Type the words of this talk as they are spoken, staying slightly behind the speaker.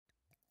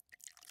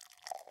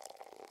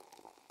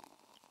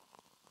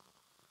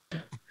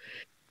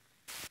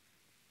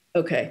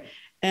Okay.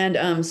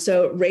 And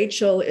so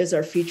Rachel is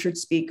our featured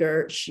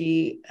speaker.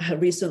 She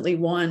recently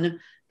won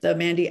the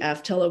Mandy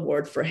Aftel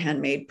Award for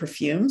handmade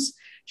perfumes.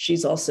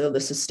 She's also the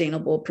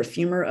Sustainable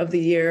Perfumer of the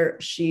Year.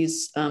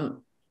 She's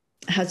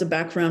has a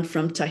background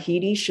from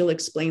Tahiti. She'll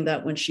explain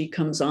that when she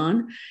comes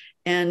on.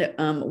 And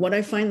what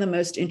I find the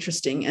most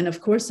interesting, and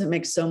of course it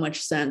makes so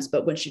much sense,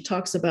 but when she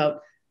talks about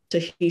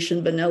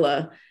Tahitian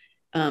vanilla,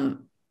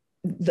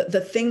 the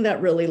thing that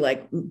really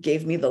like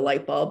gave me the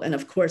light bulb, and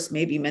of course,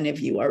 maybe many of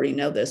you already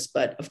know this,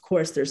 but of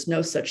course, there's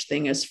no such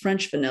thing as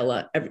French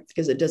vanilla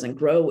because it doesn't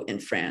grow in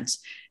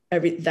France.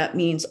 That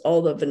means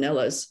all the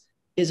vanillas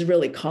is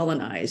really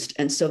colonized.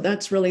 And so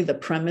that's really the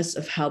premise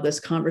of how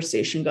this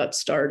conversation got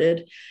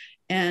started.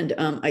 And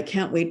I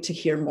can't wait to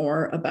hear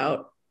more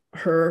about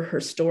her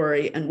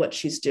story and what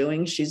she's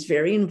doing. She's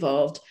very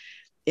involved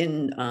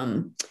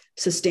in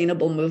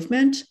sustainable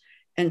movement.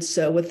 And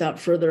so without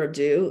further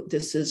ado,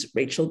 this is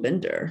Rachel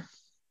Binder.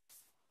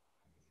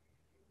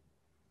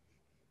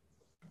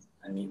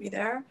 Unmute me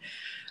there.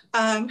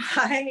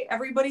 Hi,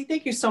 everybody.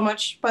 Thank you so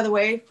much, by the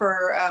way,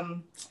 for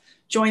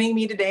joining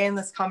me today in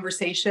this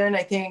conversation.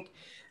 I think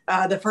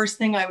the first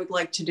thing I would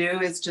like to do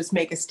is just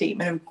make a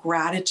statement of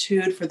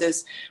gratitude for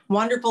this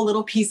wonderful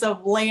little piece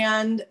of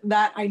land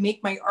that I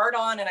make my art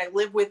on and I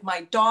live with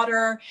my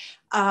daughter.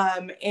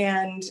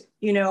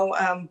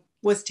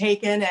 Was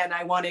taken, and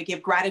I want to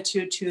give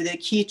gratitude to the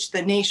Kizh,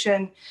 the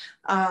nation,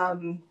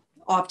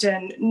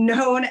 often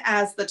known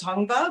as the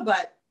Tongva,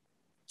 but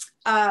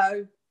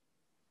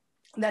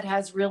that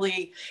has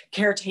really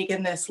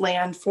caretaken this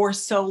land for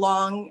so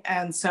long.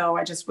 And so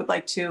I just would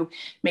like to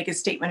make a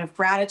statement of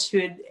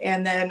gratitude,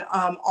 and then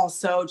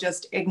also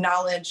just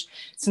acknowledge,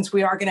 since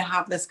we are going to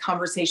have this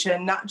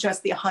conversation, not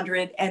just the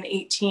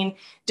 118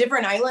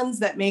 different islands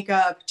that make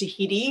up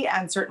Tahiti,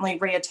 and certainly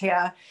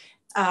Raiatea,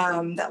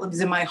 that lives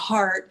in my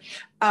heart.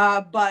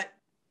 But,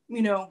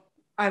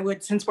 I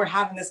would, since we're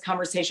having this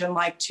conversation,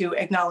 like to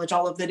acknowledge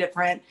all of the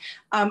different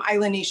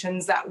island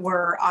nations that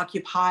were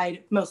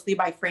occupied mostly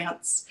by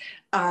France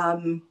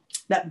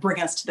that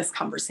bring us to this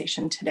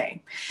conversation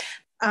today.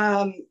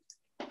 I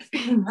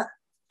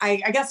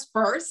guess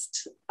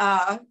first,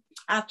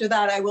 after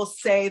that, I will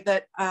say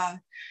that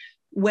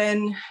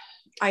when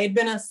I had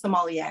been a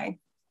sommelier,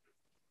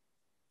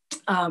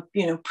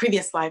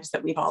 previous lives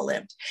that we've all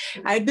lived.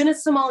 I had been a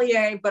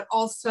sommelier, but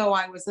also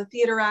I was a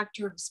theater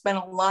actor who spent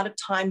a lot of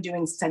time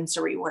doing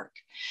sensory work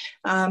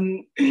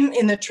in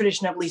the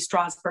tradition of Lee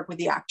Strasberg with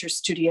the Actors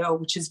Studio,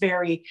 which is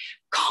very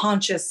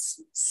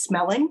conscious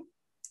smelling,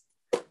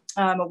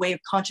 a way of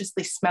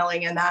consciously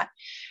smelling, and that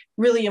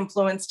really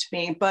influenced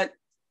me. But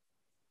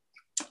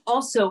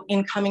also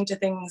in coming to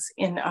things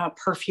in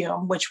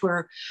perfume, which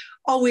were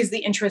always the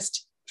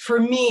interest for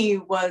me,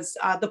 was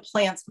the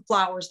plants, the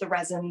flowers, the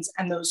resins,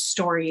 and those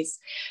stories.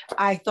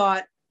 I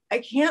thought, I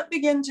can't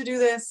begin to do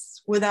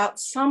this without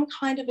some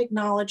kind of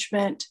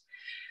acknowledgement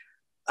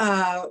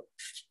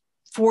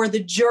for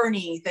the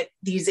journey that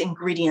these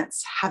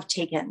ingredients have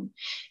taken.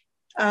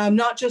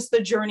 Not just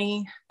the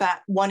journey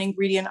that one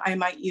ingredient I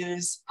might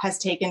use has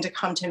taken to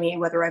come to me,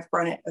 whether I've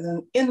grown it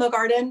in the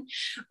garden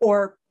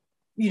or,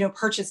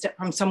 purchased it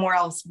from somewhere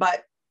else,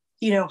 but,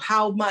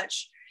 how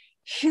much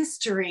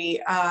history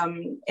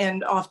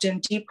and often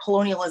deep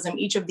colonialism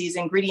each of these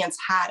ingredients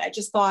had. I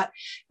just thought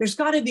there's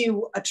got to be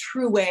a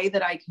true way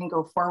that I can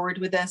go forward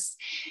with this.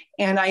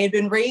 And I had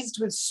been raised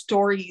with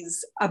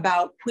stories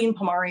about Queen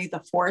Pomare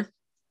IV,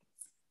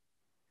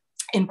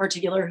 in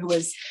particular, who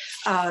was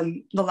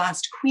the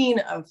last queen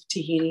of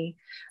Tahiti.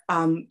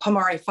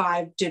 Pomare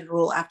V did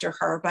rule after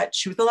her, but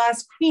she was the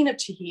last queen of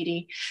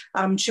Tahiti.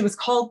 She was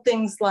called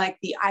things like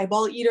the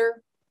eyeball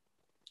eater.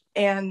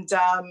 And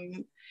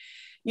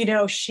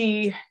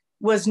she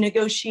was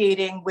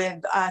negotiating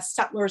with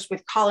settlers,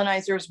 with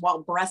colonizers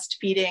while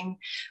breastfeeding.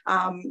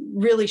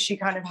 Really, she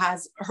kind of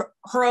has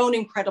her own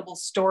incredible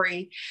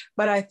story.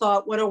 But I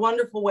thought, what a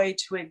wonderful way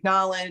to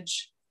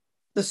acknowledge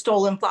the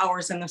stolen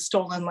flowers and the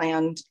stolen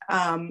land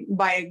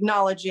by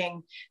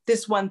acknowledging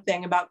this one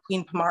thing about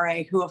Queen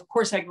Pomare, who, of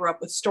course, I grew up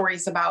with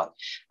stories about.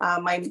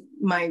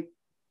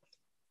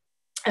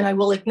 And I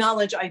will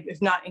acknowledge I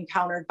have not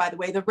encountered, by the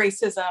way, the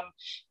racism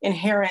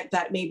inherent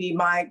that maybe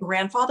my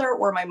grandfather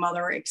or my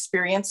mother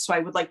experienced. So I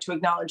would like to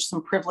acknowledge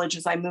some privilege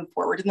as I move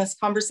forward in this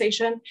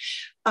conversation.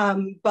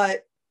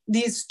 But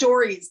these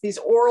stories, these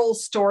oral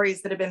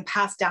stories that have been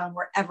passed down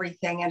were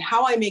everything. And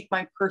how I make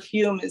my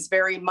perfume is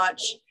very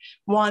much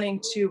wanting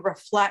to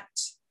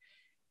reflect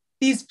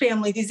these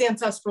these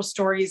ancestral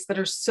stories that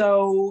are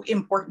so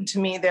important to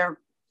me. They're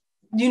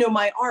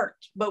my art.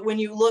 But when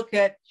you look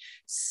at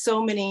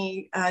so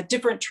many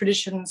different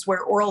traditions where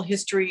oral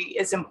history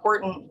is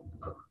important,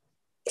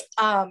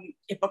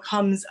 it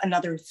becomes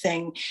another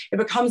thing. It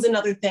becomes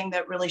another thing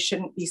that really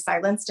shouldn't be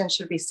silenced and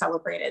should be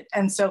celebrated.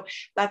 And so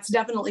that's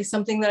definitely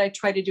something that I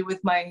try to do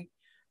with my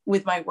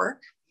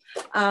work.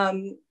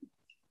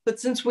 But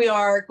since we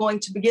are going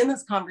to begin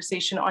this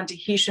conversation on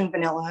Tahitian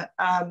vanilla,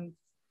 and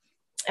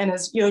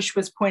as Yosh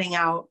was pointing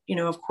out,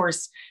 of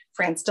course,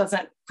 France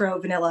doesn't grow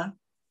vanilla.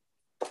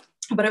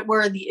 but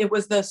it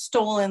was the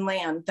stolen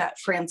land that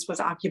France was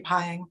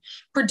occupying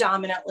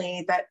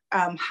predominantly that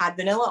had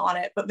vanilla on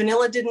it. But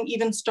vanilla didn't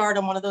even start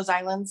on one of those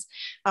islands.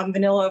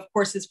 Vanilla, of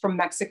course, is from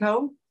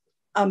Mexico,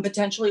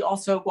 potentially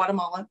also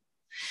Guatemala.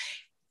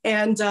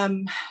 And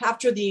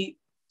after the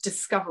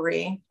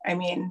discovery, I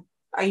mean,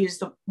 I use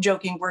the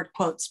joking word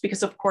quotes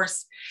because, of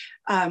course,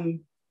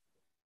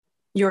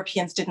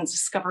 Europeans didn't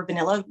discover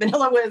vanilla.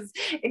 Vanilla was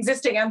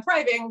existing and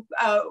thriving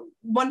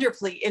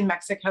wonderfully in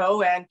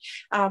Mexico, and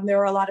there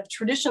are a lot of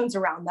traditions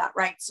around that,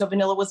 right? So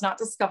vanilla was not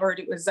discovered.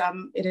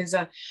 It is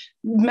a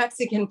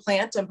Mexican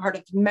plant and part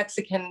of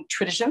Mexican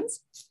traditions.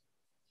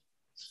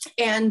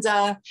 And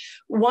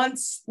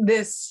once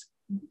this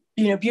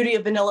beauty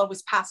of vanilla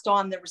was passed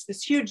on, there was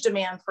this huge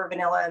demand for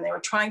vanilla, and they were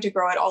trying to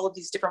grow it all of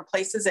these different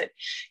places. It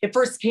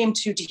first came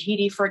to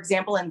Tahiti, for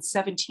example, in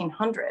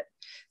 1700,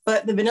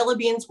 but the vanilla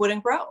beans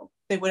wouldn't grow.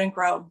 They wouldn't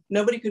grow.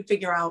 Nobody could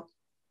figure out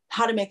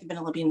how to make the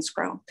vanilla beans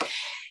grow.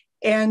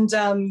 And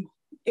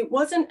it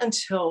wasn't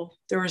until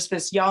there was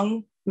this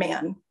young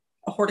man,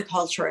 a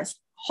horticulturalist,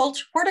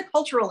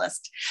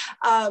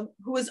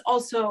 who was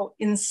also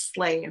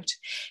enslaved.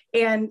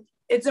 And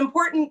it's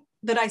important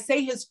that I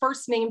say his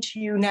first name to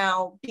you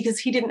now because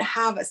he didn't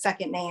have a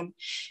second name.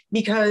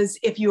 Because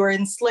if you were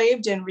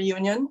enslaved in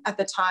Reunion at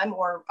the time,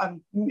 or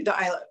the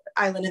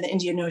island in the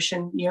Indian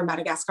Ocean near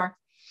Madagascar,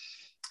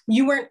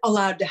 you weren't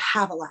allowed to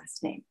have a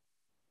last name,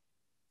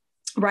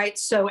 right?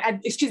 So,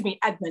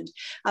 Edmund.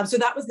 So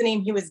that was the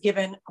name he was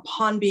given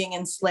upon being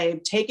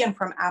enslaved, taken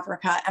from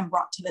Africa and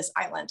brought to this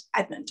island,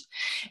 Edmund.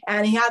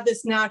 And he had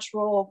this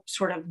natural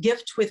sort of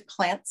gift with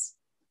plants.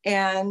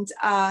 And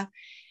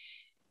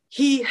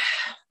he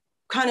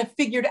kind of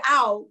figured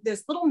out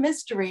this little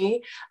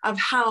mystery of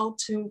how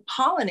to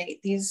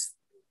pollinate these,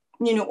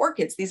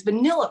 orchids, these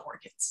vanilla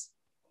orchids.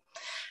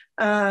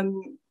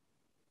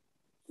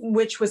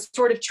 Which was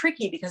sort of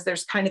tricky because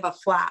there's kind of a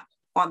flap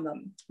on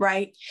them,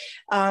 right?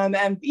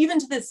 And even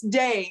to this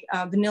day,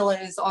 vanilla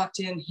is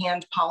often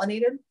hand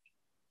pollinated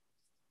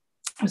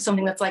with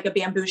something that's like a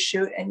bamboo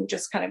shoot, and you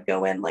just kind of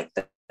go in like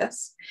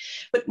this.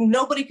 But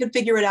nobody could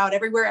figure it out.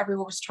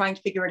 Everyone was trying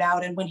to figure it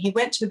out. And when he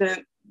went to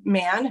the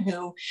man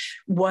who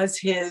was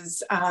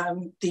his,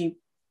 the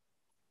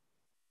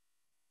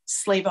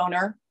slave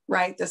owner,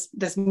 right?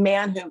 This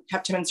man who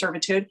kept him in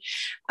servitude,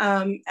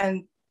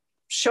 and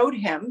showed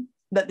him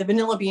that the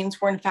vanilla beans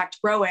were in fact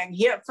growing.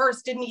 He at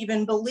first didn't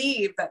even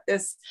believe that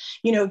this,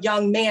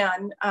 young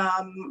man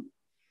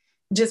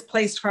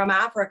displaced from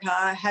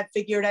Africa had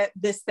figured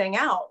this thing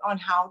out on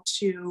how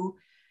to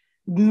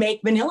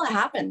make vanilla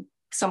happen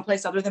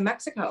someplace other than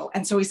Mexico.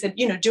 And so he said,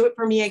 do it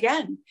for me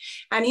again.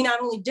 And he not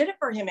only did it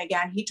for him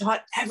again, he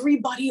taught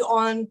everybody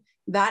on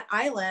that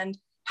island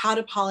how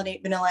to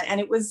pollinate vanilla. And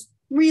it was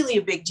really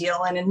a big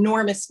deal and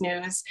enormous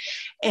news.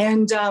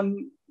 And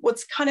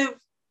what's kind of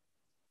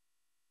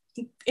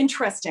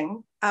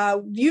interesting,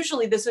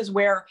 usually this is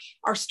where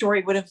our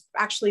story would have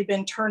actually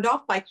been turned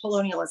off by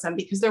colonialism,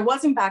 because there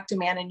was in fact a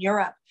man in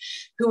Europe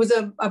who was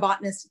a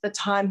botanist at the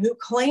time who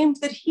claimed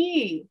that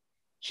he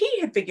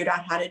had figured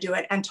out how to do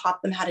it and taught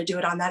them how to do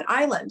it on that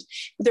island.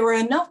 But there were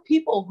enough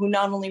people who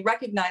not only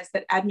recognized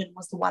that Edmund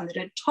was the one that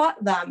had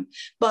taught them,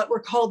 but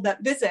were called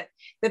that visit,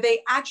 that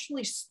they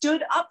actually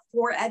stood up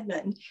for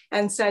Edmund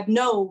and said,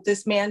 no,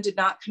 this man did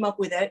not come up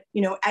with it.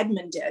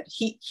 Edmund did.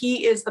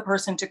 He is the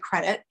person to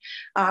credit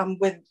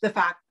with the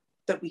fact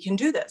that we can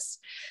do this.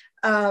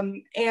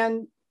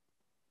 And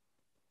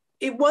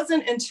it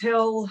wasn't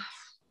until,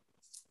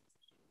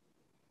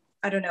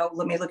 I don't know,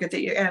 let me look at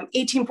the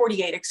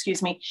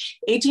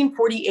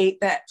 1848,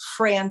 that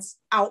France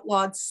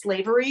outlawed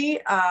slavery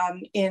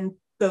in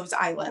those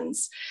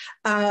islands.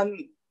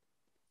 And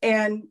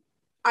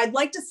I'd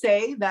like to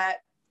say that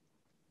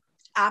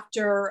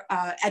after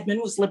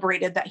Edmund was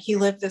liberated, that he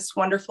lived this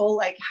wonderful,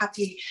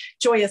 happy,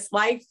 joyous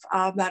life.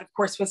 That, of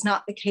course, was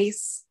not the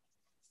case.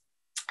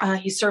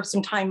 He served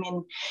some time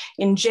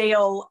in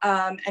jail,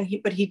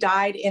 but he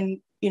died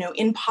in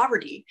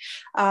poverty.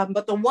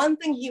 But the one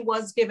thing he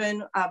was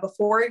given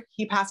before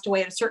he passed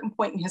away at a certain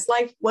point in his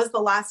life was the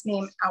last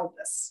name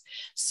Albus.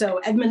 So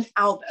Edmund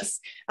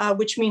Albus,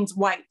 which means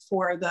white,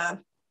 for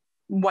the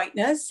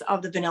whiteness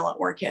of the vanilla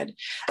orchid.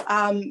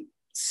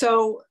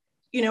 So,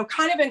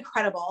 kind of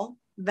incredible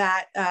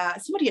that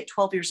somebody at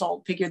 12 years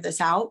old figured this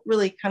out.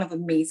 Really kind of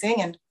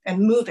amazing and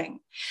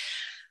moving.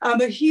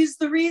 But he's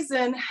the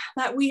reason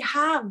that we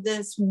have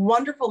this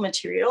wonderful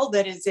material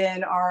that is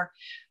in our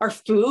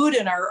food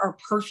and our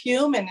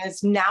perfume, and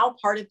is now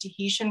part of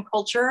Tahitian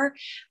culture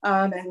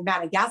and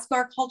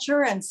Madagascar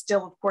culture, and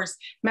still, of course,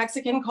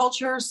 Mexican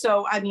culture.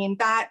 So, I mean,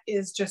 that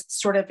is just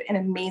sort of an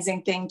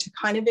amazing thing to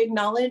kind of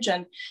acknowledge.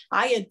 And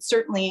I had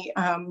certainly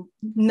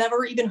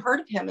never even heard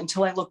of him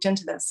until I looked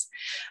into this.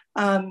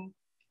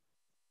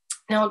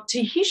 Now,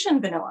 Tahitian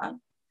vanilla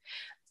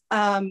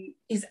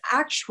is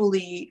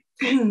actually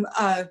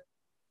a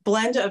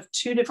blend of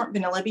two different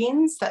vanilla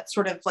beans that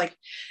sort of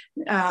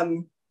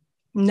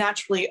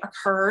naturally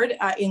occurred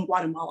in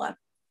Guatemala.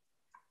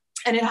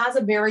 And it has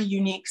a very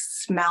unique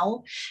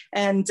smell.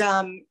 And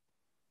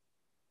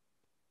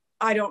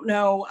I don't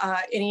know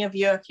any of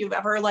you if you've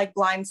ever like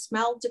blind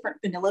smelled different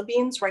vanilla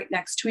beans right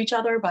next to each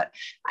other, but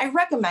I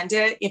recommend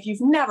it if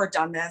you've never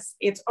done this.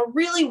 It's a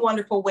really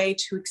wonderful way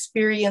to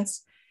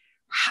experience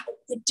how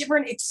the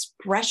different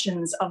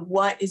expressions of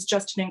what is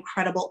just an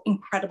incredible,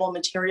 incredible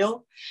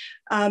material,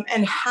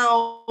 and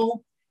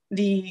how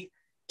the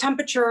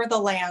temperature, the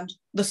land,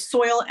 the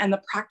soil, and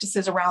the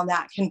practices around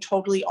that can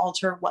totally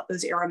alter what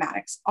those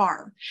aromatics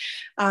are.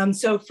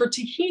 So for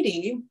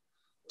Tahiti,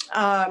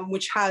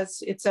 which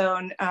has its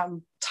own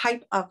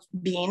type of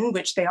bean,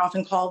 which they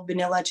often call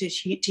vanilla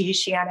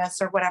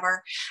tahitianus or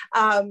whatever.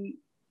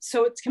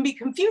 So it can be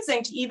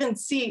confusing to even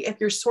see if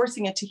you're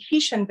sourcing a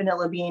Tahitian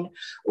vanilla bean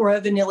or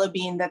a vanilla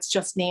bean that's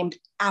just named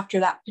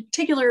after that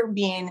particular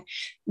bean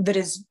that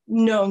is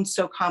known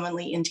so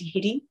commonly in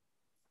Tahiti,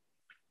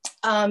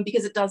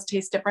 because it does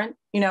taste different,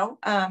 you know.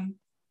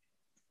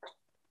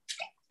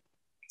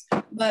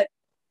 But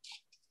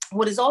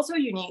what is also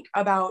unique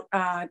about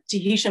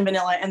Tahitian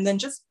vanilla, and then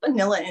just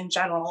vanilla in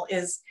general,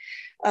 is,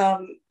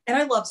 and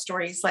I love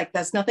stories like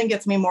this. Nothing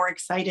gets me more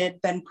excited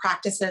than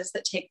practices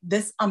that take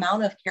this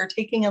amount of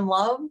caretaking and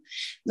love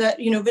that,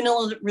 you know,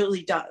 vanilla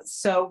really does.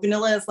 So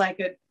vanilla is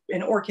like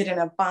an orchid in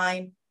a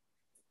vine.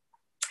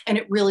 And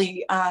it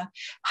really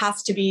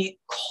has to be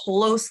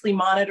closely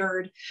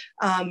monitored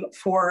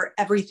for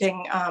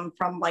everything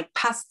from like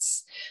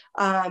pests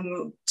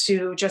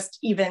to just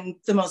even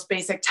the most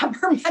basic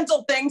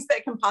temperamental things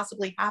that can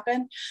possibly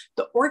happen.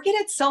 The orchid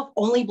itself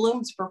only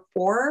blooms for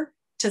 4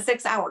 to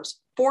 6 hours,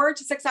 4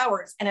 to 6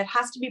 hours. And it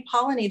has to be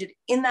pollinated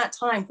in that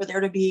time for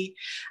there to be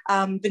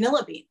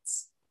vanilla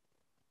beans,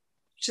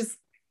 which is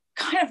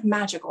kind of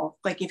magical.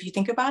 Like if you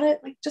think about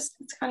it, like just,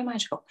 it's kind of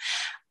magical.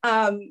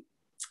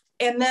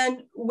 And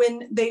then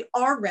when they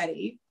are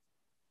ready,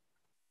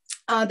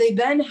 they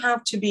then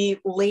have to be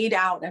laid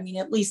out. I mean,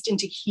 at least in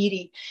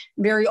Tahiti,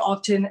 very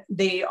often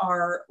they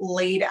are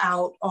laid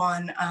out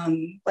on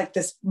like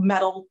this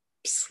metal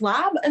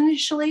slab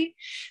initially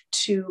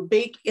to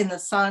bake in the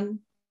sun,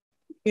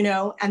 you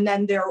know, and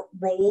then they're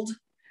rolled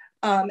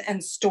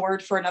and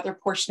stored for another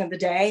portion of the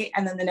day.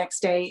 And then the next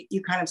day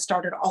you kind of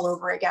start it all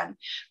over again.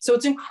 So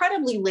it's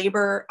incredibly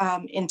labor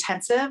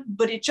intensive,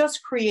 but it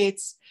just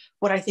creates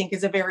what I think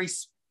is a very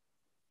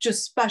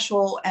just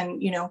special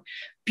and, you know,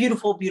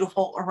 beautiful,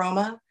 beautiful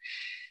aroma.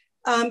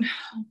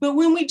 But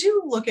when we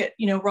do look at,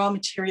 you know, raw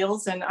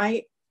materials, and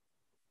I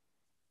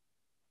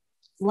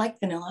like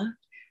vanilla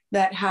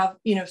that have,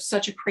 you know,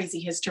 such a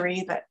crazy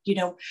history that, you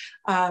know,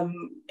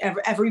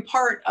 every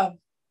part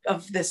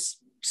of this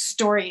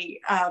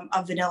story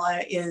of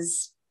vanilla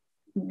is,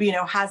 you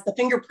know, has the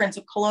fingerprints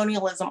of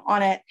colonialism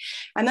on it.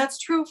 And that's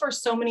true for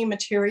so many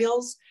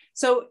materials.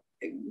 So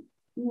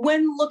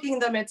when looking at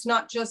them, it's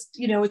not just,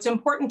 you know, it's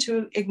important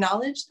to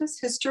acknowledge this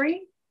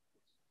history,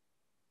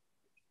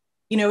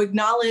 you know,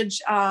 acknowledge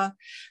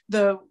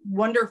the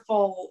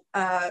wonderful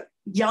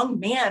young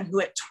man who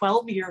at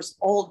 12 years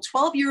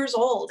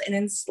old and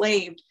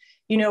enslaved,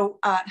 you know,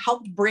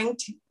 helped bring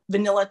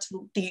vanilla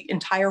to the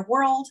entire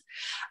world.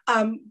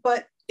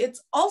 But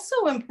it's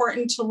also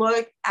important to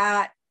look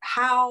at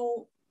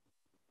how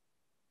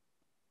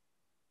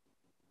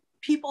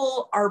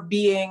people are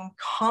being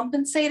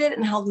compensated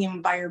and how the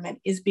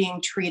environment is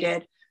being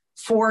treated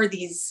for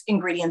these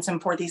ingredients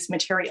and for these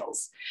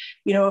materials.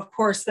 You know, of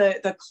course,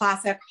 the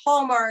classic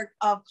hallmark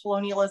of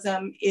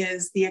colonialism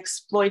is the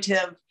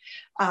exploitive,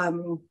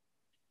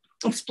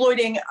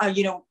 exploiting,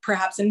 you know,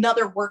 perhaps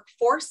another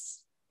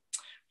workforce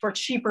for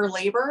cheaper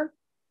labor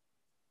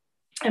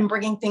and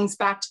bringing things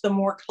back to the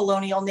more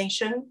colonial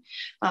nation.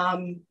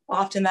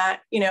 Often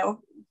that, you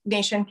know,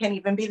 nation can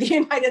even be the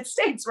United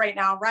States right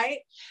now, right?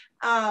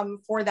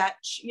 For that,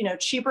 you know,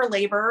 cheaper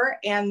labor,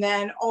 and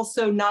then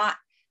also not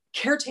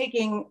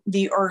caretaking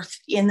the earth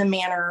in the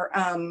manner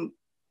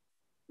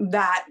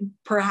that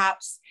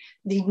perhaps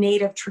the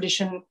native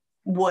tradition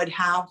would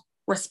have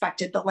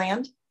respected the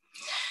land.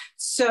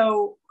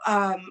 So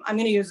I'm going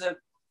to use an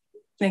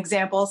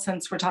example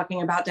since we're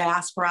talking about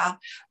diaspora.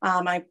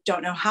 I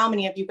don't know how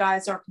many of you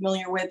guys are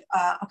familiar with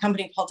a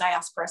company called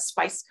Diaspora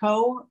Spice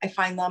Co. I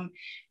find them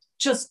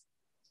just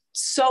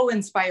so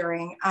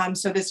inspiring.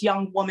 So this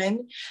young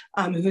woman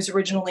who's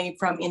originally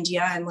from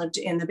India and lived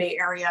in the Bay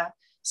Area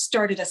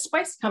started a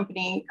spice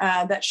company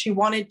that she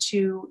wanted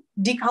to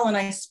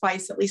decolonize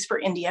spice, at least for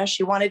India.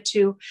 She wanted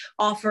to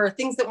offer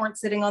things that weren't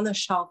sitting on the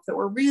shelf, that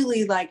were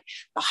really like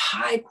the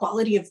high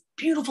quality of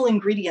beautiful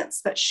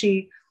ingredients that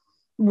she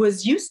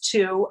was used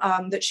to,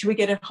 that she would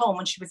get at home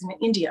when she was in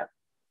India.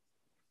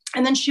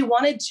 And then she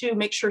wanted to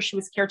make sure she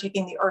was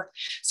caretaking the earth.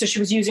 So she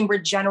was using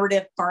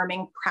regenerative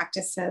farming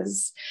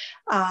practices.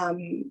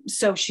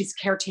 So she's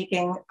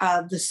caretaking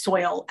the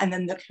soil and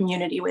then the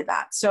community with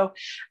that. So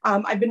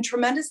I've been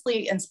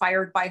tremendously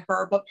inspired by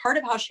her, but part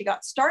of how she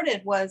got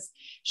started was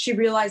she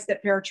realized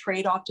that fair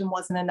trade often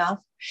wasn't enough.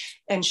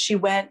 And she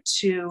went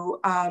to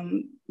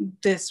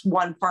this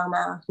one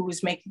farmer who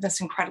was making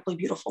this incredibly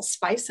beautiful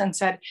spice and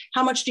said,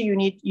 how much do you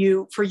need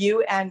for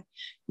you and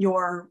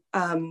your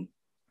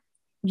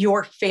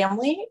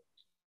family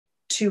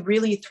to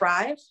really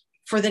thrive?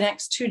 for the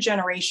next 2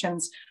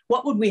 generations,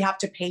 what would we have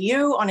to pay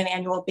you on an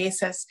annual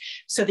basis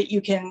so that you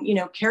can, you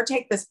know,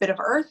 caretake this bit of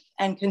earth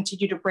and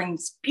continue to bring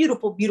these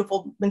beautiful,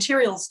 beautiful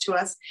materials to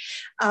us?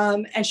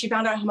 And she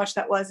found out how much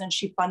that was, and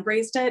she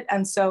fundraised it.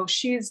 And so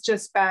she's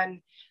just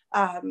been,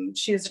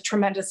 she is a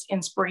tremendous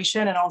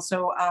inspiration. And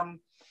also,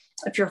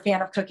 if you're a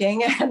fan of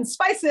cooking and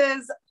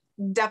spices,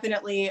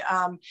 definitely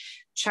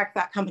check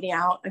that company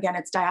out. Again,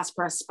 it's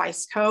Diaspora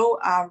Spice Co.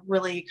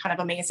 Really kind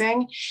of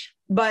amazing.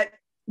 But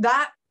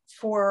that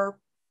for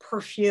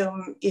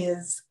perfume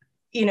is,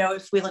 you know,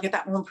 if we look at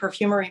that from a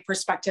perfumery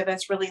perspective,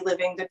 it's really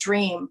living the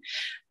dream.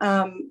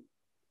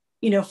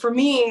 You know, for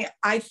me,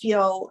 I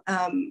feel,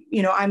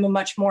 you know, I'm a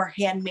much more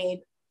handmade,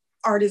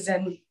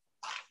 artisan,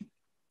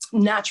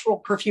 natural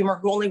perfumer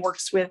who only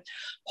works with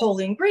whole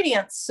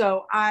ingredients.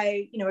 So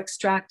I, you know,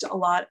 extract a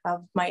lot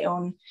of my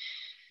own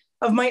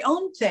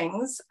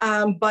things,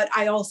 but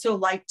I also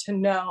like to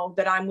know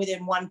that I'm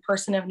within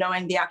 1% of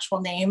knowing the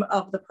actual name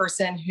of the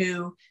person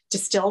who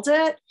distilled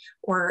it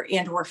or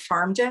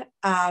farmed it,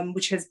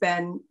 which has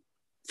been,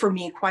 for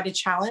me, quite a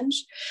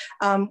challenge.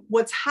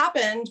 What's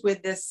happened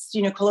with this,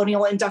 you know,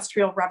 colonial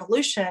industrial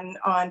revolution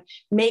on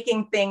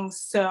making things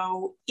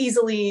so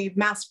easily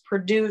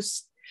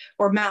mass-produced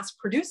or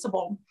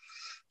mass-producible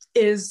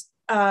is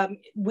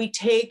we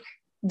take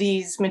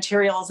these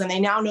materials and they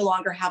now no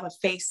longer have a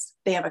face,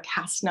 they have a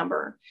cast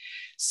number.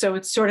 So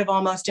it's sort of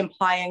almost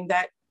implying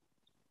that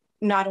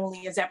not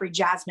only is every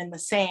jasmine the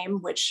same,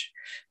 which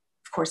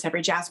of course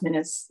every jasmine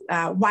is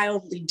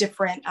wildly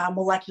different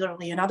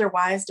molecularly and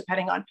otherwise,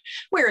 depending on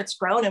where it's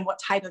grown and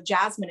what type of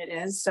jasmine it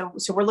is. So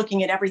we're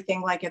looking at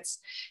everything like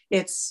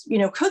it's, you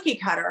know, cookie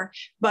cutter,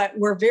 but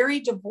we're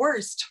very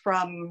divorced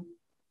from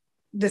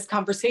this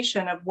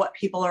conversation of what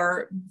people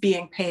are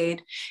being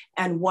paid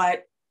and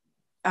what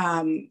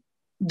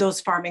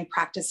those farming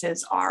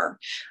practices are,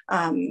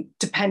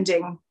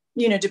 depending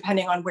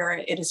on where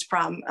it is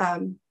from,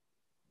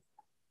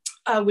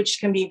 which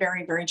can be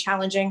very, very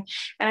challenging.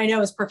 And I know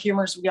as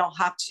perfumers, we all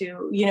have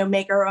to, you know,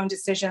 make our own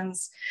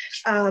decisions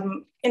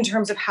in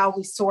terms of how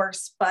we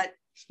source. But,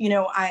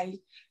 I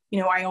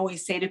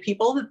always say to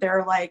people that there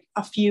are like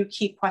a few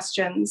key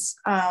questions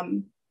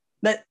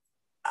that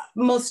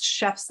most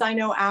chefs I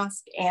know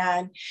ask.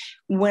 And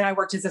when I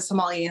worked as a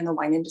sommelier in the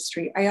wine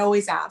industry, I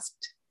always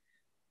asked,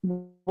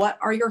 what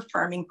are your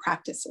farming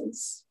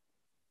practices?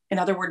 In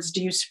other words,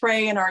 do you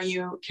spray and are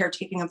you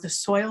caretaking of the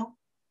soil?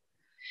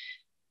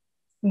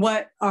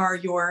 What are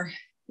your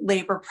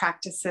labor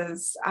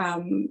practices?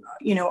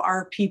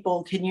 Are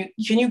people, can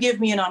you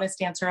give me an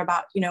honest answer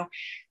about,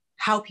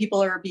 how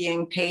people are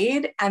being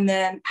paid? And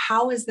then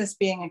how is this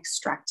being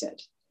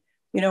extracted?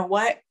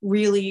 What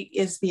really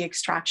is the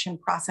extraction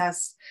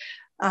process?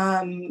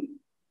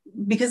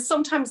 Because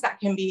sometimes that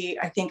can be,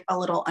 I think, a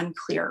little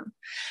unclear.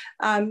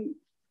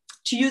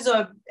 To use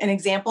an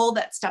example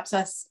that steps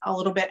us a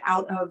little bit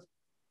out of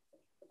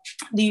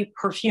the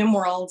perfume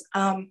world,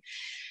 I'll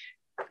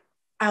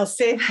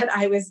say that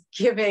I was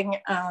giving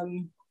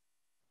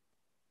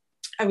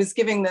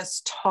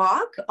this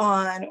talk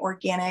on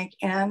organic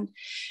and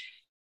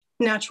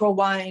natural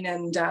wine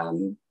and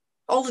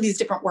all of these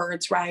different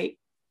words, right?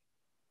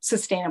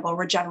 Sustainable,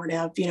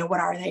 regenerative, what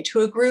are they,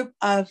 to a group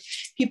of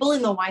people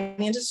in the wine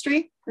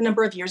industry a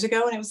number of years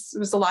ago. And it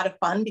was a lot of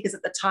fun because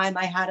at the time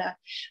I had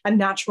a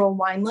natural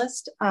wine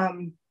list.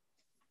 And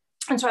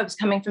so I was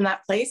coming from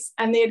that place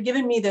and they had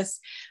given me this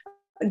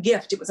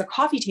gift. It was a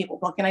coffee table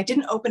book and I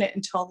didn't open it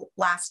until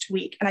last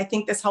week. And I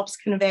think this helps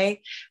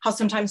convey how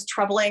sometimes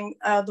troubling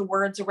the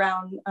words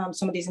around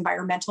some of these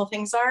environmental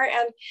things are.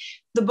 And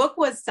the book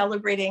was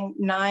celebrating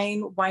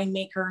 9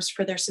 winemakers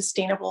for their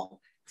sustainable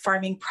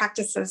farming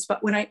practices.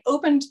 But when I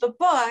opened the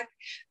book,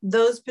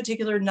 those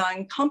particular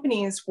 9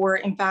 companies were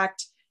in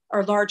fact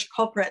are large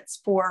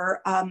culprits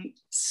for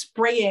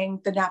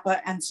spraying the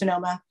Napa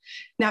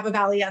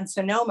Valley and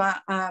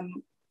Sonoma,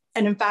 and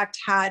in fact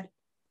had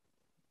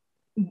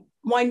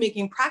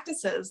winemaking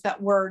practices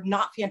that were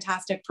not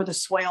fantastic for the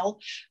soil,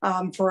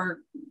 and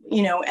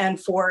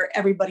for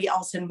everybody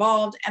else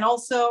involved. And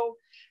also,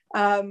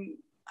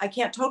 I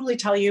can't totally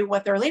tell you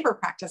what their labor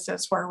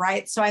practices were,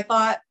 right? So I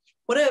thought,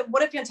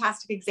 what a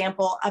fantastic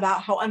example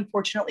about how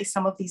unfortunately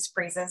some of these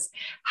phrases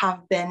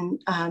have been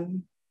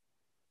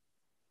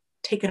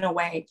taken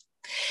away.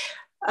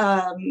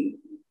 And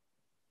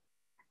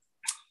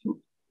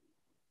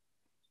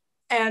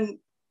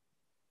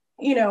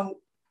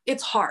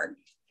it's hard,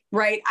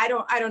 right? I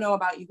don't know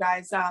about you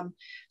guys.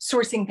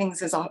 Sourcing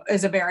things is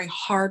a very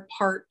hard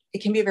part.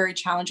 It can be a very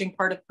challenging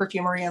part of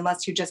perfumery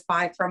unless you just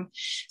buy from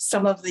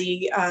some of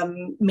the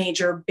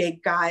major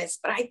big guys.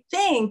 But I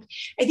think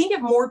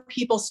if more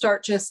people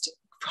start just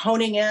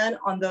honing in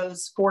on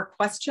those 4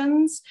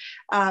 questions,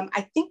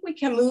 I think we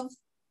can move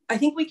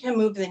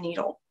the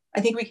needle.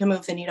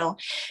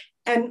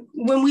 And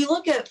when we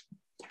look at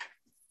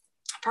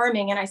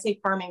farming, and I say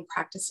farming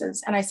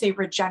practices, and I say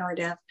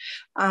regenerative,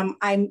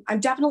 I'm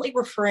definitely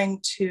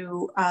referring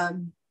to,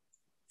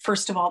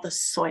 first of all, the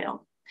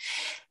soil.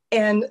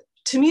 And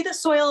to me, the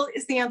soil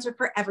is the answer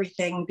for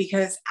everything,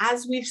 because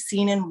as we've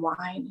seen in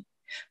wine,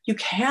 You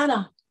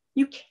cannot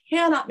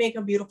make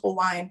a beautiful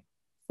wine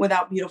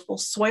without beautiful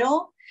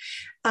soil.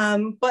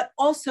 But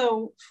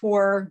also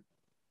for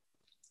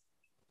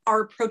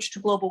our approach to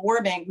global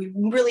warming, we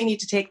really need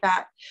to take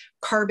that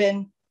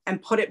carbon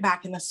and put it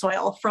back in the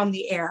soil from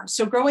the air.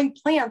 So growing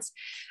plants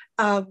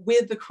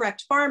with the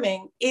correct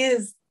farming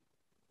is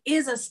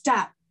a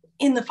step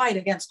in the fight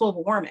against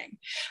global warming.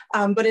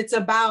 But it's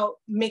about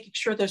making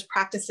sure those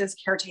practices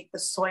caretake the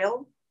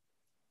soil.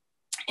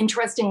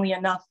 Interestingly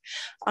enough,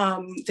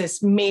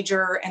 this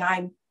major, and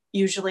I'm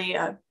usually,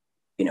 I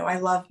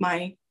love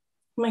my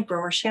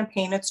grower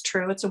champagne. It's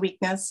true, it's a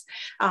weakness,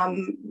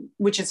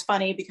 which is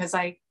funny because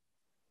I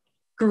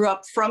grew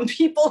up from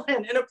people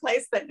and in a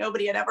place that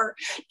nobody had ever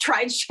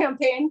tried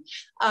champagne.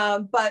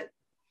 But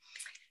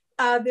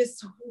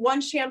this one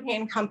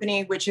champagne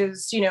company, which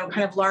is,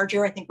 kind of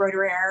larger, I think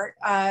Roederer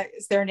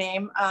is their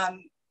name.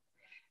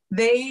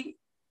 They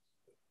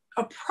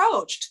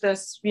approached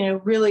this,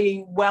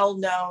 really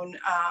well-known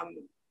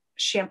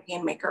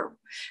champagne maker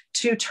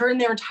to turn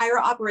their entire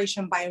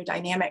operation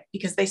biodynamic,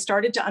 because they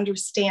started to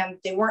understand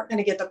they weren't going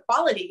to get the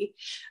quality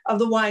of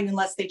the wine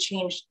unless they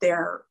changed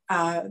their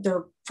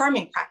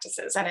farming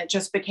practices. And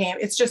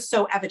it's just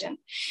so evident.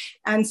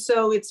 And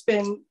so it's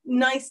been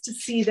nice to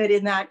see that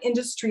in that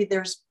industry,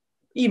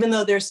 even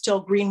though there's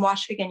still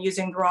greenwashing and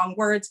using the wrong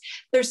words,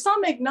 there's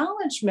some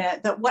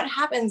acknowledgement that what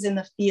happens in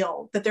the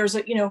field, that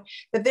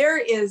that there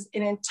is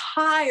an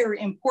entire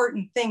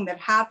important thing that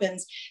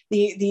happens,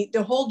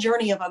 the whole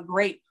journey of a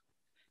grape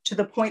to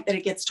the point that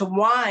it gets to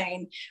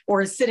wine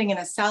or is sitting in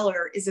a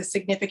cellar is a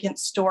significant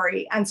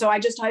story. And so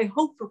I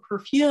hope for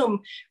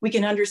perfume, we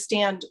can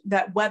understand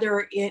that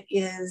whether it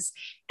is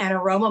an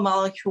aroma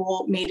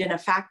molecule made in a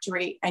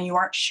factory and you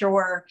aren't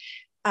sure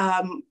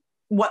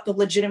what the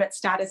legitimate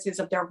status is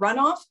of their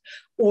runoff,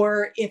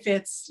 or if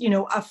it's,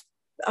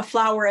 a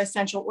flower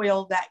essential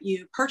oil that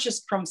you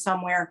purchased from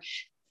somewhere,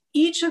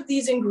 each of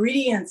these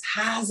ingredients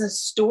has a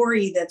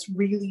story that's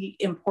really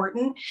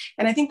important.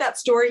 And I think that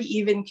story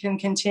even can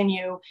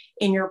continue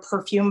in your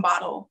perfume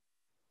bottle,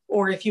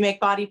 or if you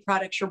make body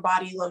products, your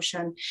body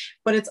lotion,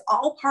 but it's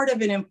all part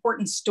of an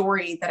important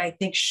story that I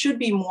think should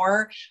be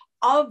more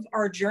of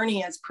our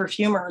journey as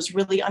perfumers,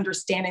 really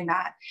understanding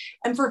that.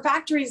 And for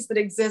factories that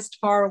exist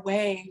far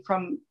away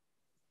from,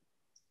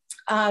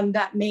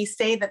 that may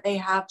say that they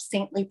have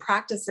saintly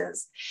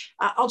practices,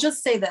 I'll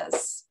just say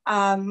this,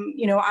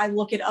 I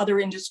look at other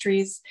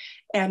industries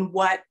and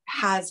what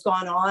has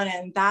gone on,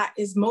 and that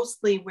is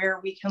mostly where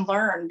we can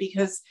learn,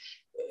 because,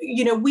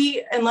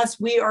 unless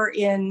we are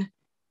in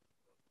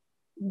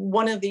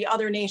one of the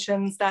other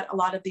nations that a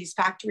lot of these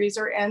factories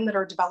are in that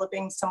are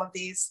developing some of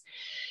these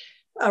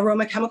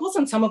aroma chemicals,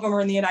 and some of them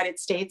are in the United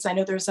States. I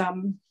know there's a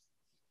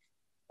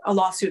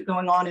lawsuit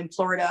going on in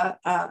Florida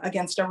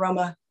against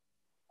aroma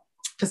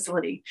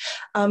facility.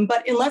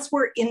 But unless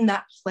we're in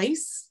that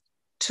place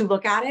to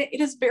look at it,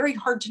 it is very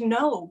hard to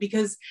know,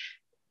 because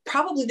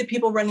probably the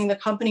people running the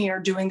company are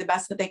doing the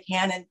best that they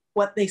can, and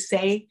what they're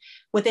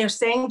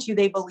saying to you,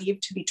 they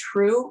believe to be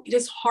true. It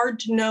is hard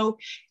to know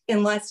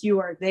unless you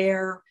are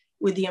there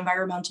with the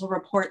environmental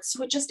reports.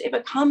 So it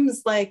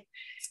becomes like,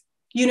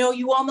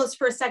 you almost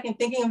for a second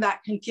thinking of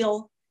that can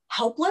feel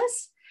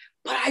helpless.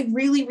 But I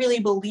really, really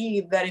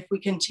believe that if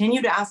we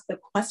continue to ask the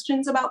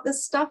questions about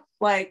this stuff,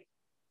 like,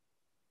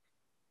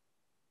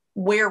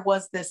 where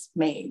was this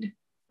made?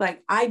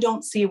 Like, I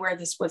don't see where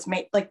this was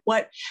made. Like,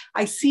 what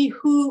I see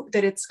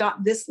that it's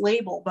got this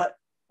label, but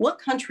what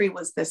country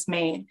was this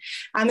made?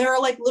 And there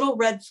are like little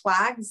red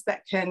flags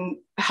that can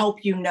help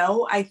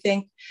I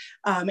think,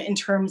 in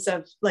terms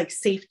of like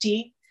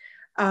safety,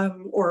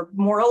 or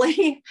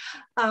morally,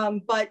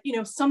 but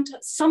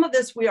some of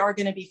this we are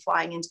going to be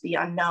flying into the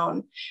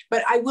unknown.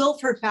 But I will,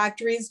 for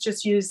factories,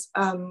 just use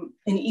an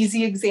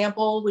easy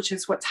example, which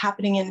is what's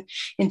happening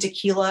in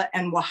tequila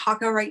and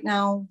Oaxaca right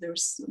now.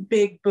 There's a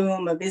big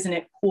boom of, isn't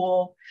it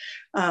cool?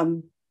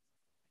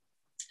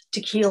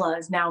 Tequila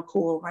is now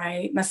cool,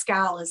 right?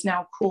 Mezcal is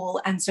now cool,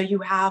 and so you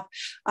have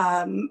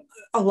a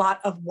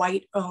lot of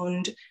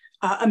white-owned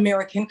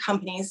American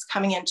companies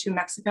coming into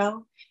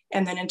Mexico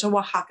and then into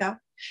Oaxaca.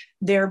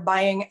 They're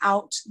buying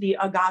out the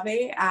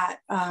agave at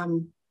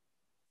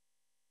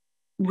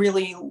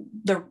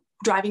they're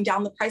driving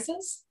down the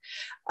prices,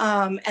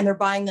 and they're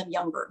buying them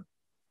younger,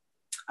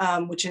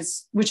 which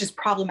is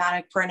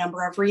problematic for a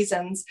number of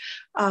reasons.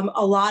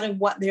 A lot of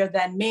what they're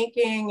then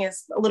making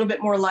is a little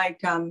bit more like,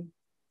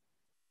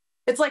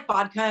 it's like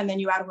vodka, and then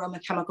you add aroma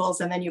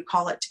chemicals, and then you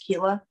call it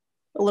tequila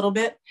a little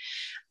bit.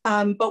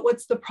 But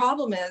what's the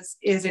problem is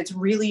it's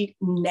really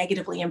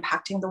negatively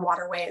impacting the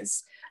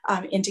waterways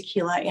in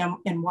tequila and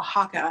in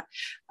Oaxaca.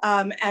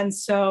 And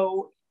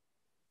so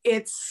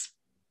it's,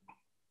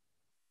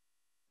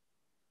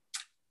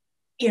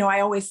 I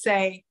always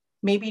say,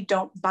 maybe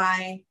don't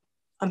buy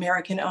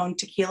American-owned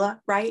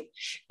tequila, right?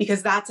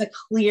 Because that's a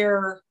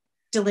clear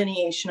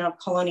delineation of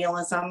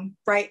colonialism,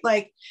 right?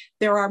 Like,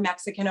 there are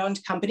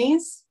Mexican-owned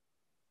companies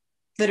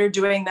that are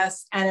doing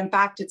this. And in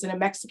fact, it's in a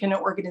Mexican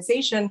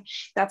organization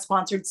that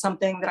sponsored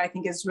something that I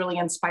think is really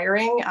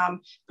inspiring,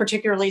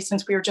 particularly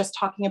since we were just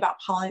talking about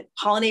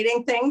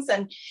pollinating things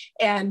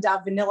and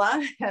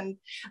vanilla. And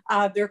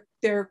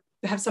they're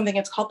have something,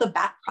 it's called the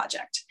Bat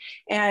Project.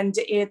 And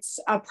it's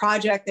a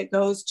project that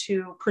goes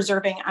to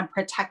preserving and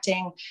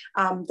protecting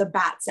the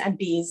bats and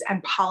bees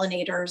and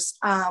pollinators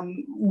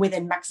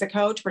within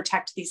Mexico to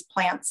protect these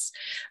plants.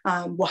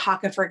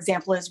 Oaxaca, for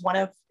example, is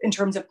in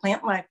terms of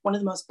plant life, one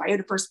of the most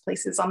biodiverse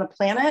places on the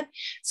planet.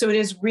 So it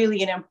is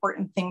really an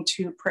important thing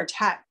to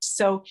protect.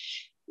 So,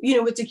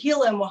 with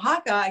tequila in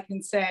Oaxaca, I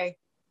can say,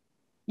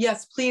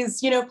 yes,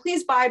 please,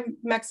 please buy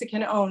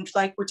Mexican owned.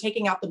 Like, we're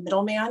taking out the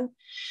middleman,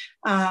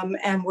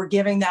 and we're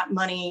giving that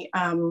money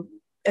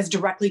as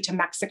directly to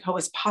Mexico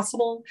as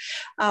possible.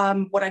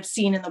 What I've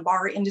seen in the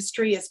bar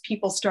industry is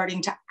people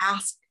starting to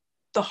ask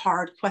the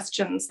hard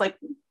questions, like,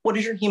 what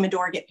does your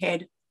humidor get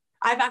paid?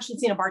 I've actually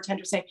seen a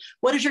bartender say,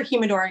 what does your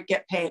humidor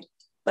get paid?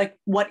 Like,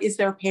 what is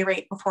their pay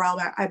rate before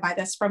I buy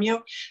this from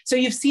you? So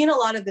you've seen a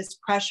lot of this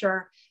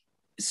pressure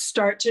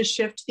start to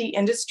shift the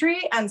industry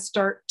and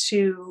start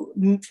to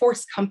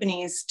force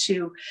companies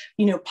to,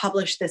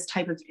 publish this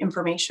type of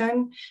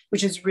information,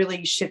 which has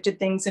really shifted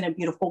things in a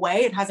beautiful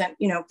way. It hasn't,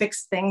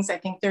 fixed things. I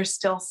think there's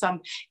still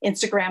some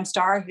Instagram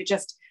star who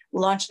just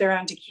launched their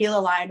own tequila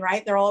line,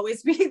 right? There'll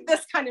always be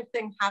this kind of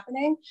thing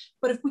happening.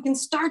 But if we can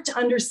start to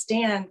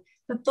understand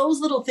that those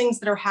little things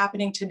that are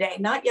happening today,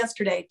 not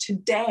yesterday,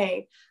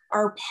 today,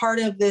 are part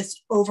of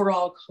this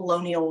overall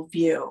colonial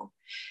view.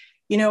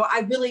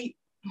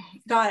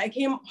 I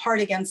came hard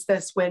against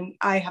this when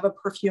I have a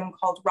perfume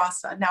called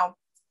Rasa. Now,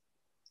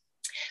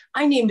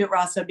 I named it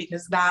Rasa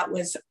because that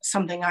was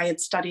something I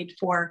had studied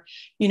for,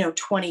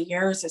 20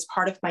 years as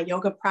part of my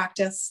yoga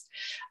practice.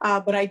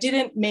 But I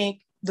didn't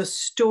make the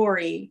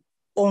story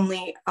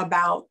only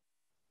about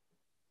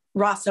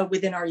Rasa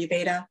within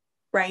Ayurveda,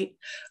 right?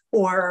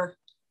 Or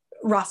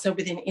Rasa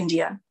within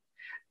India.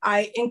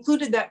 I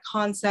included that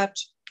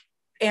concept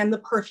and the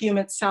perfume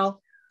itself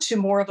to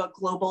more of a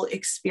global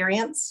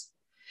experience.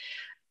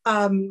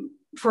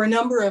 For a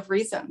number of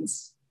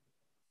reasons.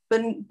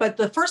 But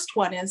the first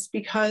one is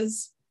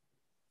because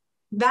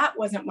that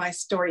wasn't my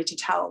story to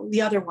tell.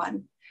 The other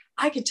one,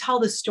 I could tell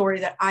the story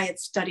that I had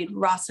studied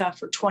Rasa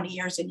for 20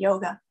 years in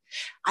yoga.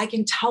 I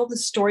can tell the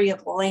story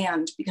of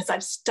land because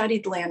I've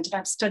studied land and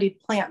I've studied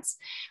plants,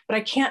 but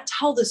I can't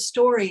tell the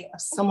story of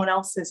someone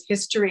else's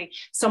history,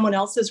 someone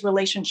else's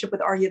relationship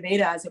with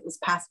Ayurveda as it was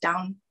passed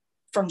down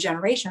from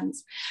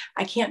generations.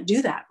 I can't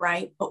do that,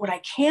 right? But what I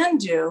can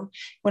do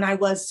when I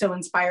was so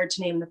inspired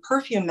to name the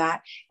perfume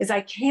that is I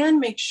can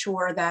make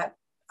sure that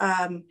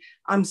I'm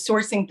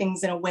sourcing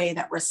things in a way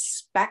that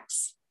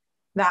respects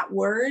that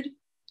word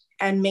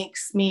and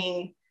makes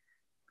me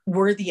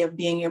worthy of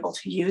being able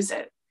to use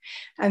it.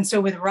 And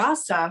so with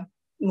Rasa,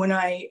 when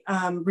I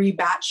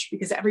rebatch,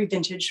 because every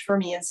vintage for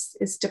me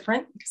is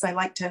different, because I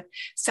like to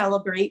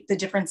celebrate the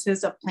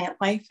differences of plant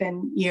life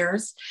and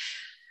years.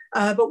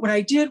 But what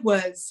I did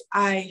was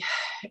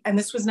and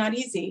this was not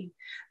easy,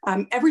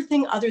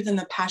 everything other than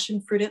the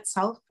passion fruit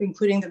itself,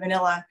 including the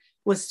vanilla,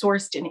 was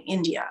sourced in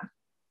India,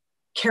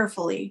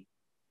 carefully,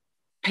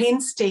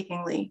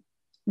 painstakingly,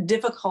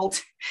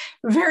 difficult,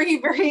 very,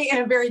 very, in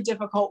a very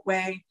difficult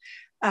way,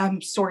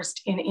 sourced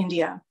in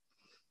India.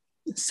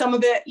 Some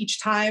of it each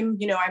time,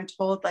 I'm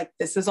told like,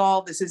 there's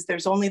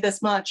only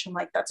this much. I'm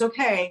like, that's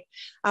okay.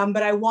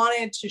 But I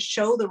wanted to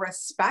show the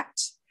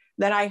respect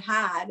that I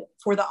had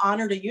for the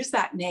honor to use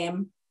that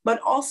name, but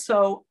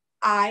also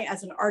I,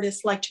 as an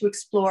artist, like to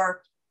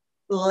explore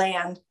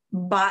land,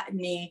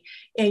 botany,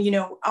 and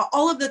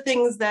all of the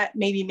things that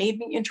maybe made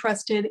me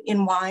interested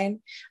in wine.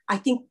 I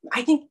think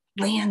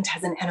land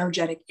has an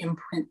energetic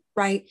imprint,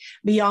 right?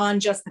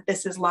 Beyond just that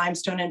this is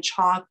limestone and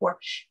chalk, or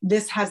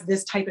this has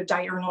this type of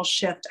diurnal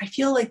shift. I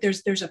feel like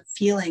there's a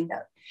feeling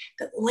that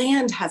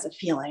land has a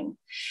feeling,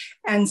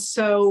 and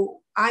so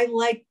I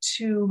like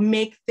to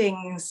make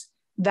things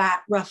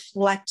that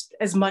reflect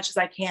as much as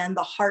I can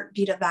the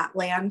heartbeat of that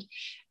land.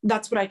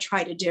 That's what I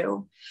try to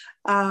do.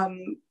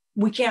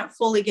 We can't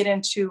fully get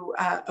into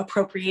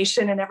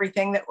appropriation and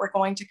everything that we're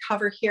going to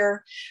cover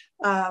here.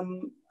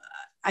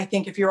 I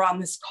think if you're on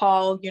this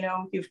call,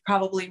 you've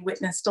probably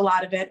witnessed a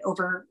lot of it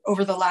over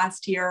the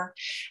last year,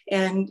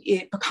 and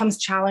it becomes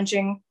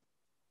challenging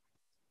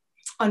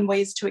on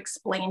ways to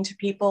explain to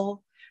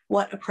people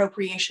what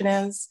appropriation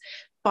is.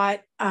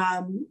 But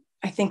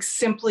I think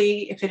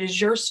simply, if it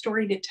is your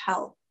story to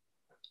tell,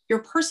 your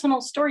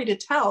personal story to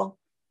tell,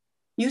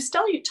 you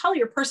tell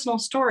your personal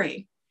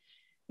story.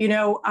 It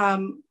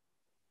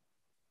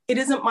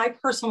isn't my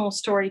personal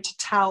story to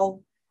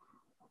tell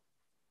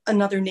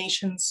another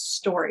nation's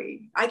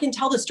story. I can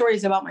tell the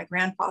stories about my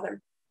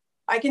grandfather.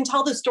 I can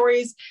tell the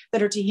stories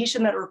that are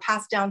Tahitian that were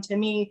passed down to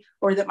me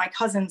or that my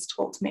cousins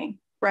told me,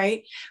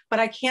 right? But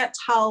I can't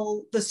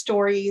tell the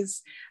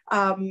stories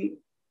of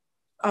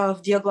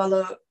the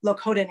Oglala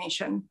Lakota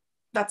Nation.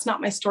 That's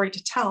not my story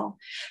to tell.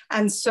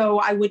 And so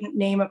I wouldn't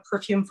name a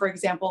perfume, for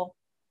example,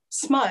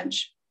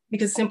 Smudge,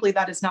 because simply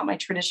that is not my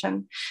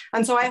tradition.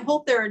 And so I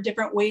hope there are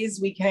different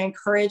ways we can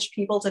encourage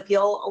people to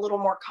feel a little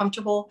more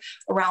comfortable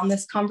around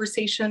this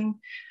conversation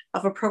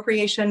of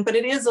appropriation, but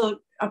it is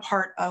a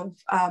part of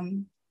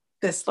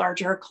this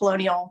larger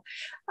colonial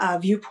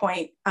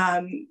viewpoint.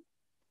 And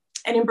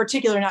in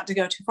particular, not to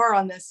go too far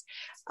on this,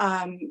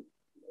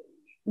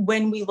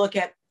 when we look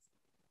at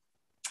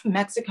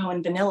Mexico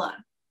and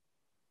vanilla,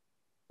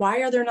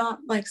 why are there not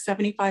like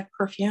 75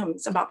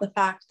 perfumes about the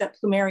fact that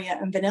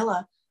plumeria and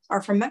vanilla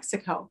are from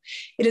Mexico?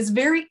 It is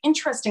very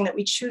interesting that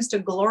we choose to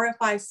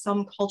glorify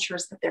some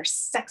cultures that they're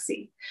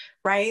sexy,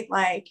 right?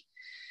 Like,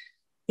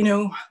 you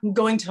know,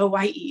 going to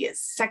Hawaii is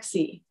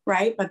sexy,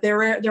 right? But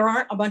there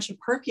aren't a bunch of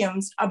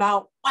perfumes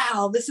about,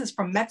 wow, this is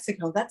from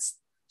Mexico. That's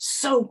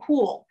so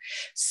cool.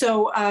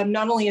 So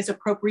not only is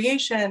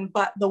appropriation,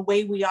 but the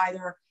way we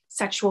either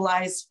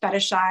sexualize,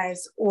 fetishize,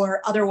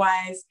 or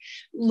otherwise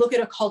look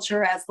at a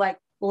culture as like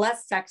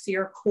less sexy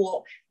or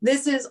cool.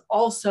 This is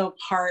also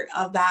part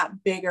of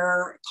that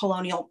bigger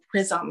colonial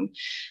prism.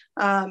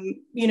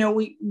 You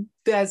know,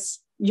 as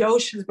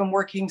Yosh has been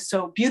working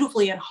so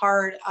beautifully and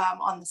hard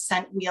on the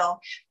scent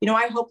wheel. You know,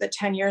 I hope that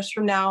 10 years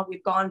from now,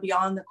 we've gone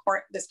beyond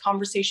this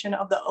conversation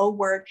of the O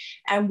word,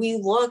 and we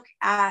look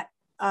at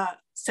a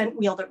scent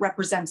wheel that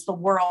represents the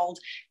world,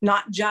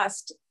 not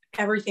just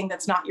everything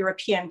that's not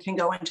European can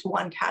go into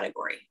one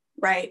category,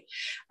 right?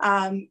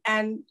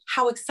 And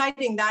how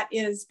exciting that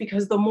is,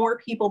 because the more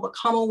people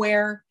become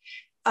aware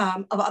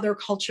of other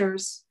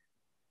cultures,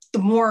 the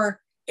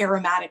more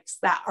aromatics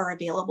that are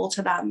available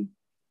to them,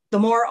 the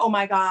more, oh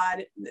my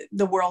God,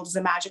 the world is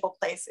a magical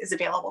place is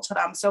available to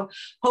them. So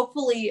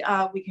hopefully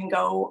we can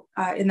go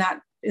in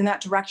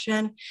that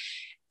direction.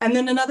 And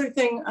then another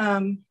thing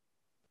I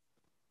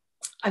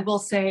will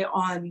say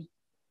on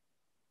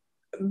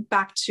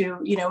back to,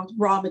 you know,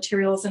 raw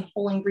materials and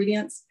whole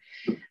ingredients.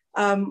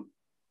 For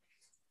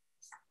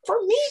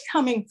me,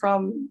 coming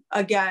from,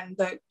 again,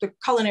 the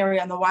culinary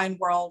and the wine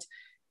world,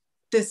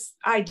 this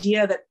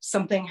idea that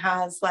something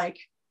has like,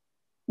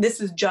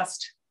 this is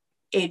just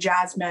a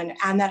jasmine,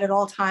 and that at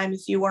all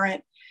times you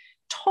weren't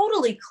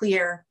totally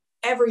clear.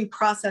 Every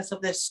process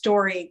of this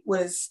story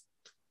was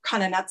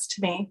kind of nuts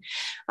to me,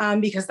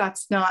 because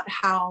that's not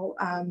how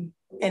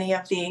any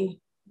of the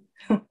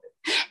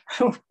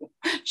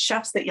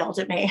chefs that yelled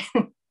at me,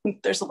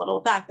 there's a little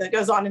of that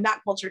goes on in that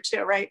culture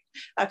too, right?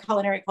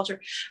 Culinary culture,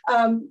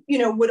 you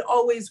know, would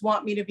always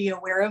want me to be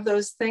aware of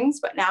those things.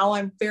 But now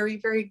I'm very,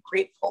 very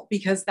grateful,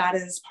 because that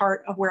is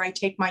part of where I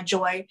take my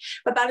joy.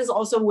 But that is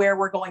also where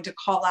we're going to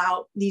call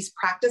out these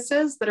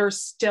practices that are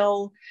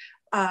still,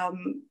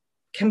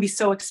 can be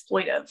so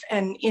exploitive.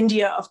 And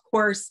India, of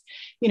course,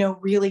 you know,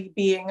 really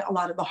being a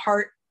lot of the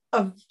heart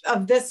of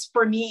this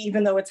for me,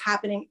 even though it's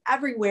happening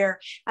everywhere.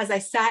 As I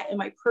sat in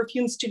my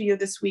perfume studio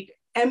this week,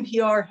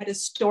 NPR had a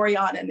story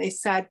on, and they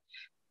said,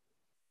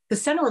 the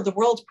center of the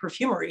world's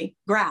perfumery,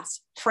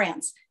 Grasse,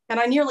 France. And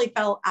I nearly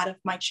fell out of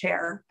my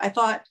chair. I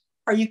thought,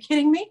 are you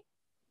kidding me?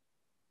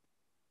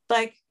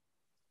 Like,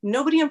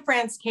 nobody in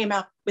France came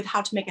up with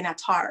how to make an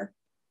attar,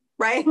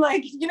 right?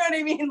 Like, you know what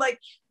I mean? Like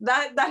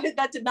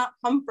that did not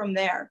come from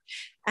there.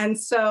 And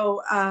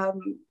so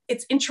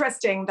it's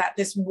interesting that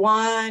this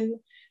one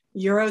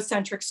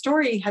Eurocentric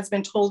story has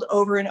been told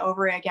over and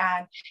over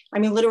again. I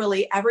mean,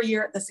 literally every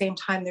year at the same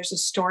time, there's a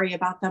story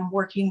about them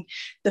working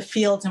the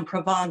fields in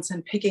Provence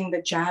and picking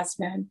the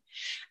jasmine.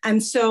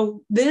 And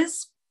so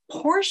this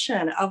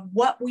portion of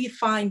what we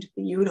find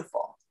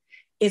beautiful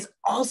is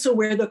also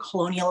where the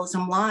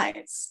colonialism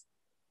lies.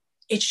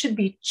 It should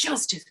be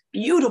just as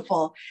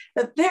beautiful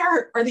that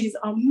there are these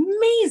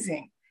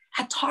amazing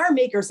attar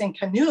makers in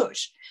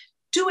Canouche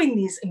doing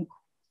these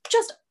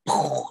just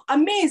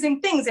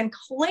amazing things in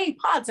clay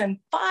pots and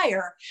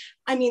fire.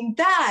 I mean,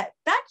 that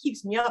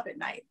keeps me up at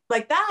night.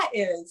 Like, that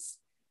is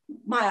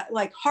my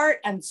like heart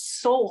and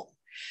soul,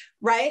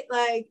 right?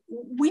 Like,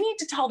 we need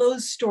to tell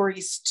those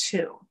stories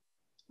too,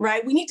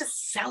 right? We need to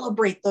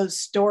celebrate those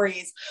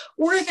stories.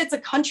 Or if it's a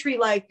country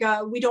like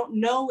we don't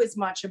know as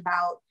much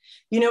about,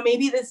 you know,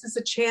 maybe this is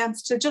a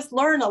chance to just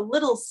learn a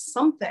little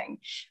something,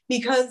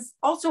 because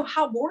also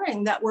how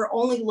boring that we're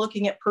only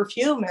looking at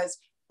perfume as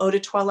eau de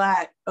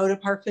toilette, eau de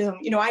parfum.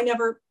 You know, I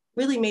never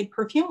really made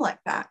perfume like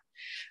that.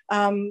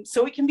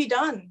 So it can be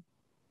done.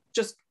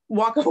 Just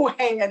walk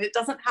away, and it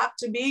doesn't have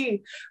to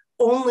be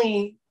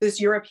only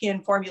this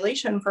European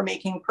formulation for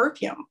making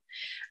perfume.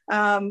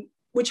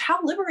 Which,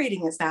 how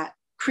liberating is that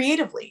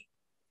creatively?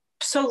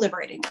 So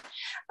liberating.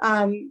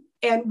 And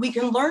we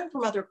can learn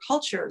from other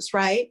cultures,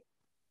 right?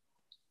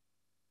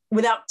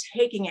 Without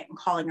taking it and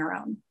calling our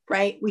own,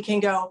 right? We can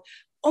go,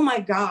 oh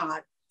my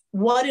God,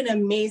 what an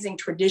amazing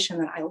tradition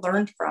that I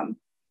learned from.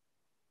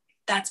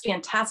 That's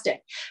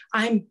fantastic.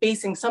 I'm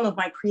basing some of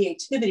my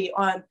creativity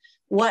on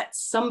what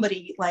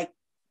somebody like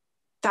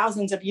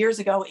thousands of years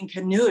ago in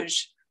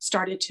Canouche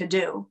started to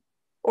do,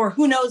 or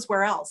who knows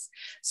where else.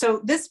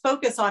 So this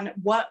focus on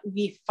what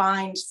we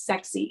find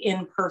sexy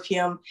in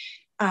perfume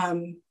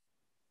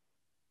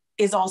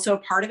is also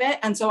part of it.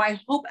 And so I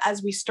hope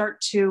as we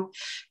start to,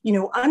 you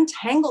know,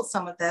 untangle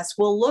some of this,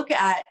 we'll look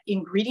at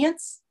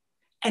ingredients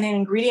and in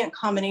ingredient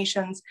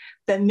combinations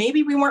that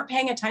maybe we weren't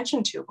paying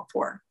attention to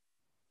before.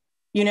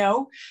 You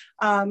know,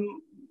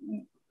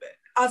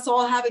 us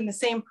all having the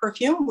same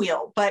perfume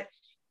wheel, but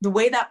the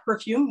way that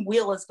perfume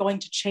wheel is going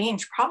to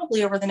change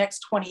probably over the next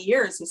 20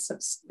 years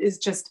is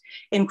just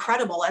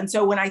incredible. And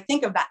so when I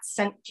think of that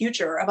scent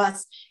future of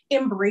us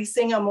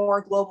embracing a more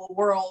global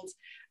world,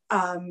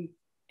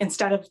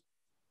 instead of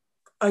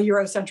a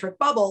Eurocentric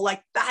bubble,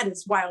 like that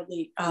is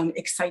wildly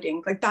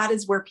exciting. Like that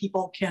is where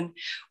people can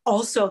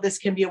also, this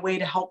can be a way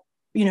to help,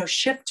 you know,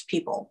 shift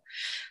people,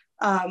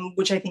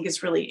 which I think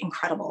is really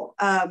incredible.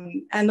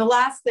 And the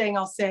last thing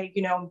I'll say,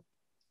 you know,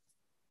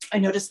 I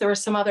noticed there were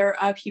some other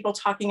people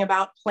talking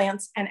about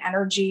plants and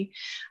energy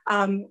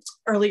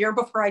earlier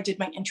before I did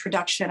my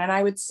introduction. And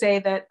I would say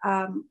that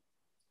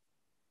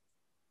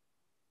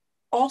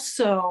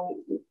also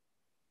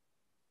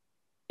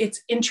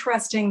it's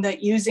interesting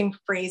that using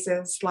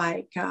phrases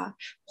like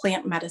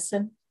plant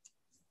medicine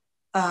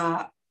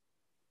and,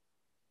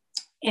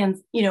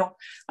 you know,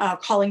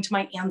 calling to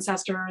my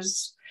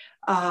ancestors,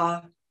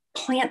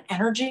 plant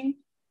energy,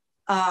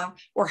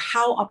 or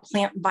how a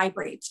plant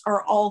vibrates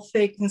are all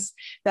things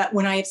that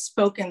when I have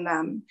spoken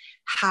them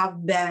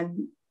have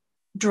been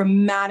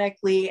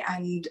dramatically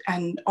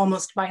and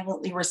almost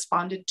violently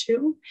responded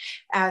to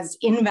as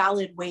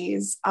invalid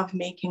ways of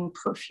making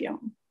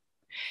perfume.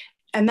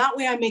 And that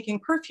way I'm making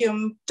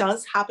perfume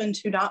does happen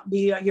to not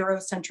be a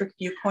Eurocentric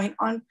viewpoint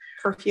on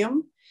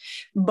perfume,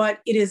 but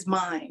it is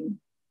mine.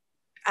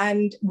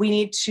 And we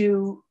need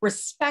to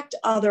respect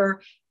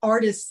other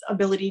artists'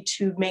 ability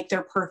to make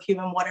their perfume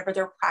and whatever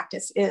their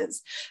practice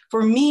is.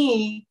 For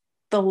me,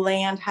 the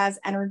land has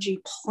energy,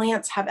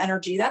 plants have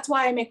energy. That's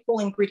why I make whole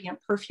ingredient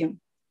perfume,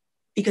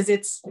 because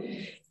it's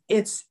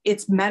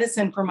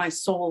medicine for my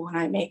soul when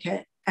I make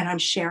it and I'm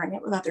sharing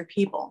it with other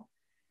people.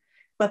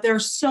 But there are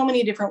so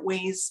many different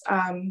ways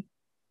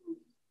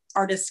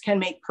artists can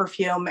make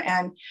perfume,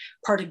 and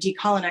part of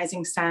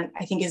decolonizing scent,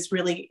 I think, is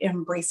really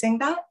embracing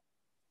that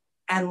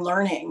and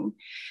learning.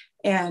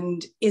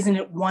 And isn't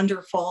it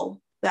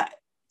wonderful that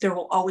there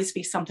will always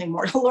be something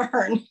more to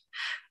learn?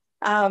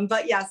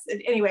 But yes,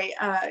 anyway,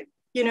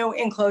 you know,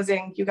 in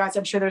closing, you guys,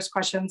 I'm sure there's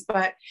questions,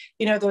 but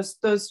you know,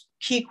 those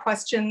key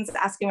questions,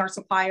 asking our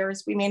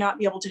suppliers, we may not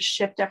be able to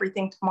shift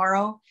everything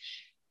tomorrow,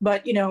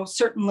 but you know,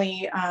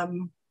 certainly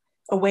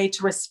a way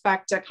to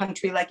respect a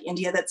country like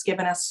India that's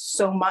given us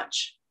so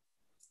much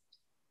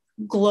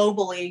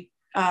globally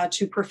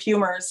to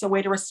perfumers, a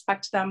way to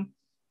respect them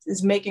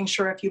is making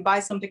sure if you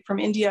buy something from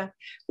India,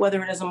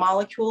 whether it is a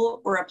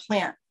molecule or a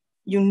plant,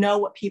 you know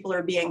what people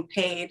are being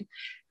paid.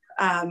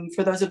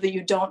 For those of you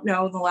who don't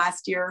know, the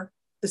last year,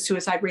 the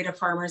suicide rate of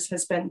farmers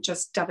has been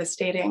just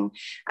devastating.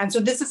 And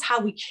so this is how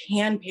we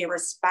can pay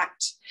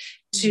respect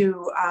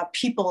to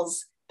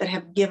peoples that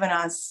have given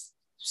us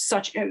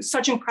such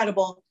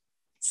incredible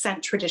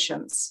scent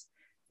traditions.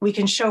 We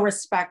can show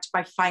respect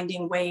by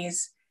finding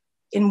ways,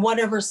 in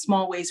whatever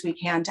small ways we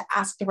can, to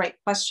ask the right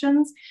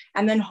questions.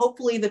 And then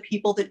hopefully the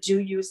people that do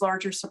use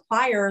larger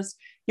suppliers,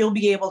 you'll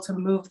be able to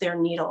move their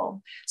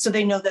needle so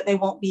they know that they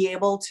won't be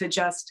able to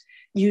just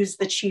use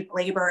the cheap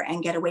labor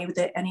and get away with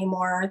it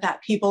anymore,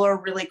 that people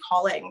are really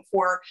calling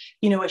for,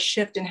 you know, a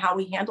shift in how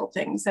we handle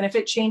things. And if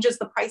it changes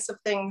the price of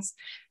things,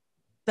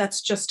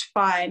 that's just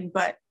fine.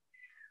 But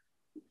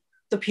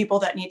the people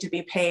that need to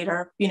be paid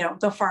are, you know,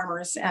 the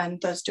farmers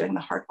and those doing the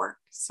hard work.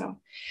 So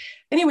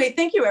anyway,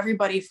 thank you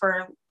everybody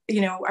for, you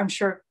know, I'm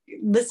sure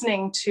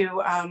listening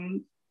to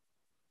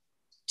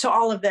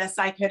all of this.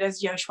 I could,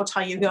 as Yosh will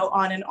tell you, go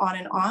on and on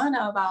and on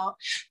about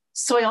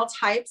soil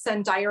types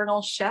and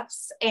diurnal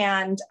shifts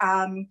and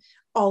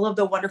all of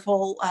the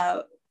wonderful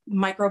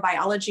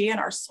microbiology in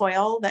our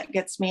soil that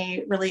gets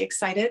me really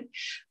excited.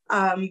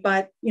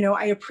 But, you know,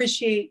 I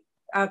appreciate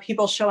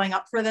people showing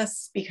up for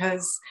this,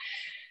 because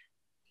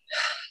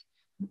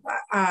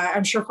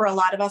I'm sure for a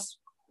lot of us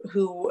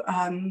who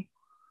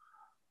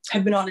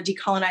have been on a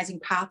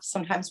decolonizing path,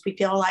 sometimes we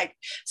feel like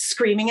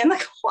screaming in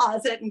the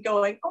closet and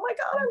going, oh my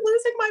God, I'm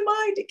losing my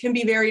mind. It can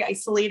be very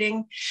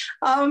isolating,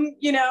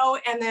 you know,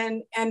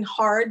 and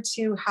hard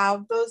to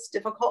have those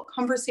difficult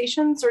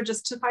conversations, or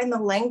just to find the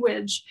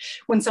language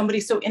when somebody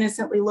so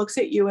innocently looks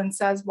at you and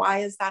says, why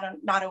is that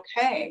not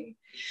okay?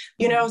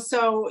 You know,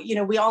 so, you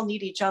know, we all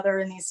need each other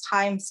in these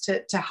times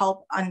to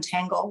help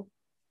untangle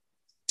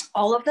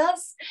all of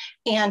this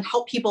and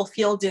help people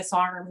feel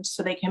disarmed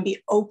so they can be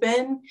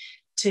open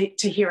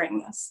to hearing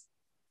this.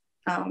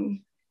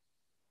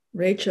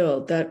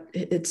 Rachel, that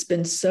it's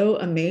been so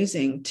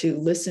amazing to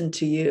listen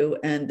to you,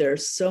 and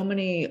there's so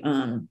many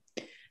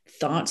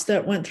thoughts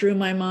that went through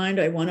my mind.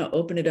 I want to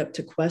open it up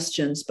to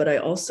questions, but I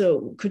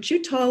also, could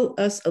you tell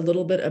us a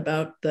little bit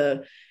about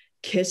the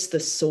Kiss the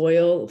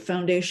Soil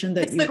Foundation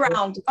that Kiss the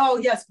Ground? Oh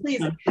yes,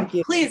 please,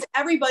 please,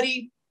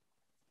 everybody,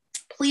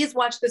 please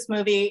watch this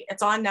movie.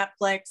 It's on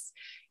Netflix.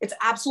 It's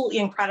absolutely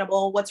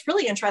incredible. What's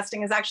really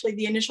interesting is actually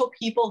the initial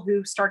people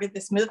who started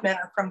this movement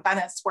are from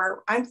Venice, where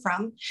I'm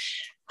from.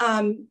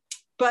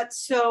 But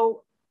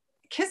so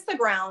Kiss the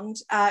Ground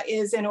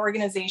is an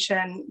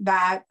organization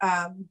that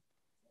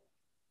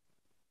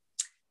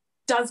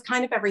does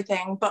kind of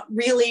everything, but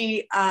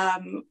really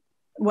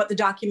what the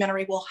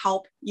documentary will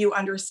help you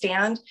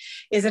understand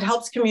is it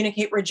helps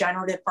communicate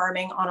regenerative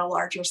farming on a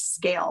larger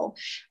scale,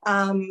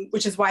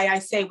 which is why I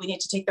say we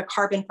need to take the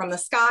carbon from the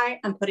sky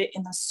and put it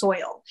in the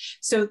soil.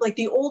 So like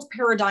the old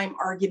paradigm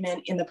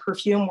argument in the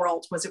perfume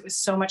world was it was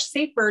so much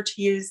safer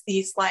to use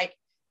these like,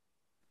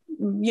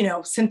 you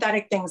know,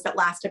 synthetic things that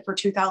lasted for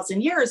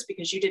 2000 years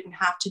because you didn't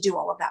have to do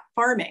all of that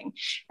farming.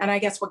 And I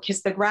guess what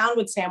Kiss the Ground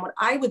would say and what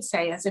I would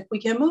say is if we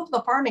can move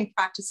the farming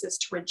practices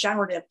to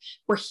regenerative,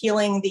 we're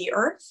healing the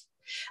earth.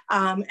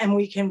 And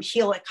we can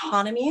heal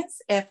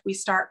economies if we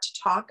start to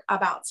talk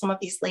about some of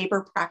these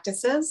labor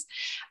practices.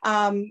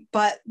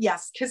 But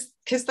yes,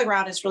 Kiss the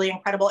Ground is really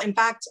incredible. In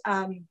fact,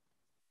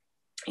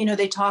 you know,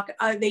 they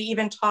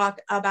even talk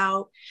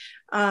about,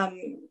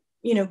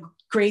 you know,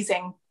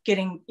 grazing,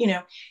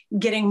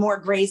 getting more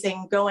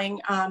grazing going,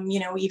 you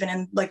know, even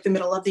in like the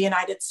middle of the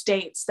United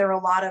States. There are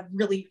a lot of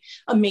really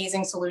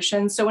amazing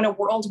solutions. So in a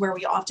world where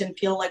we often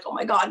feel like, oh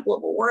my God,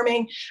 global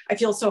warming, I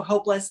feel so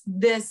hopeless,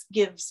 this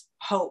gives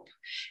hope.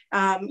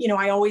 You know,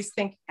 I always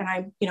think, and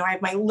I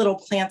have my little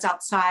plants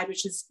outside,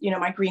 which is, you know,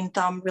 my green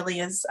thumb really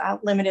is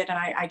limited and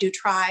I do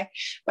try,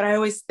 but I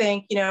always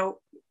think, you know,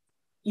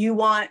 you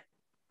want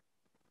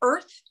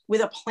earth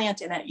with a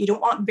plant in it. You don't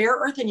want bare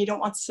earth and you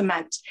don't want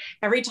cement.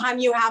 Every time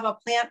you have a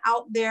plant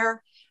out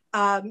there,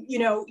 you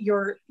know,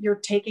 you're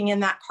taking in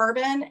that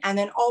carbon. And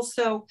then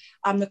also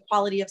the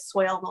quality of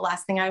soil, the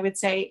last thing I would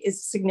say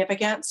is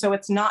significant. So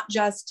it's not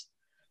just,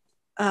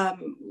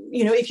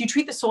 you know, if you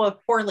treat the soil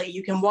poorly,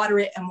 you can water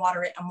it and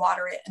water it and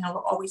water it, and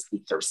it'll always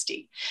be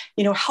thirsty.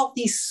 You know,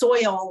 healthy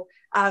soil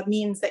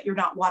means that you're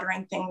not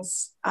watering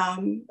things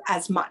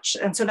as much.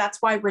 And so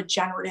that's why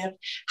regenerative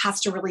has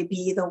to really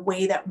be the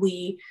way that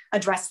we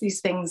address these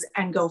things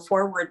and go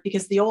forward,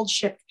 because the old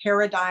shift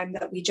paradigm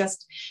that we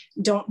just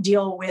don't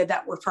deal with,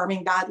 that we're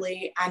farming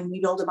badly and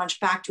we build a bunch of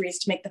factories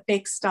to make the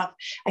fake stuff,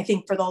 I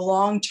think for the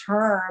long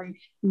term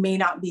may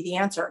not be the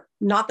answer.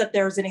 Not that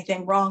there's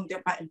anything wrong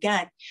there, but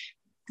again,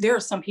 there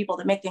are some people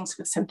that make things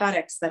with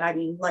synthetics that, I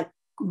mean, like,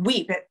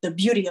 weep at the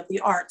beauty of the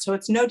art. So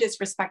it's no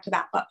disrespect to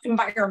that, but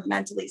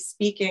environmentally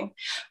speaking,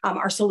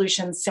 our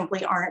solutions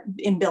simply aren't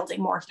in building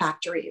more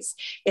factories.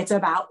 It's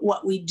about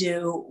what we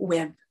do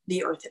with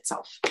the earth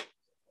itself.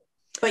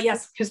 But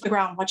yes, Kiss the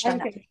Ground, watch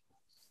that.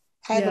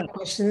 I have a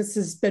question. This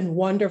has been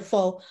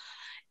wonderful.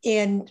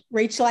 And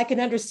Rachel, I can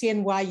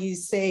understand why you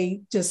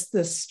say just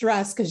the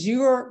stress, because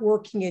you are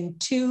working in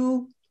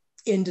two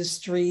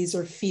industries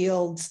or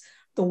fields,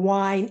 the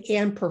wine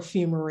and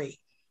perfumery,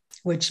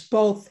 which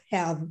both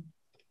have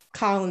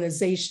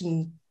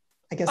colonization,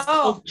 I guess,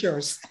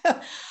 cultures.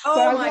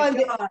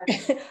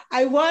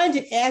 I wanted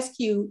to ask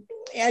you,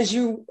 as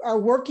you are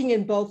working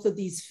in both of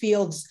these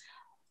fields,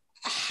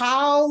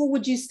 how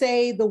would you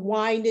say the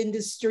wine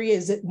industry,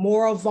 is it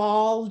more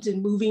evolved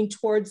and moving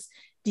towards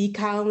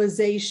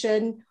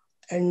decolonization?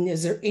 And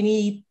is there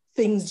any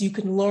things you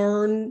can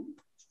learn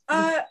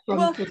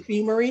from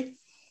perfumery?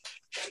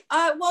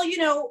 Well, you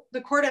know,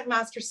 the Court of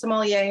Master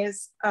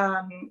Sommeliers,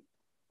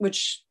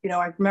 which, you know,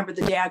 I remember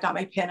the day I got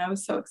my pin, I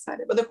was so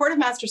excited. But the Court of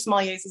Master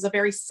Sommeliers is a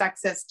very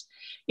sexist,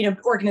 you know,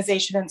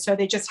 organization. And so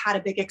they just had a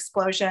big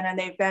explosion and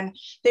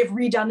they've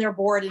redone their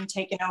board and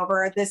taken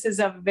over. This is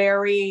a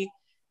very,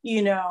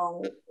 you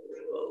know,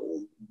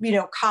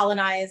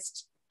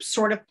 colonized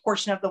sort of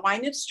portion of the wine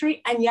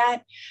industry. And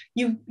yet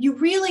you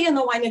really in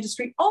the wine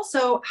industry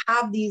also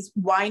have these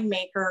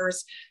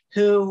winemakers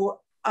who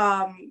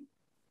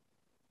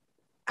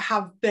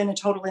have been a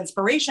total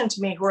inspiration to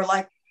me, who are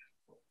like,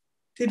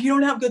 if you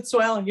don't have good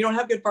soil and you don't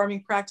have good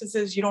farming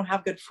practices, you don't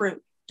have good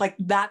fruit. Like,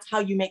 that's how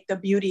you make the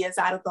beauty, is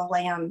out of the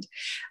land.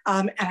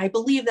 And I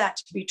believe that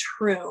to be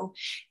true.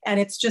 And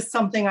it's just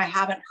something I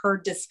haven't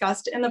heard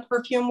discussed in the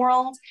perfume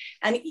world.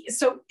 And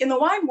so in the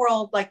wine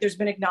world, like, there's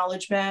been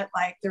acknowledgement,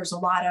 like there's a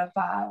lot of,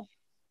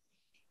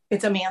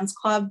 it's a man's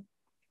club,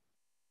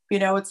 you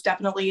know, it's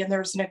definitely, and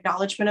there's an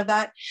acknowledgement of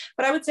that.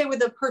 But I would say with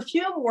the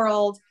perfume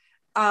world,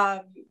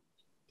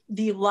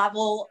 the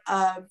level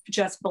of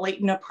just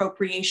blatant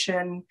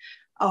appropriation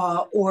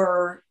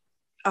or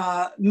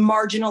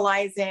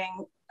marginalizing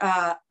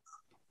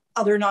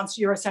other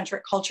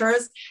non-Eurocentric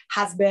cultures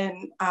has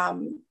been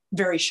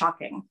very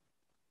shocking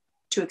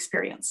to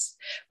experience.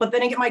 But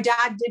then again, my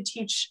dad did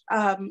teach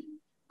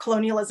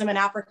colonialism in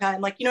Africa,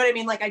 and, like, you know what I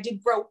mean? Like, I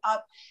did grow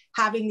up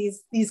having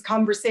these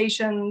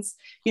conversations,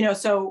 you know,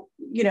 so,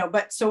 you know,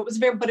 but so it was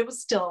but it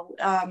was still,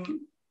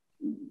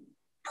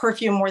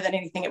 perfume more than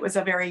anything, it was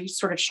a very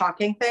sort of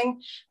shocking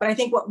thing. But I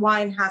think what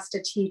wine has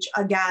to teach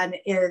again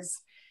is,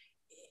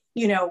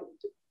 you know,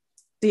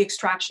 the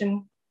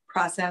extraction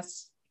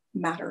process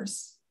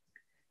matters.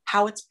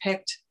 How it's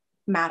picked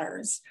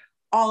matters.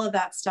 All of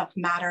that stuff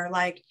matter,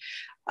 like,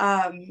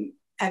 and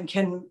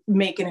can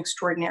make an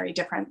extraordinary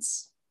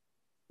difference,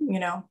 you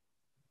know?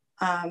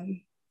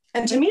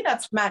 And to me,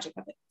 that's magic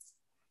of it.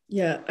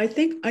 Yeah, I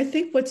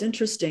think what's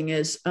interesting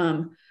is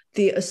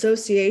the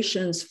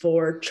associations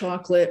for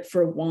chocolate,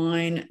 for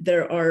wine.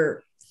 There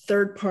are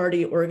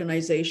third-party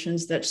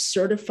organizations that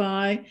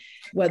certify,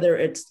 whether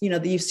it's,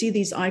 you see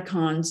these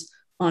icons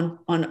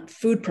on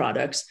food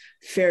products,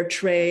 fair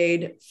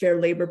trade,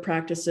 fair labor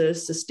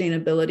practices,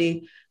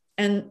 sustainability.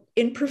 And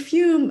in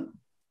perfume,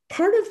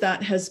 part of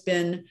that has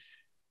been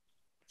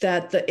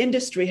that the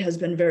industry has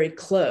been very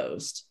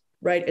closed,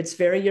 right? It's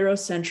very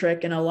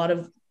Eurocentric, and a lot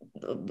of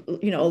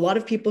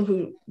people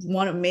who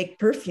want to make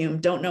perfume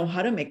don't know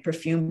how to make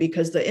perfume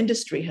because the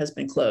industry has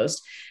been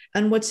closed.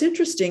 And what's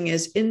interesting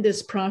is in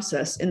this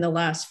process, in the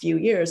last few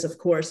years, of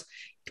course,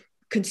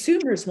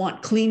 consumers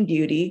want clean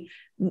beauty.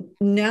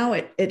 Now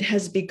it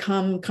has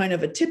become kind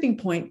of a tipping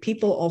point.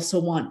 People also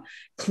want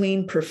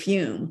clean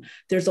perfume.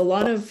 There's a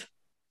lot of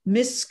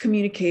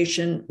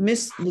miscommunication,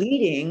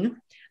 misleading,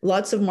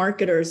 lots of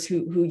marketers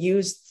who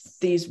use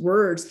these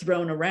words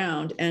thrown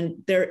around.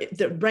 And they're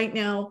right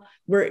now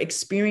we're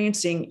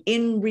experiencing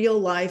in real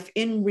life,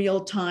 in real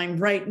time,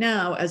 right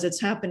now, as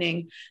it's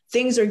happening,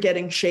 things are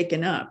getting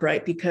shaken up,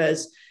 right?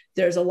 Because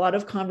there's a lot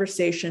of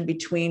conversation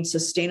between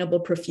sustainable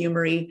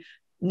perfumery,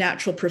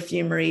 natural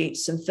perfumery,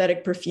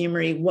 synthetic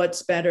perfumery.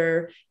 What's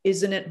better?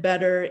 Isn't it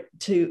better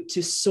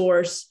to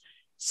source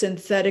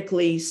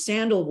synthetically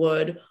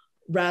sandalwood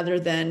rather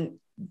than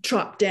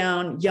chop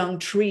down young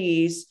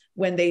trees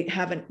when they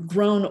haven't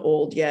grown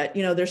old yet?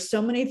 There's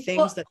so many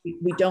things that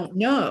we don't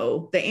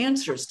know the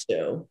answers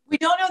to. We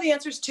don't know the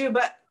answers to,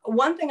 but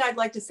one thing I'd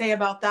like to say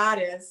about that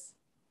is,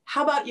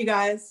 how about you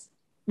guys?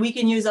 We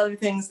can use other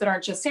things that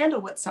aren't just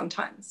sandalwood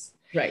sometimes.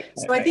 Right.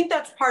 So I think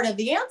that's part of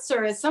the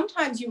answer is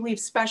sometimes you leave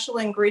special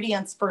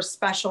ingredients for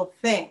special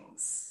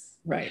things.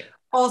 Right.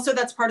 Also,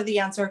 that's part of the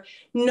answer.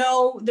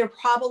 No, there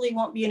probably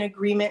won't be an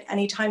agreement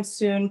anytime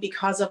soon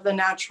because of the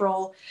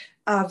natural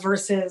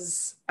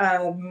versus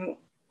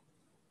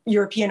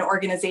European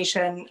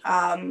organization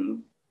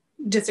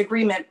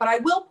disagreement. But I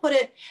will put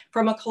it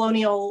from a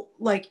colonial,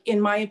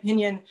 in my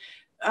opinion,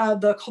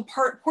 the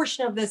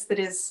portion of this that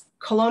is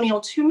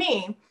colonial to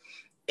me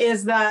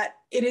is that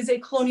it is a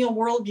colonial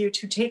worldview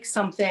to take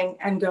something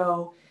and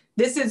go,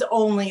 this is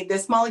only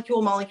this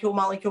molecule,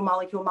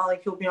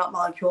 not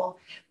molecule.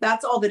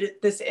 That's all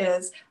that this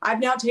is. I've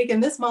now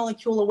taken this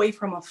molecule away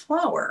from a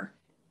flower.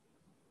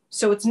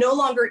 So it's no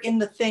longer in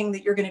the thing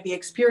that you're going to be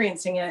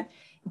experiencing it.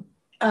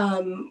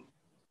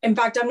 In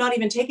fact, I'm not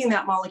even taking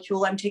that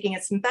molecule. I'm taking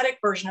a synthetic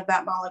version of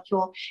that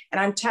molecule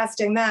and I'm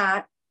testing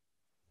that.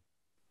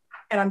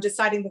 And I'm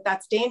deciding that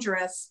that's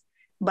dangerous,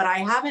 but I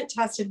haven't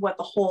tested what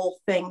the whole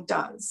thing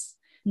does.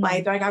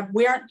 Mm-hmm.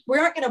 We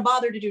aren't going to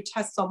bother to do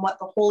tests on what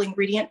the whole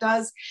ingredient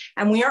does.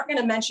 And we aren't going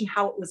to mention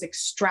how it was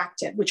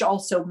extracted, which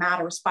also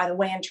matters, by the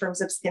way, in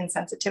terms of skin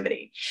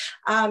sensitivity.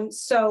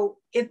 So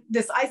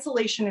this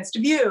isolationist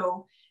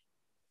view,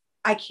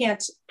 I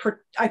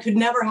could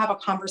never have a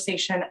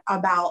conversation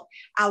about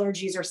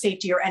allergies or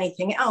safety or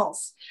anything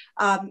else,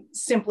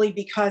 simply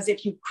because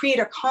if you create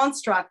a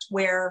construct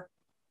where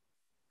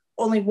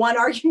only one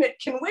argument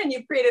can win,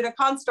 you've created a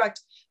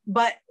construct,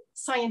 but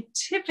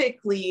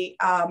scientifically,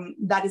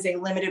 that is a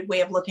limited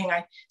way of looking.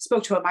 I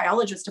spoke to a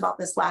biologist about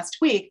this last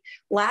week.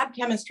 Lab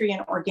chemistry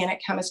and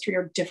organic chemistry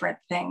are different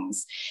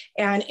things.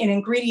 And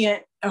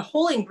a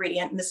whole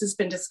ingredient, and this has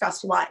been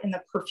discussed a lot in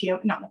the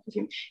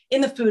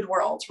in the food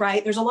world,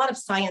 right? There's a lot of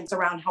science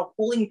around how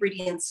whole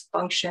ingredients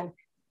function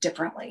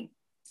differently.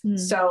 Mm.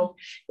 So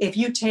if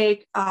you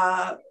take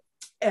an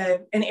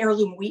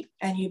heirloom wheat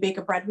and you bake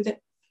a bread with it,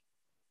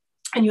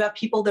 and you have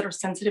people that are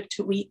sensitive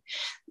to wheat,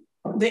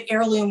 the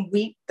heirloom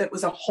wheat that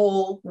was a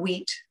whole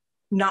wheat,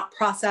 not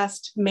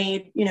processed,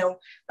 made,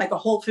 like a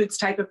Whole Foods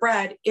type of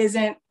bread,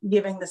 isn't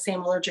giving the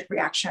same allergic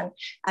reaction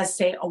as,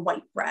 say, a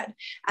white bread.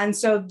 And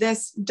so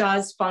this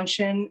does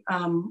function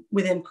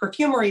within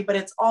perfumery, but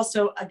it's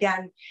also,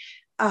 again,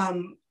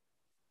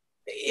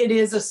 it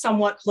is a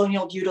somewhat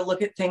colonial view to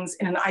look at things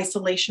in an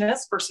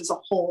isolationist versus a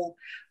whole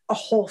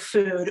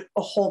food,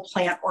 a whole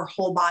plant, or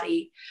whole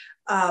body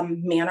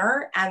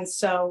manner. And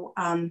so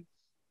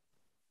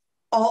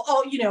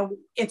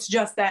it's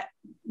just that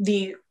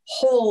the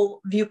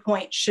whole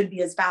viewpoint should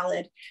be as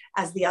valid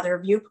as the other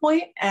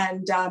viewpoint.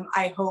 And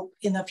I hope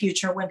in the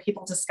future when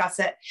people discuss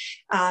it,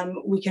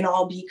 we can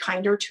all be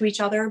kinder to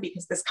each other,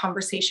 because this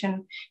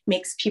conversation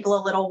makes people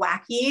a little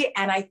wacky.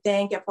 And I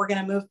think if we're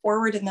going to move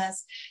forward in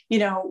this,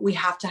 we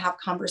have to have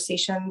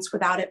conversations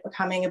without it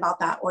becoming about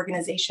that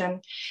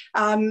organization,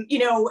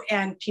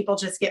 and people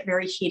just get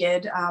very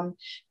heated.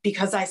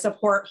 Because I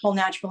support whole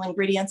natural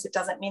ingredients, it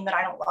doesn't mean that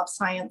I don't love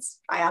science.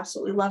 I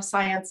absolutely love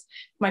science.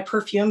 My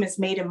perfume is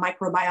made in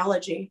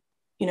microbiology.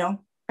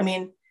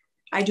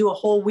 I do a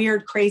whole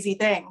weird, crazy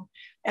thing,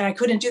 and I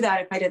couldn't do that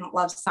if I didn't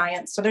love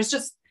science. So there's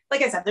just,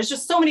 like I said, there's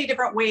just so many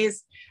different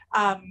ways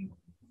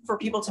for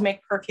people to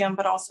make perfume,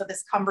 but also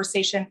this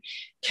conversation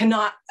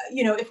cannot,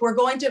 if we're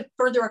going to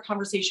further a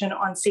conversation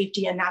on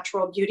safety and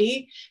natural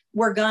beauty,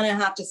 we're going to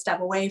have to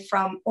step away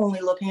from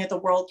only looking at the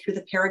world through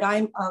the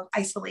paradigm of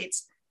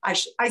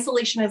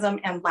isolationism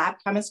and lab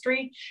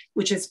chemistry,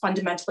 which is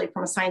fundamentally,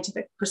 from a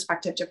scientific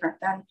perspective, different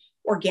than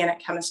organic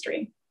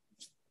chemistry.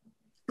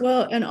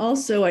 Well, and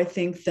also I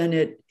think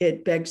then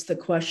it begs the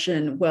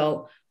question,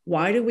 well,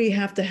 why do we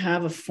have to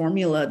have a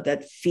formula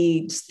that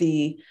feeds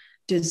the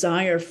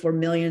desire for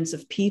millions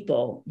of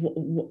people?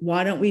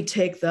 Why don't we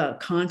take the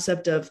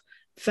concept of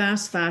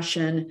fast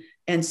fashion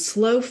and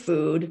slow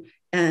food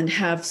and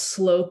have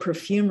slow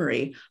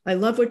perfumery? I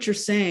love what you're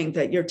saying,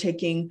 that you're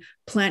taking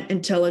plant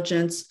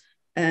intelligence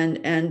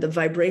and the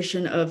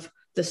vibration of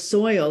the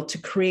soil to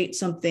create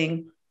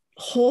something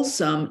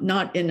wholesome,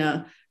 not in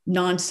a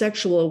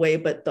non-sexual way,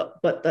 but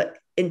the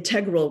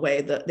integral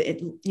way,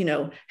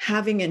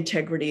 having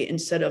integrity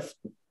instead of,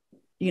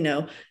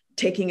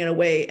 taking it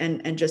away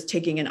and just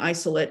taking an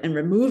isolate and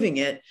removing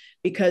it,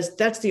 because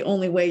that's the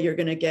only way you're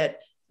going to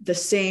get the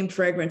same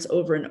fragrance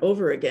over and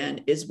over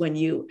again, is when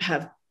you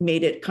have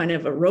made it kind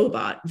of a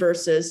robot.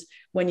 Versus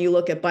when you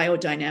look at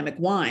biodynamic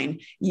wine,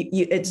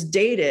 it's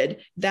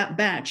dated, that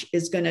batch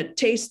is going to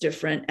taste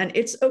different, and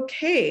it's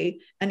okay.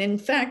 And in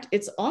fact,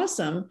 it's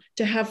awesome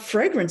to have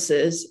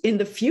fragrances in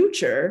the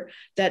future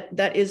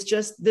that is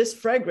just, this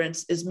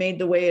fragrance is made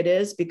the way it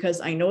is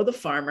because I know the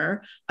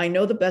farmer, I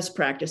know the best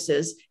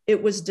practices.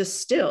 It was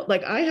distilled.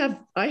 Like I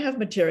have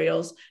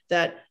materials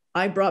that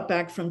I brought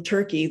back from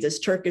Turkey, this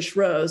Turkish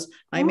rose.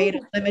 I made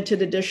a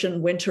limited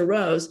edition winter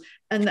rose,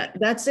 and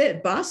that's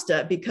it,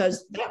 basta,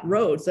 because that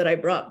rose that I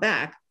brought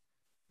back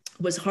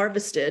was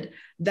harvested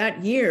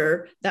that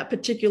year, that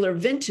particular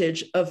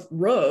vintage of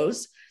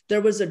rose.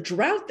 There was a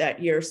drought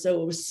that year,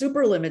 so it was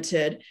super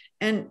limited.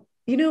 And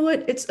you know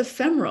what? It's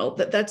ephemeral.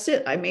 That's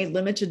it. I made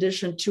limited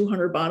edition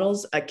 200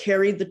 bottles. I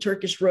carried the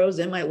Turkish rose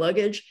in my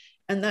luggage,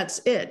 and that's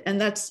it.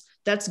 And that's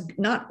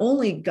not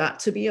only got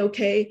to be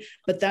okay,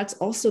 but that's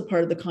also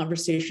part of the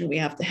conversation we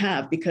have to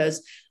have,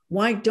 because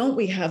why don't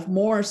we have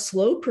more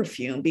slow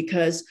perfume?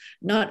 Because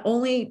not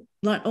only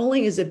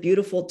is it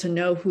beautiful to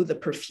know who the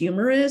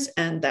perfumer is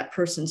and that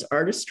person's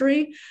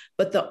artistry,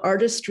 but the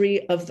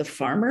artistry of the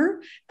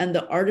farmer and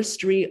the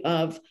artistry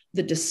of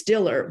the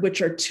distiller,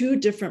 which are two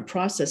different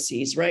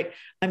processes, right?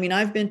 I mean,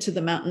 I've been to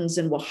the mountains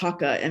in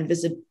Oaxaca and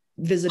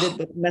visited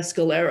with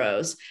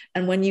mescaleros.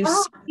 And when you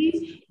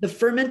see the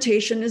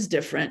fermentation is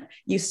different,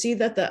 you see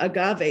that the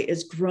agave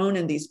is grown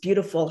in these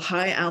beautiful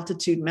high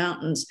altitude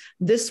mountains.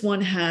 This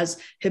one has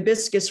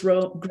hibiscus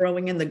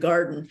growing in the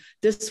garden.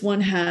 This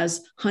one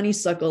has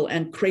honeysuckle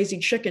and crazy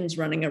chickens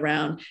running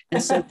around.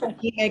 And so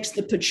he makes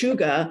the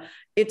pechuga.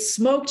 It's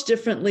smoked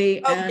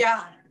differently.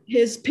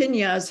 His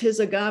piñas, his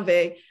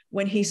agave,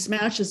 when he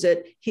smashes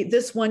it,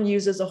 this one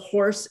uses a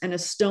horse and a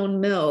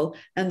stone mill,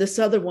 and this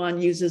other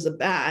one uses a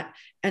bat.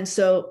 And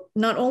so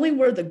not only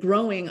were the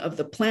growing of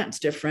the plants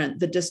different,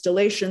 the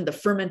distillation, the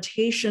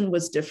fermentation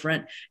was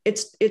different.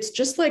 It's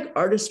just like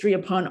artistry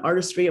upon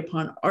artistry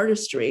upon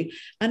artistry.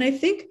 And I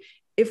think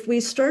if we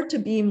start to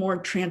be more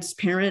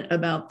transparent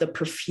about the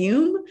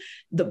perfume,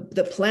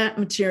 the plant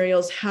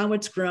materials, how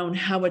it's grown,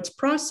 how it's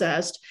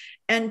processed,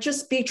 and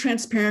just be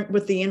transparent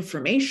with the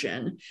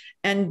information,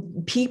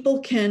 and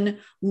people can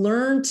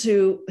learn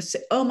to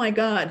say, oh my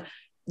God,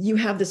 you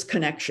have this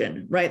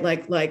connection, right?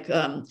 Like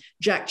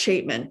Jack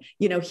Chapman,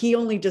 he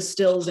only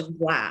distills in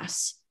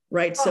glass,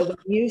 right? So when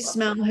you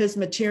smell his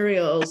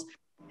materials,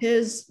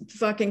 his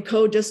fucking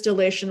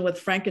co-distillation with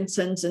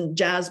frankincense and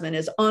jasmine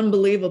is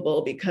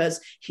unbelievable,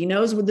 because he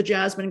knows with the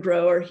jasmine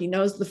grower, he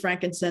knows the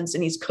frankincense,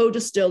 and he's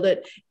co-distilled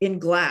it in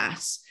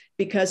glass,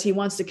 because he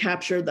wants to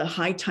capture the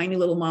high, tiny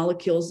little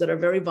molecules that are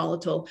very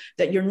volatile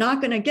that you're not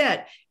going to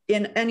get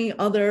in any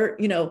other,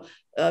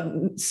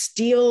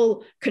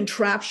 steel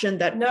contraption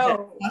that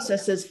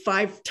processes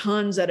 5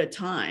 tons at a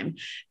time.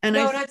 And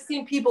I've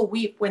seen people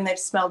weep when they've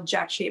smelled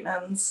Jack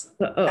Chapman's.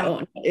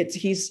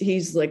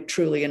 He's like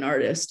truly an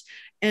artist.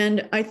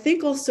 And I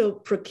think also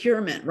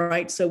procurement,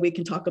 right? So we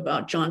can talk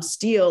about John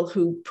Steele,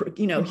 who,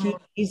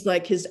 he's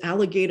like his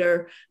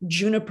alligator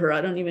juniper.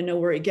 I don't even know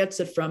where he gets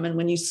it from. And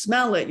when you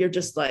smell it, you're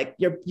just like,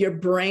 your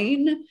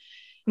brain,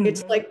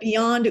 it's like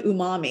beyond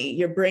umami.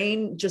 Your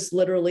brain just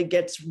literally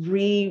gets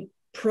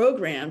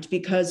reprogrammed,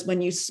 because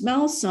when you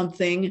smell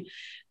something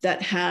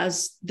that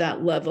has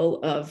that level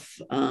of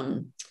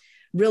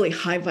really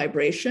high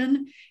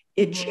vibration,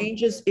 it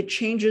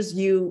changes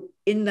you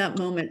in that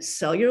moment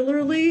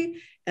cellularly.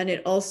 And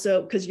it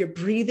also, because you're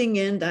breathing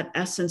in that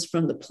essence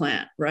from the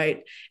plant,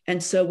 right?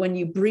 And so when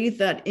you breathe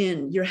that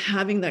in, you're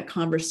having that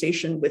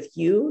conversation with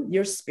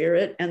your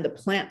spirit, and the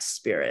plant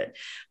spirit.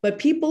 But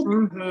people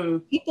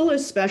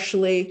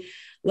especially,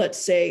 let's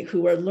say,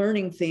 who are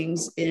learning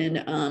things in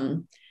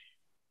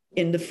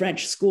the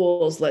French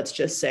schools, let's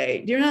just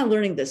say, you're not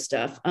learning this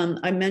stuff.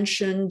 I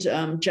mentioned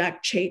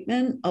Jack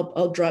Chapman,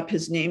 I'll drop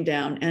his name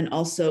down, and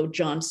also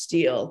John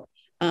Steele.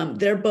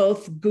 They're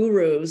both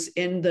gurus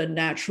in the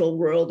natural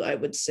world, I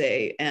would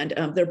say. And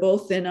they're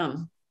both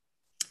in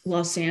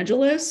Los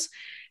Angeles.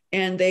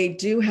 And they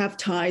do have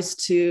ties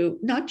to,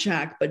 not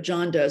Jack, but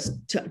John does,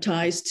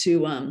 ties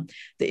to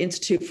the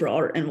Institute for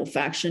Art and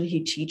Olfaction. He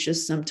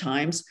teaches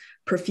sometimes.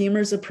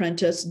 Perfumer's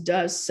Apprentice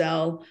does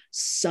sell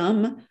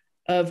some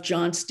of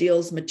John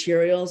Steele's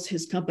materials.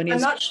 His company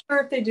I'm not sure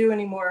if they do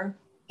anymore.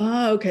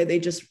 Oh, okay. They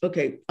just,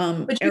 okay.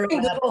 But you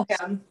can Google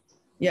him.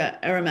 Yeah,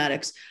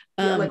 aromatics.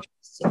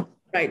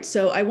 Right.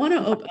 So I want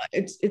to open,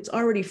 it's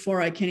already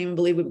 4. I can't even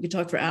believe it. We could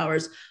talk for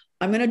hours.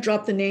 I'm going to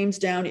drop the names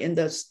down in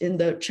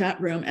the chat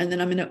room, and then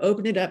I'm going to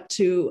open it up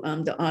to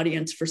the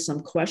audience for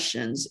some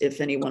questions if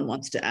anyone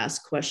wants to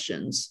ask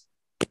questions.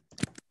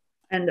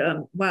 And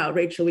wow,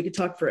 Rachel, we could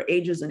talk for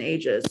ages and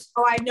ages.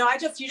 Oh, I know.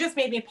 You just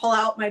made me pull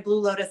out my Blue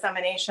Lotus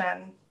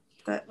emanation.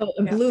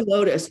 Blue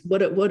Lotus,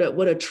 what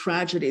a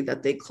tragedy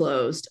that they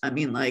closed. I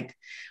mean, like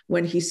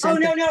when he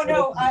sent.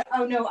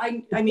 Oh no.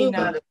 I mean.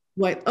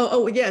 White.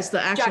 Oh yes, the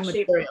actual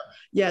material.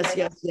 Yes.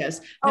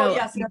 Oh no,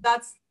 yes, no,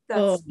 that's.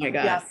 Oh my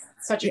God. Yes,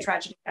 such a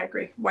tragedy. I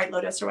agree. White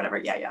Lotus or whatever.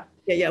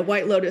 Yeah.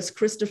 White Lotus.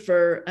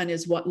 Christopher and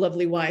his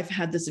lovely wife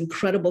had this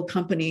incredible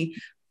company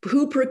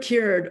who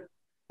procured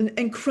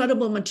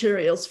incredible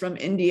materials from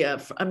India.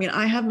 I mean,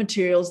 I have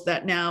materials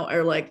that now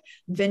are like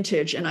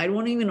vintage and I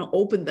won't even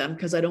open them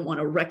because I don't want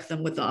to wreck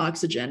them with the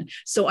oxygen.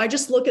 So I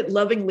just look at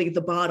lovingly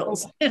the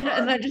bottles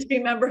and I just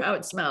remember how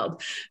it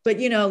smelled. But,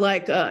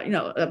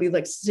 I'd be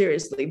like,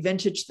 seriously,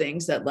 vintage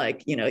things that I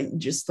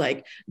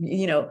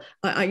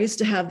used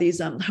to have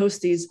these,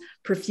 host these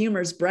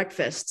perfumers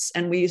breakfasts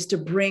and we used to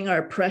bring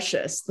our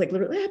precious, like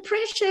literally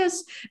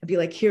precious. I'd be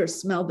like, here,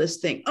 smell this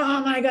thing.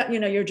 Oh my God,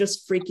 you're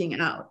just freaking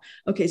out.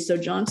 Okay, so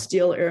John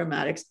Steele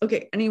aromatics.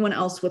 Okay, anyone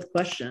else with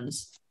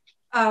questions?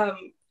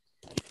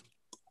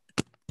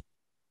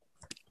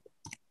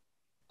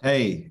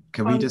 Hey,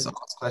 can we just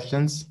ask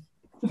questions?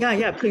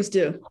 Yeah, please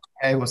do.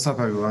 Hey, what's up,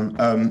 everyone?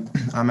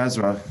 I'm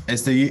Ezra.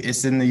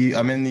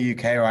 I'm in the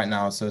UK right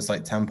now, so it's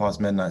like 10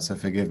 past midnight. So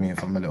forgive me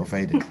if I'm a little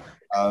faded.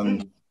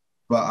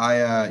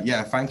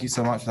 But thank you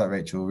so much for that,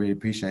 Rachel. Really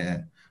appreciate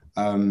it.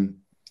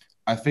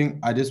 I think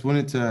I just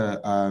wanted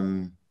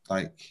to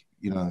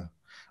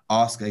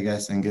ask, I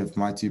guess, and give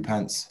my 2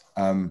 pence.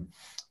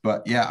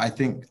 But yeah, I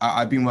think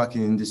I've been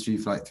working in the industry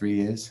for like 3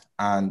 years,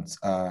 and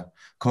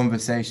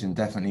conversation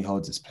definitely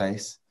holds its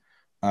place.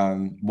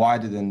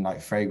 Wider than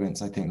like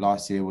fragrance, I think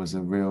last year was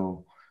a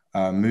real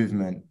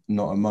movement,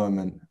 not a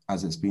moment,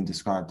 as it's been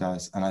described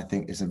as. And I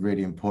think it's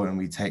really important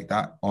we take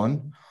that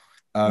on.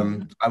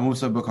 I'm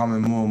also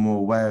becoming more and more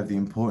aware of the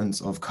importance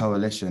of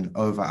coalition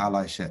over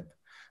allyship.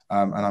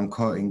 And I'm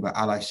quoting, but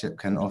allyship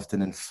can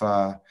often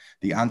infer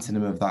the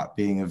antonym of that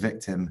being a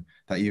victim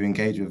that you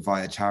engage with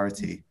via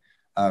charity.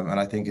 And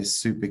I think it's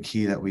super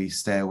key that we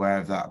stay aware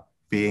of that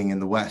being in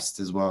the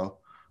West as well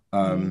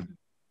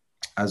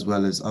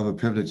as other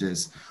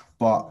privileges.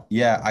 But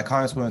yeah, I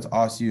kind of wanted to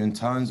ask you in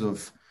terms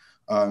of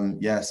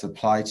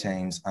supply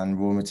chains and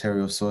raw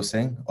material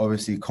sourcing.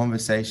 Obviously,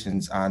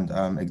 conversations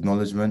and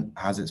acknowledgement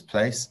has its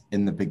place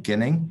in the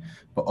beginning,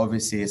 but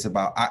obviously it's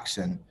about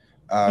action.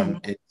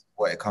 It's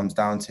what it comes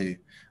down to.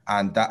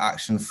 And that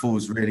action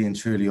falls really and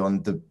truly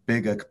on the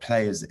bigger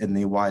players in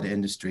the wider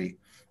industry.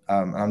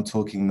 And I'm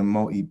talking the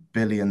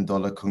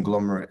multi-billion-dollar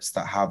conglomerates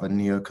that have a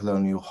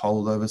neo-colonial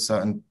hold over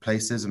certain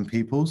places and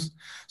peoples.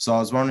 So I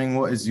was wondering,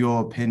 what is your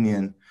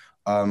opinion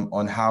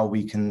on how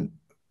we can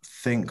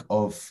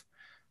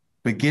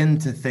begin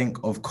to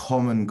think of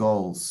common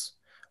goals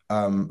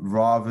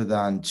rather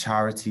than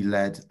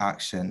charity-led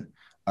action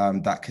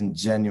that can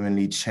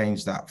genuinely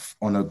change that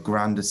on a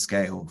grander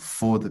scale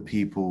for the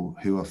people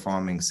who are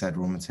farming said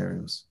raw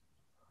materials?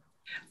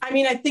 I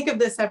mean, I think of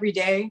this every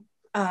day.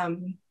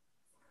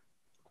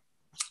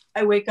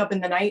 I wake up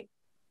in the night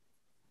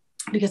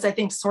because I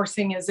think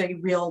sourcing is a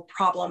real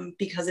problem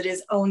because it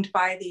is owned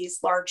by these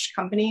large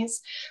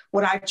companies.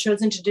 What I've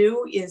chosen to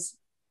do is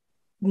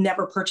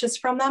never purchase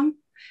from them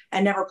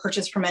and never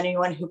purchase from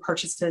anyone who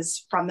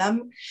purchases from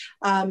them,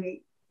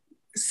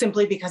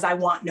 simply because I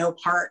want no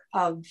part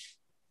of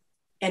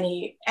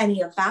any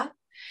of that.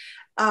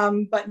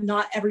 But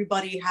not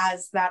everybody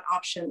has that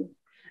option.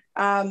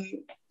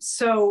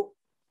 So,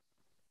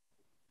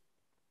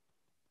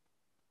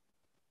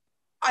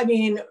 I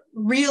mean,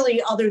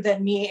 really, other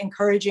than me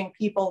encouraging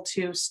people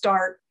to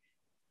start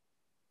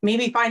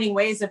maybe finding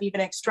ways of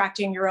even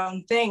extracting your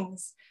own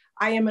things,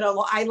 I'm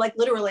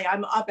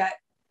up at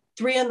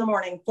 3 in the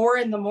morning, 4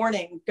 in the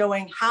morning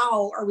going,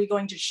 how are we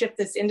going to shift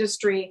this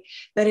industry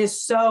that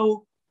is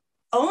so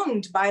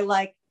owned by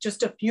like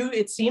just a few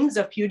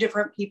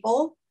different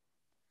people,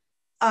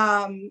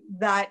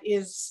 that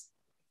is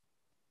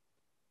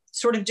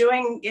sort of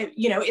doing it,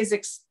 is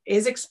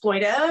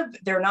exploitive.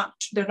 They're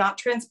not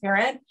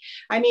transparent.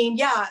 I mean,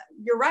 yeah,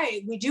 you're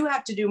right. We do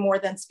have to do more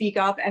than speak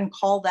up and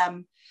call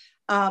them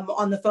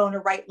on the phone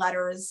or write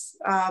letters.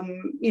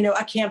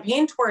 A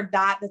campaign toward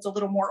that's a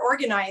little more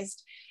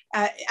organized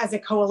as a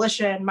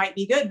coalition might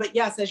be good. But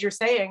yes, as you're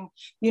saying,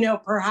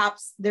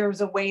 perhaps there's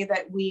a way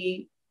that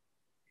we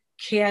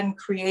can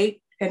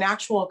create an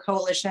actual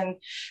coalition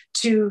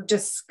to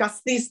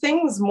discuss these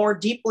things more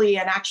deeply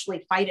and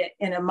actually fight it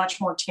in a much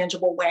more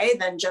tangible way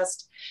than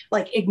just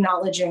like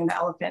acknowledging the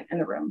elephant in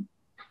the room.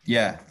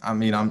 Yeah, I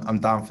mean, I'm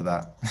down for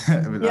that.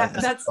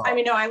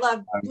 I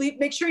love,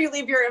 make sure you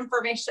leave your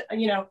information,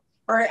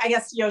 or I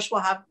guess Yosh will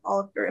have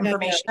all of your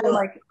information. Yeah.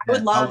 Like I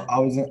would love.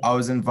 I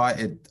was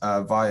invited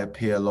via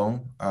Pia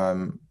Long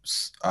from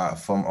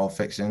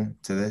Olfaction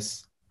to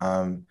this.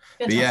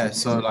 But yeah,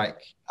 so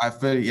like I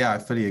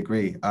fully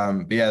agree.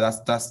 But yeah,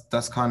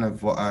 that's kind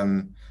of what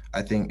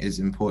I think is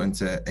important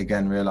to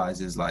again realize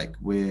is like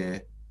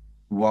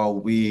while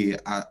we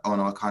on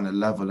our kind of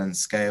level and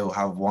scale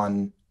have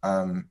one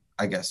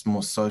I guess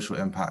more social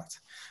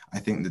impact, I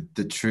think that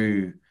the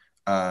true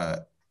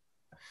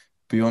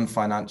beyond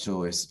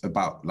financial is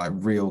about like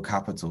real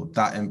capital.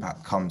 That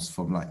impact comes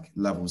from like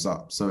levels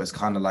up. So it's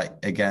kind of like,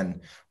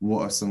 again,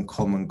 what are some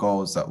common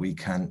goals that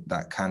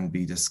can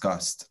be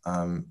discussed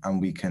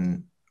and we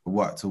can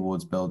work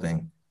towards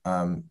building.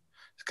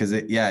 Because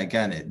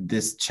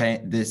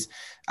this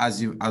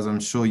as I'm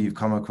sure you've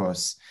come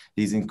across,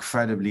 these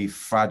incredibly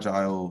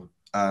fragile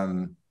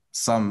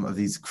some of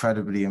these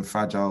incredibly and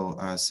fragile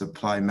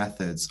supply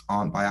methods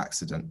aren't by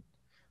accident.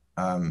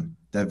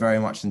 They're very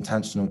much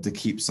intentional to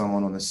keep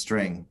someone on a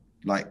string.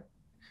 Like,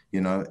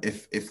 you know,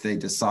 if they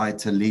decide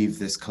to leave,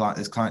 this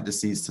client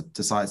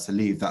decides to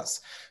leave,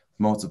 that's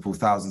multiple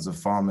thousands of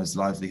farmers'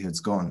 livelihoods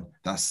gone.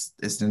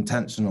 It's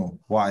intentional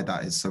why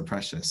that is so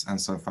precious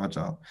and so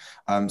fragile.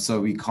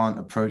 So we can't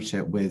approach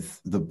it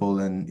with the bull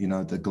and, you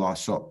know, the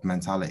glass shop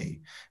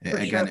mentality.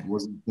 It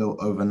wasn't built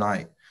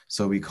overnight,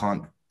 so we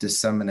can't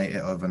disseminate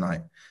it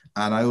overnight.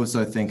 And I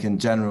also think in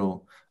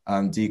general,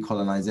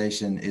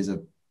 decolonization is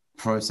a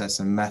process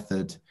and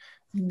method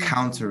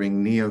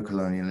countering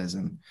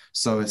neocolonialism.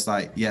 So it's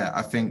like, yeah,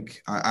 I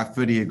think I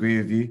fully agree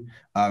with you,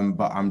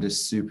 but I'm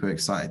just super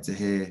excited to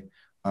hear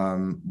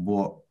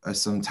what are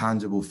some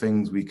tangible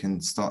things we can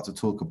start to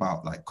talk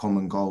about, like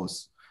common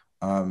goals.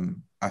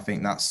 I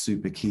think that's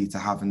super key to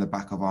have in the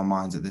back of our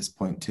minds at this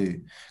point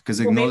too,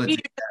 because maybe you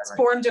just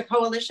formed a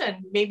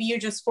coalition. Maybe you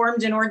just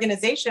formed an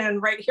organization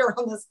right here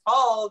on this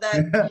call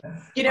that,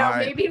 you know,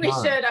 maybe we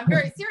should, I'm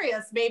very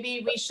serious,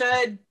 maybe we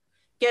should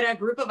get a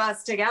group of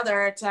us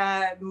together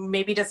to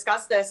maybe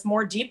discuss this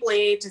more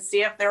deeply to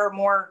see if there are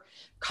more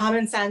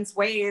common sense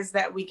ways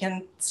that we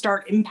can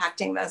start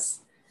impacting this.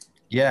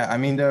 Yeah, I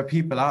mean, there are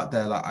people out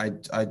there,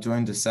 like I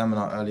joined a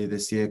seminar earlier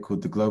this year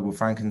called the Global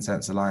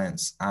Frankincense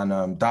Alliance,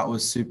 and that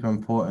was super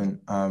important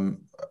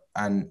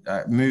and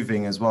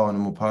moving as well on a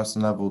more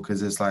personal level,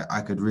 because it's like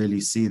I could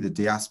really see the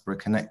diaspora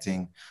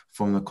connecting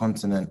from the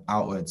continent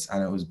outwards,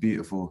 and it was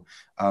beautiful.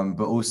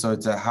 But also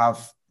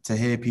to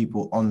hear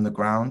people on the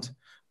ground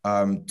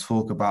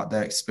talk about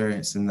their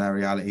experience and their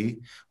reality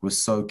was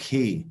so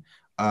key.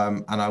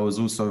 And I was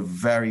also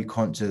very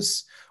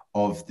conscious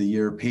of the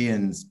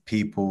European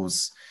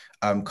people's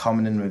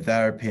coming in with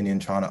their opinion,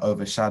 trying to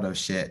overshadow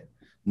shit,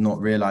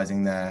 not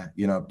realizing their,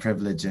 you know,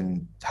 privilege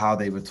and how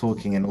they were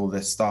talking and all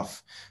this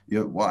stuff.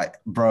 You're like,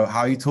 bro,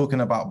 how are you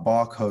talking about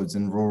barcodes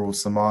in rural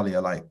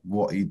Somalia? Like,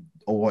 what are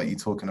you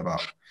talking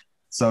about?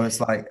 So it's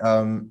like,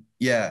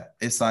 yeah,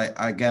 it's like,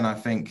 again, I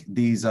think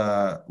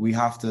we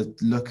have to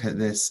look at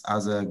this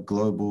as a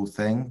global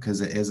thing,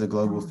 because it is a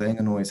global thing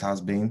and always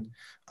has been.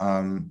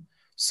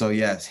 So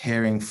yes,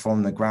 hearing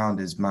from the ground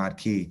is mad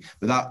key.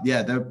 But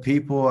there are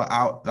people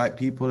out, like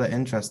people are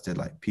interested,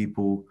 like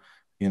people,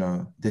 you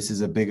know, this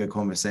is a bigger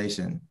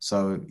conversation.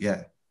 So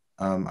yeah,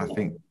 I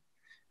think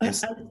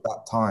it's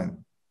that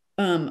time.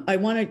 I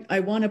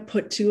want to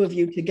put two of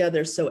you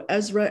together. So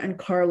Ezra and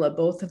Carla,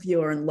 both of you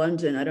are in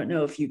London. I don't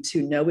know if you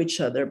two know each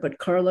other, but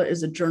Carla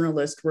is a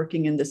journalist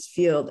working in this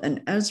field,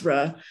 and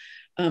Ezra,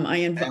 I'm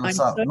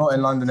not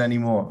in London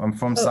anymore. I'm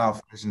from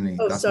South originally.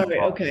 Oh, sorry.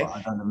 Okay.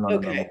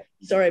 Okay.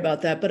 Sorry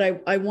about that. But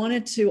I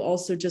wanted to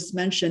also just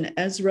mention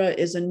Ezra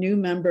is a new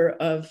member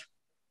of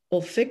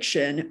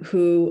Olfaction,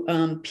 who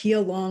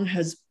Pia Long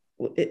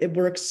it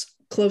works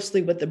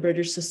closely with the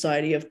British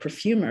Society of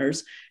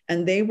Perfumers,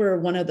 and they were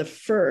one of the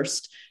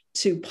first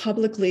to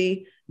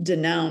publicly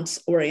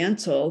denounce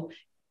Oriental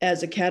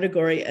as a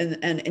category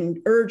and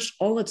urged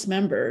all its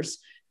members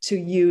to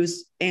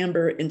use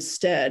amber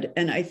instead.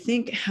 And I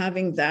think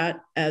having that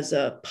as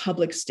a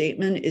public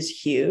statement is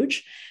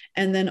huge.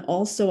 And then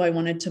also I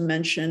wanted to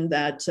mention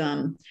that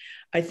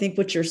I think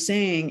what you're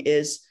saying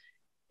is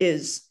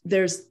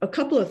there's a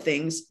couple of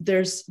things.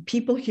 There's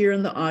people here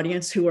in the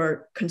audience who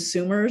are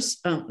consumers,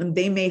 and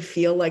they may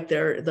feel like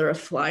they're a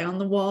fly on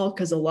the wall,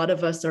 because a lot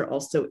of us are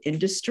also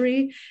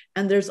industry,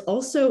 and there's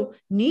also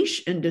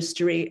niche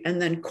industry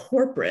and then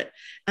corporate.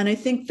 And I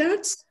think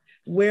that's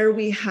where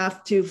we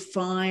have to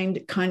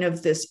find kind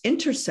of this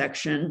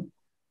intersection.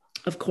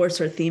 Of course,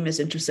 our theme is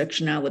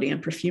intersectionality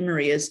and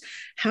perfumery. Is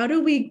how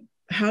do we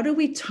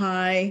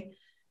tie,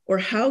 or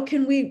how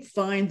can we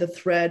find the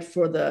thread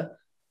for the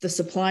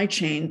supply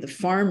chain, the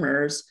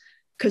farmers?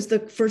 Because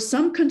for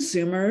some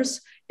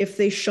consumers, if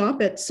they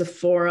shop at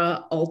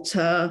Sephora,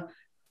 Ulta,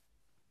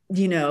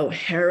 you know,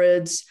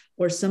 Harrods,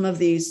 or some of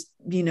these,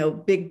 you know,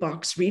 big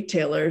box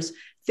retailers,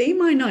 they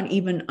might not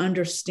even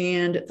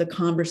understand the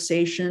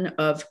conversation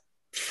of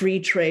free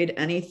trade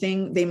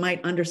anything. They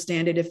might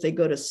understand it if they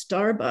go to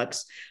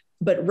Starbucks.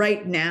 But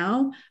right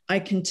now, I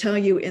can tell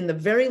you, in the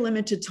very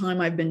limited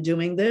time I've been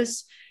doing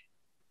this,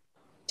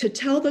 to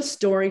tell the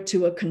story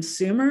to a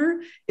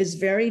consumer is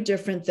very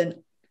different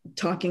than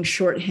talking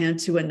shorthand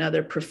to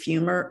another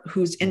perfumer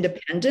who's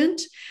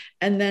independent.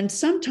 And then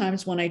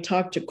sometimes when I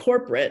talk to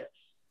corporate,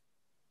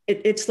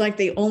 it's like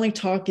they only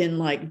talk in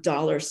like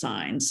dollar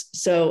signs.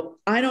 So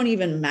I don't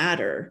even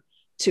matter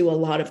to a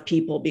lot of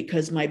people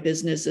because my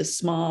business is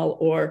small,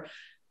 or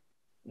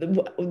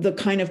the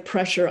kind of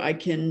pressure I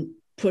can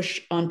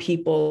push on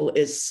people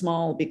is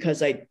small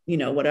because I,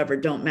 whatever,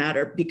 don't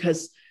matter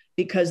because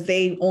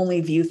they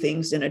only view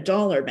things in a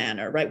dollar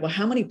manner, right? Well,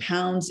 how many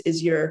pounds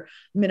is your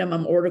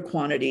minimum order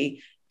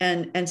quantity?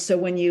 And so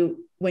when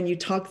you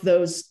talk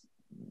that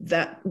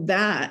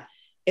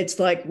it's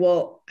like,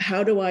 well,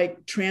 how do I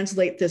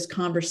translate this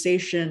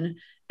conversation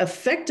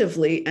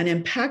effectively and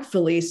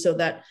impactfully so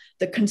that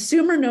the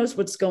consumer knows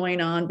what's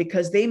going on,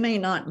 because they may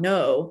not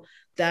know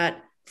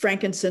that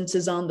frankincense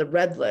is on the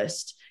red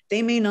list.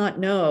 They may not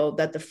know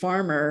that the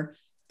farmer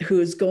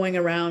who's going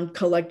around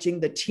collecting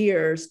the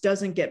tears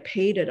doesn't get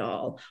paid at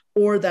all,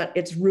 or that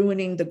it's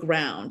ruining the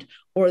ground,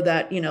 or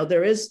that,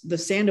 there is the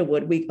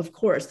sandalwood. Of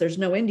course, there's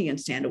no Indian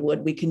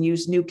sandalwood. We can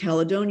use New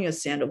Caledonia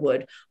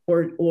sandalwood,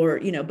 or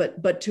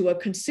but to a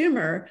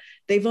consumer,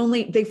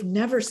 they've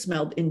never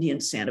smelled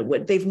Indian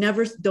sandalwood.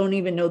 Don't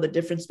even know the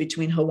difference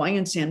between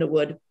Hawaiian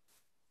sandalwood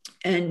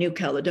and New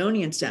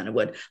Caledonian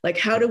sandalwood. Like,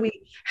 how do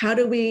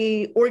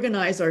we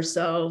organize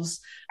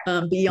ourselves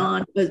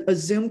beyond a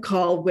Zoom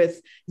call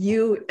with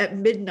you at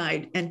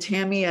midnight and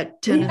Tammy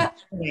at 10 in the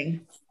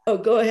morning? Oh,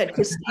 go ahead.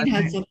 Christine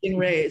had something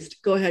raised.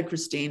 Go ahead,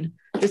 Christine.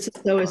 This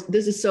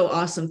is so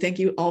awesome. Thank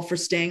you all for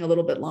staying a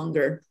little bit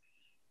longer.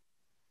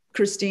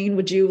 Christine,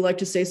 would you like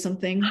to say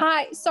something?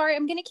 Hi, sorry,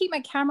 I'm going to keep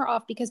my camera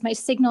off because my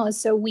signal is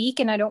so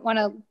weak and I don't want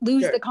to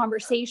lose the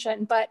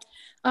conversation. But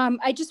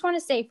I just want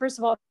to say, first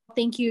of all,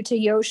 thank you to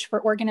Yosh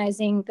for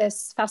organizing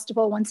this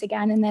festival once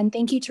again. And then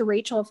thank you to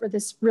Rachel for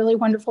this really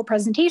wonderful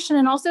presentation.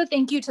 And also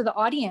thank you to the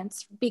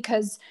audience,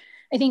 because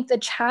I think the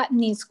chat and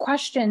these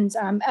questions,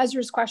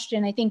 Ezra's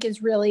question, I think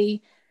is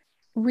really,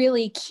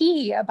 really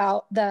key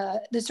about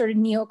the sort of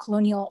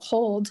neo-colonial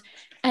hold.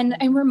 And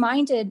I'm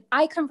reminded,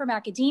 I come from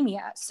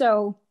academia,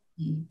 so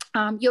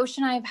Yosh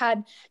and I have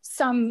had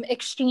some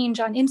exchange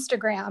on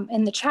Instagram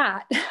in the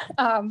chat.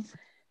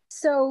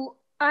 So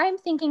I'm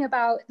thinking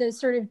about the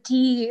sort of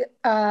the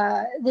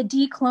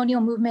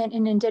decolonial movement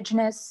in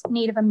Indigenous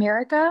Native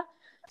America.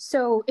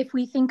 So if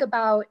we think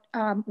about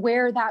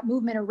where that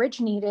movement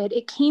originated,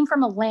 it came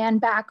from a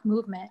land back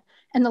movement,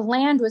 and the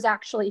land was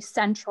actually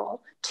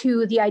central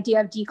to the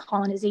idea of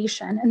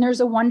decolonization. And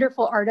there's a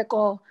wonderful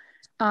article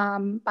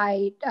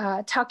by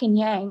Tuck and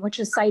Yang, which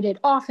is cited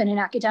often in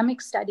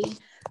academic study,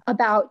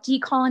 about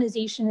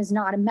decolonization is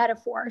not a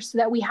metaphor, so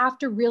that we have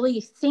to really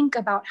think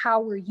about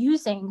how we're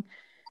using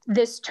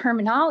this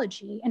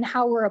terminology and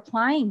how we're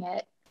applying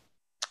it,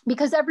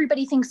 because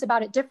everybody thinks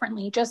about it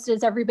differently, just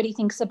as everybody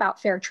thinks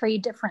about fair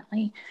trade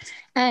differently.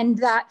 And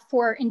that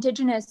for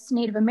Indigenous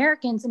Native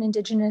Americans and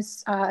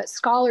Indigenous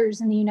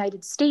scholars in the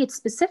United States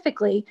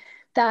specifically,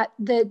 that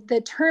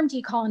the term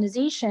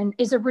decolonization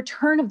is a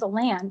return of the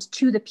land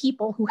to the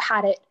people who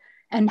had it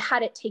and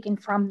had it taken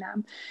from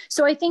them.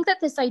 So I think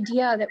that this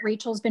idea that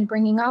Rachel's been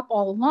bringing up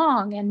all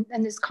along,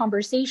 and this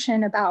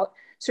conversation about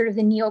sort of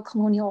the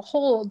neo-colonial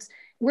holds,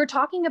 we're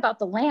talking about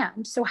the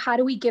land. So how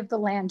do we give the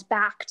land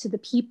back to the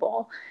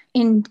people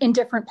in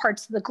different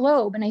parts of the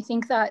globe? And I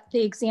think that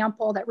the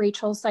example that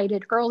Rachel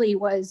cited early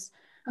was,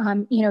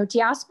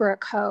 Diaspora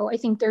Co. I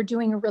think they're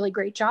doing a really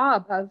great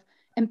job of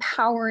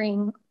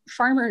empowering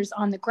farmers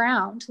on the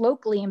ground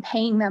locally and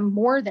paying them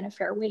more than a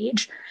fair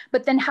wage.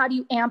 But then how do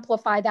you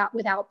amplify that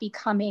without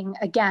becoming,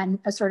 again,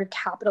 a sort of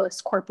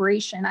capitalist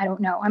corporation? I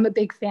don't know. I'm a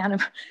big fan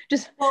of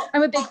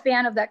I'm a big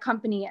fan of that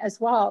company as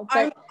well.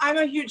 But I'm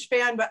a huge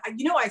fan, but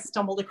I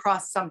stumbled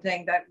across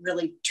something that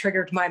really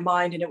triggered my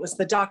mind, and it was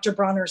the Dr.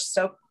 Bronner's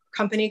soap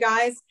company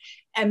guys.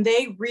 And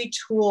they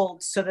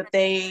retooled so that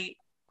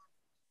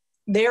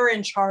they're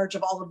in charge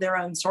of all of their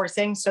own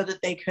sourcing so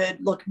that they could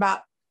look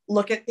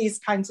at these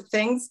kinds of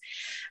things.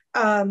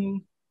 But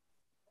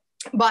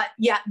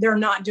yeah, they're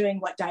not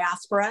doing what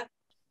Diaspora,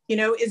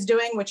 is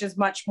doing, which is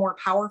much more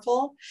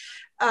powerful.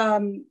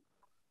 There's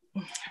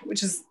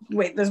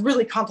a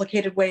really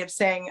complicated way of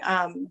saying,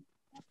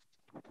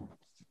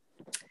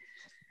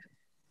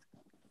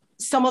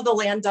 some of the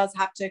land does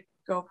have to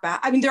go back.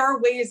 I mean, there are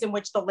ways in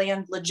which the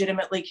land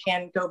legitimately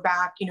can go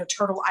back.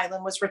 Turtle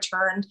Island was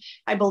returned.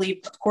 I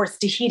believe, of course,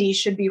 Tahiti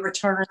should be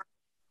returned.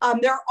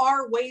 There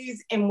are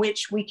ways in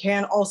which we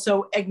can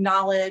also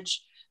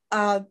acknowledge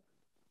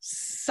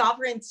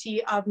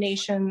sovereignty of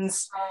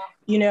nations,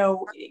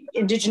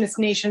 indigenous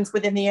nations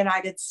within the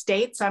United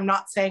States. I'm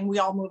not saying we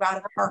all move out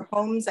of our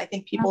homes. I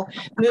think people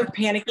move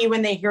panicky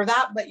when they hear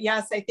that. But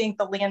yes, I think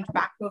the land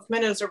back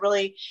movement is a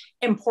really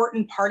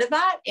important part of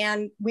that.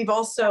 And we've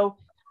also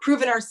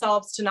proven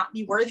ourselves to not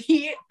be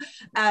worthy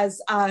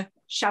as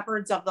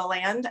shepherds of the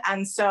land.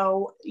 And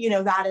so,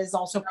 that is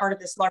also part of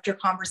this larger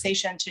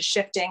conversation to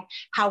shifting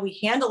how we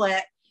handle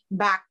it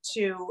back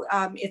to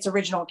its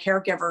original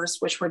caregivers,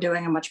 which we're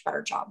doing a much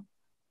better job.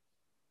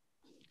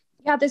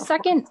 Yeah,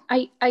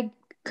 I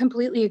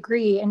completely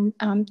agree. And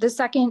the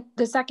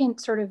second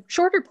sort of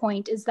shorter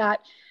point is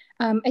that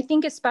I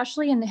think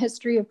especially in the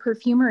history of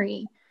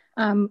perfumery,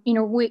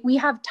 we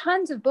have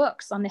tons of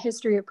books on the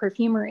history of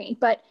perfumery,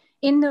 but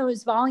in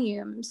those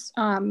volumes,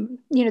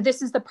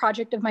 this is the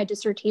project of my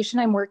dissertation.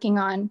 I'm working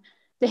on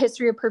the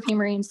history of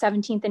perfumery in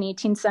 17th and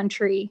 18th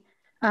century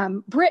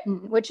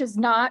Britain, which is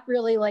not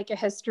really like a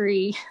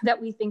history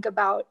that we think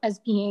about as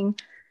being,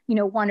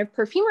 one of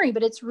perfumery,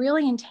 but it's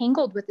really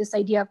entangled with this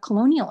idea of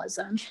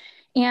colonialism.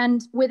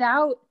 And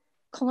without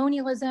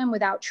colonialism,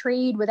 without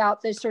trade,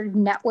 without the sort of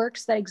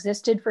networks that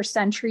existed for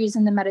centuries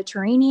in the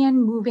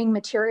Mediterranean, moving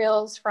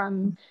materials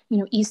from,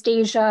 East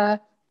Asia,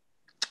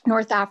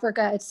 North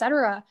Africa, et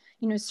cetera,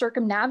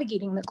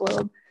 circumnavigating the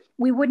globe,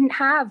 we wouldn't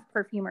have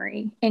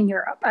perfumery in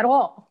Europe at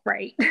all,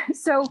 right?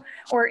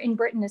 Or in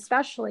Britain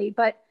especially.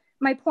 But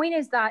my point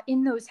is that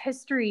in those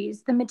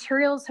histories, the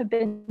materials have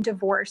been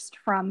divorced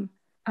from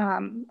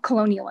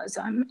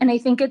colonialism. And I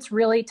think it's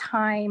really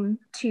time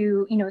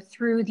to,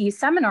 through these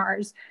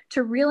seminars,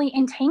 to really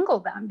entangle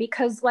them,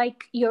 because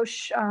like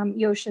Yosh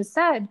has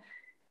said,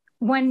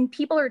 when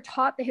people are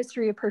taught the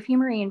history of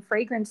perfumery in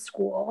fragrance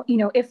school,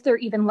 if they're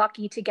even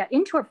lucky to get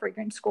into a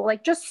fragrance school,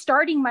 like just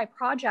starting my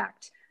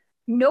project,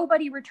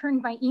 nobody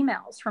returned my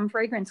emails from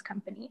fragrance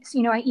companies.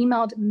 I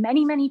emailed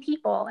many, many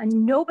people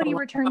and nobody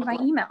returned my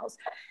emails.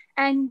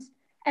 And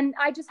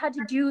I just had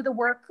to do the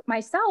work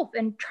myself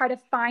and try to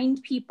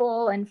find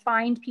people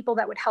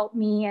that would help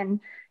me. And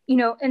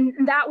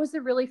that was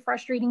the really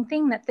frustrating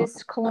thing, that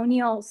this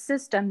colonial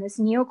system, this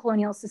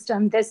neo-colonial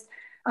system, this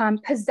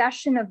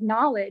possession of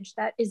knowledge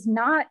that is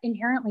not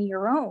inherently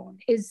your own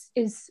is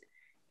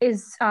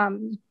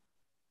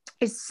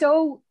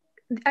so,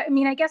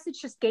 I guess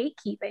it's just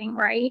gatekeeping,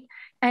 right?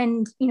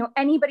 And,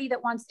 anybody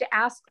that wants to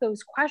ask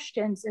those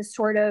questions is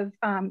sort of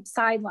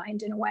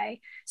sidelined in a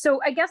way.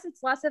 So I guess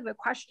it's less of a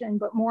question,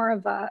 but more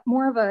of a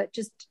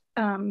just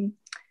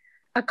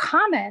a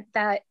comment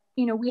that,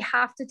 we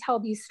have to tell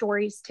these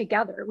stories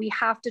together. We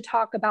have to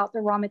talk about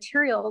the raw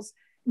materials,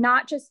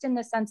 not just in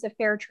the sense of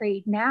fair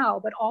trade now,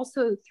 but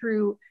also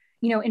through,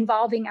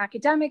 involving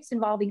academics,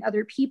 involving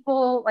other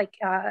people like,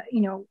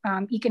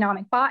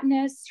 economic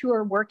botanists who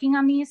are working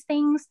on these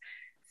things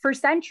for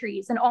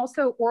centuries, and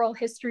also oral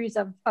histories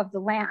of the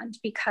land,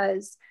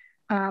 because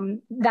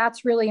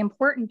that's really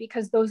important,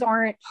 because those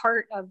aren't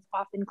part of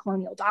often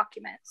colonial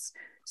documents.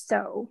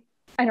 So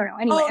I don't know.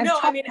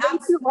 Anyway,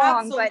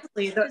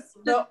 Absolutely.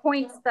 The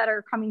points that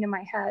are coming to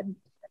my head.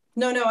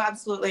 No,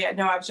 absolutely.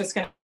 No, I was just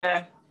going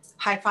to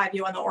high five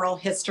you on the oral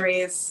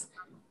histories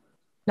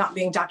not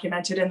being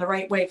documented in the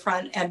right way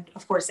front, and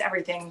of course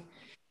everything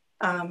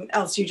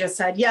else you just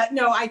said. Yeah,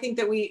 no, I think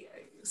that we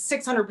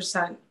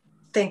 600%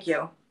 thank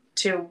you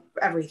to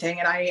everything,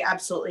 and I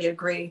absolutely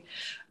agree.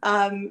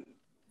 And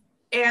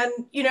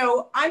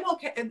I'm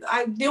okay.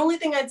 The only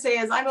thing I'd say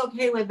is I'm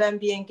okay with them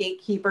being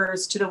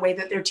gatekeepers to the way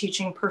that they're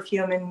teaching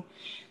perfume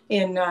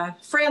in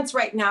France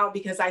right now,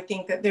 because I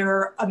think that there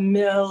are a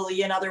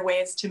million other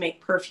ways to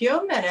make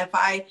perfume. And if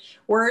I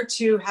were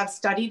to have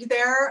studied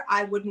there,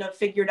 I wouldn't have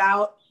figured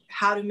out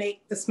how to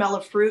make the smell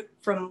of fruit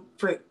from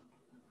fruit.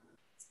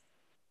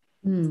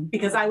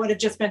 Because I would have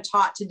just been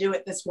taught to do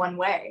it this one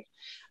way.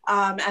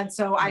 And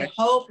so I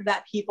hope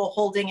that people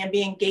holding and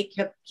being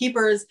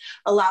gatekeepers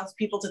allows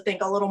people to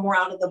think a little more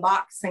out of the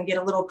box and get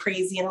a little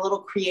crazy and a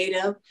little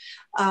creative.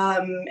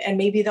 And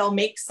maybe they'll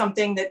make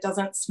something that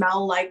doesn't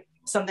smell like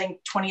something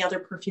 20 other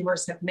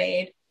perfumers have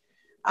made.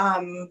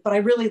 But I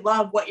really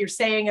love what you're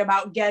saying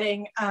about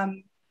getting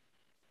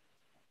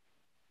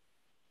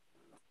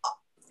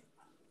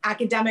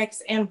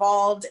academics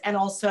involved, and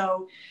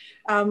also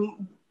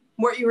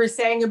what you were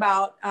saying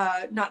about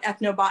not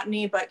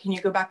ethnobotany, but can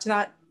you go back to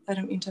that? I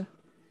don't mean to.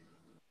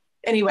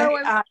 Anyway,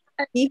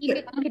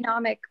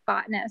 economic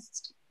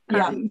botanist.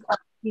 Yeah.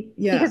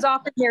 Because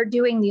often they're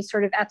doing these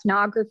sort of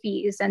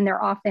ethnographies, and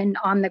they're often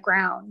on the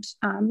ground.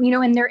 And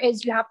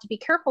you have to be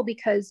careful,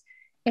 because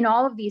in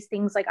all of these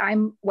things, like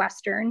I'm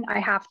Western, I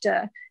have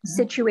to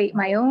situate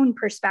my own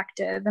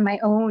perspective and my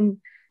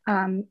own,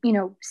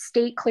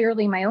 state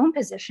clearly my own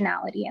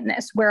positionality in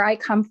this, where I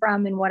come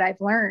from and what I've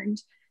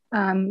learned.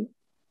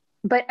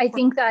 But I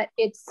think that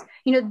it's,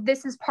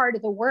 this is part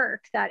of the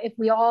work, that if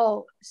we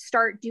all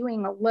start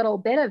doing a little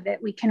bit of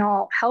it, we can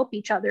all help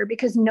each other,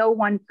 because no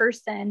one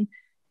person,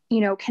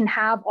 can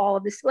have all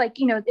of this. Like,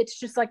 it's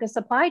just like a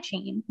supply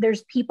chain.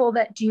 There's people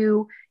that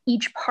do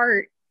each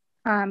part.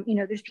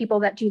 There's people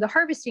that do the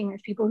harvesting,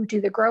 there's people who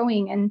do the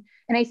growing. And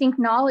I think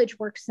knowledge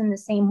works in the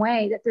same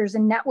way, that there's a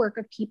network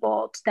of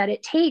people that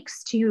it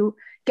takes to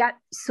get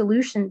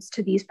solutions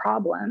to these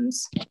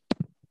problems.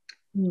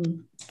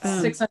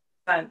 600%,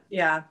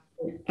 yeah.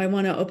 I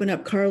want to open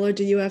up. Carla,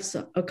 do you have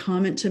a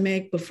comment to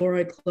make before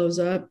I close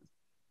up?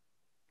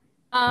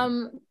 I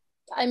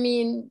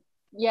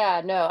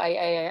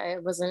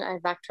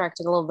backtracked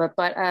a little bit,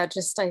 but I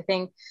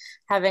think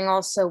having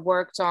also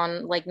worked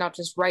on, like, not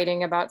just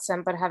writing about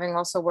scent, but having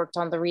also worked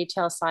on the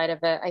retail side of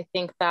it, I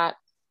think that,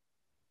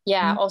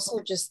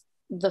 also just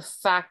the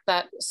fact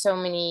that so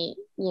many,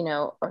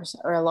 or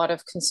a lot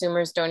of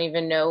consumers don't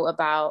even know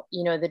about,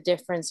 the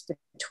difference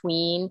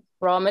between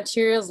raw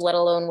materials, let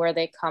alone where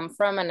they come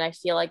from. And I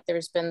feel like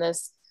there's been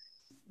this,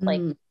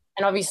 like, and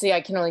obviously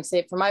I can only say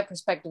it from my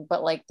perspective,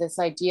 but like this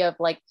idea of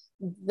like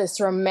this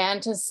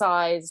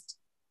romanticized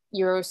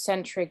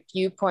Eurocentric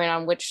viewpoint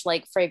on which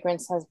like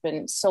fragrance has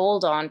been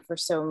sold on for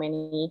so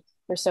many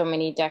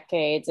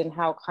decades, and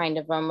how kind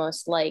of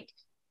almost like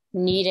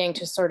needing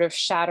to sort of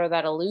shatter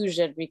that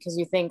illusion, because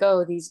you think,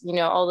 oh, these, you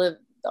know,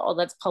 all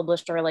that's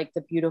published are like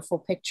the beautiful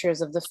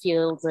pictures of the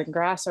fields and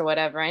grass or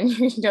whatever, and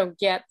you don't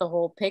get the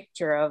whole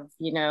picture of,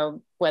 you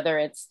know, whether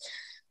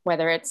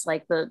it's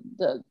like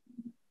the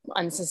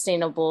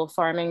unsustainable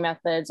farming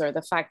methods or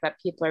the fact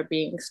that people are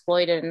being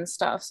exploited and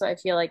stuff. So I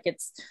feel like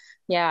it's,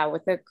 yeah,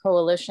 with the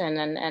coalition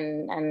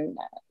and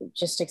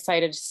just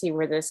excited to see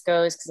where this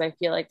goes, because I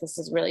feel like this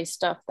is really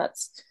stuff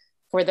that's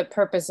for the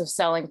purpose of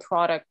selling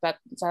product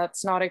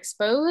that's not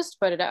exposed,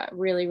 but it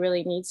really,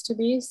 really needs to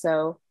be.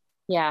 So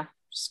yeah,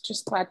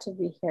 just glad to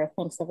be here.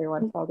 Thanks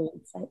everyone for all the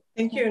insight.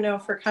 Thank you, no,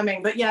 for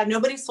coming. But yeah,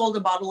 nobody sold a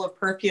bottle of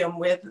perfume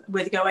with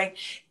going,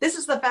 this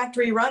is the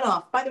factory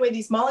runoff. By the way,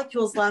 these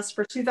molecules last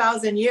for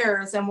 2,000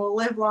 years and will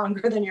live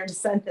longer than your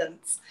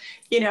descendants,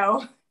 you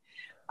know?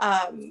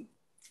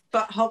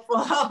 But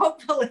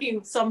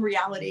hopefully some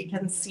reality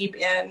can seep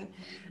in,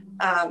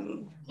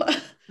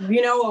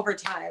 you know, over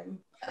time.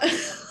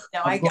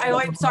 No,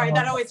 I'm sorry,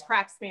 that always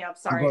cracks me up.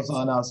 Sorry. I've got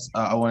something else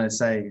I want to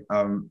say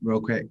real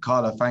quick.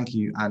 Carla, thank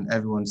you, and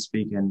everyone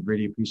speaking.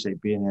 Really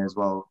appreciate being here as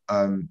well.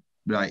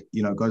 Like,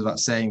 you know, it goes without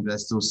saying, but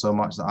there's still so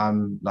much that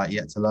I'm like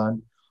yet to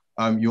learn.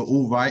 You're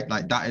all right.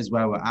 Like, that is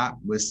where we're at.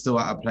 We're still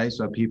at a place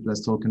where people are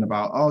talking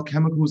about, oh,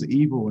 chemicals are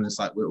evil, and it's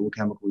like, we're all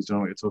chemicals. Don't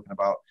know what you're talking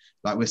about.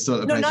 Like, we're still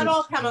at a place. No, not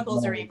all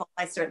chemicals are evil.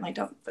 I certainly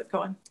don't. But go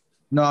on.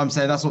 No, I'm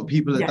saying that's what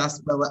people. Yeah.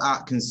 That's where we're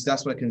at.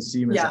 That's where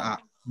consumers are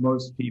at.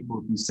 Most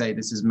people, if you say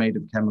this is made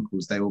of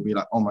chemicals, they will be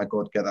like, oh my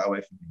God, get that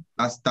away from me.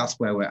 That's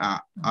where we're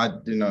at.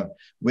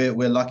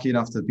 We're lucky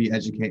enough to be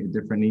educated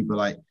differently, but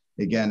like,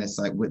 again, it's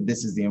like,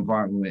 this is the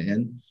environment we're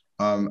in.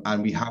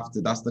 And we have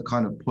to, that's the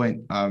kind of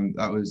point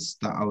that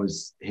I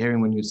was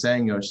hearing when you were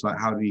saying, Yosh, like,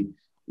 how do we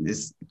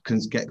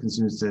get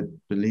consumers to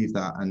believe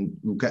that, and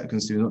we'll get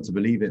consumers not to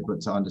believe it, but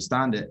to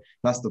understand it.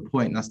 That's the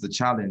point. That's the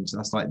challenge.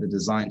 That's like the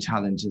design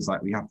challenge, is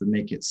like, we have to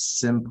make it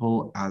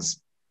simple as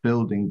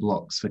building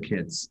blocks for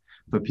kids.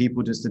 For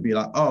people just to be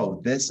like,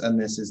 oh, this and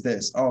this is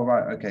this. Oh,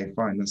 right. Okay,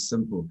 fine. That's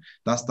simple.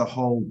 That's the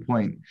whole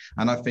point.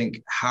 And I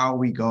think how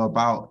we go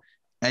about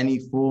any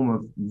form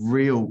of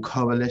real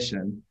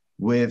coalition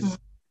with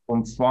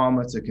from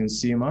farmer to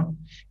consumer,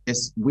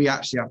 is we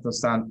actually have to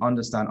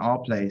understand our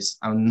place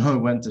and know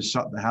when to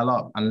shut the hell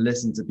up and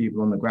listen to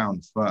people on the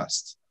ground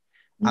first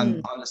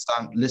and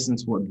listen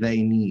to what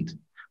they need,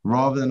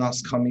 rather than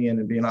us coming in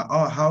and being like,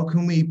 oh, how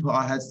can we put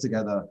our heads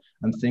together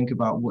and think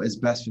about what is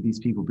best for these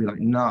people? Be like,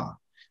 nah.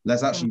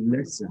 Let's actually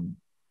listen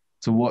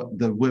to what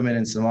the women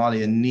in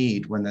Somalia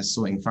need when they're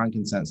sorting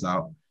frankincense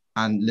out,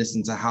 and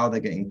listen to how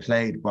they're getting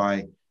played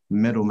by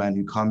middlemen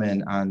who come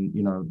in and,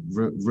 you know,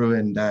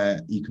 ruin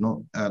their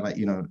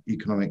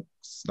economic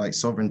like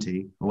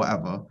sovereignty or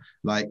whatever.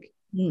 Like,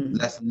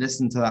 let's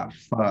listen to that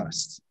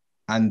first,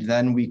 and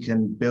then we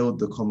can build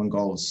the common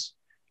goals.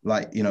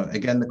 Like, you know,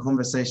 again, the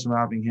conversation we're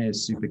having here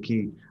is super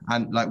key.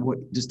 And like,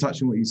 just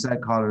touching what you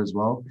said, Carla, as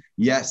well.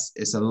 Yes,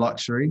 it's a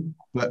luxury,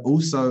 but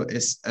also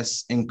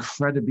it's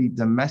incredibly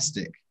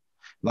domestic.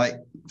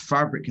 Like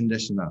fabric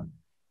conditioner,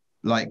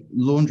 like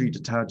laundry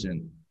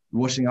detergent,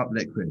 washing up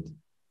liquid.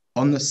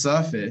 On the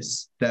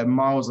surface, they're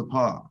miles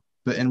apart,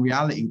 but in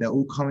reality, they're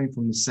all coming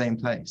from the same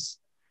place.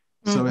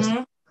 So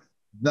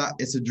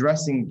it's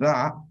addressing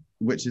that,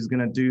 which is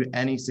going to do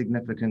any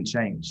significant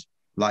change.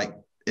 Like,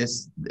 it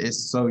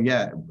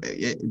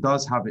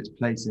does have its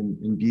place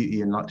in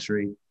beauty and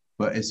luxury,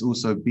 but it's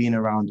also been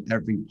around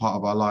every part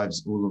of our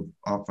lives, all of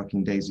our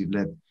fucking days we've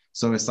lived.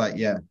 So it's like,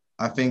 yeah,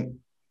 I think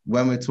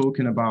when we're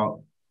talking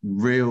about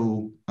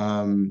real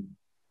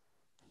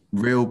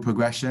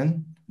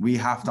progression, we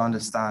have to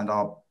understand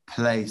our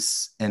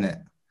place in it.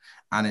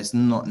 And it's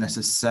not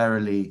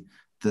necessarily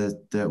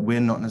we're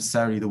not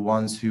necessarily the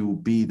ones who will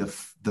be the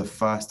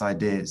first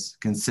ideas,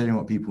 considering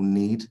what people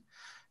need.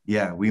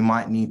 Yeah, we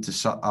might need to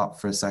shut up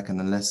for a second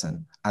and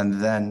listen,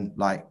 and then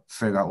like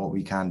figure out what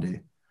we can do.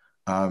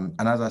 And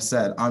as I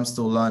said, I'm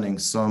still learning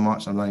so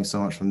much. I'm learning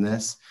so much from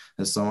this.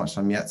 There's so much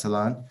I'm yet to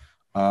learn.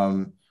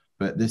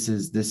 But this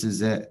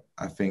is it.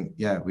 I think,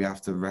 yeah, we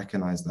have to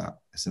recognize that.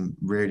 It's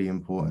really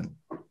important.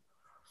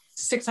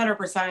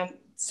 600%,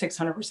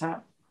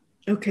 600%.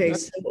 Okay,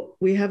 so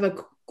we have a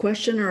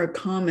question or a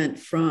comment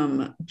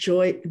from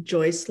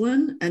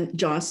Jocelyn,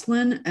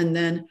 and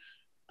then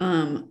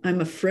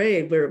I'm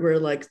afraid we're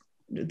like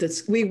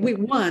this. We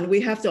won.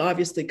 We have to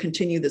obviously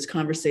continue this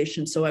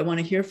conversation. So I want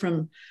to hear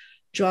from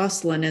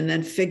Jocelyn, and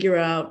then figure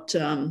out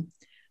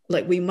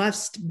like we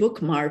must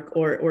bookmark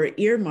or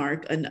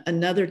earmark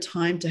another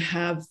time to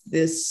have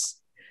this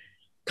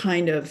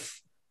kind of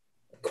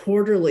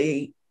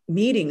quarterly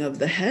meeting of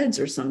the heads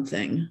or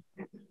something.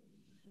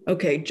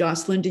 Okay,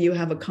 Jocelyn, do you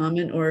have a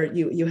comment, or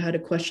you had a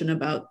question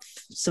about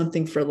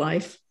something for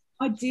life?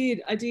 I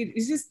did.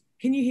 Is this?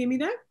 Can you hear me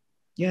though?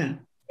 Yeah.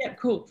 Yeah,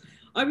 cool.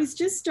 I was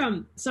just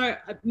so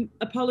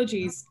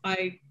apologies.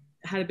 I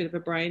had a bit of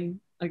a brain.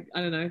 I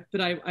don't know,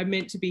 but I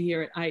meant to be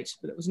here at 8,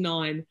 but it was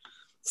 9.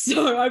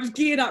 So I was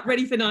geared up,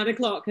 ready for 9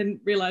 o'clock, and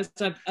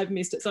realized I've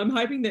missed it. So I'm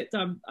hoping that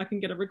I can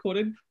get a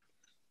recorded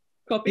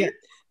copy.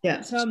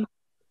 Yeah.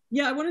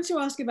 Yeah, I wanted to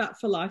ask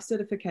about for life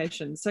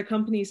certification. So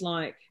companies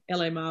like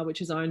LMR, which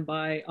is owned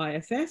by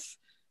IFF,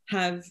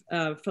 have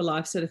for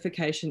life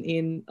certification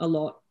in a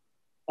lot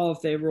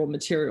of their raw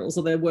materials,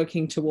 or they're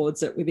working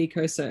towards it with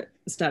eco-cert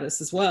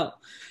status as well.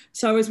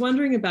 So I was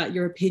wondering about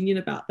your opinion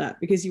about that,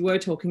 because you were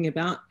talking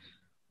about,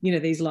 you know,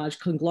 these large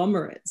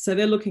conglomerates. So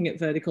they're looking at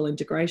vertical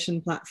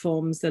integration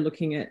platforms. They're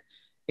looking at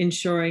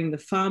ensuring the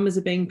farmers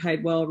are being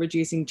paid well,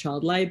 reducing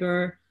child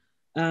labor,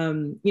 you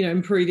know,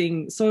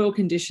 improving soil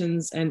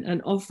conditions,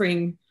 and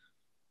offering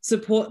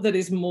support that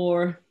is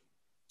more.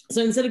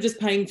 So instead of just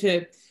paying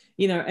for,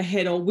 you know,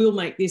 ahead, or we'll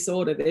make this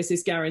order, there's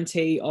this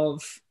guarantee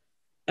of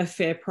a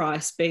fair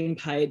price being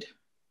paid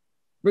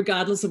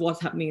regardless of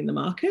what's happening in the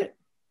market.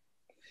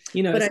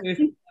 You know, but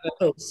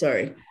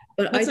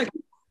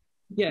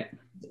yeah.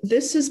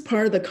 This is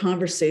part of the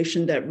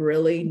conversation that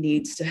really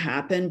needs to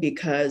happen,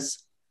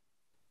 because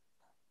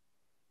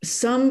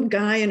some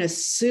guy in a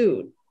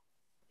suit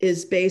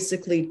is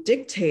basically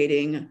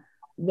dictating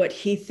what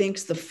he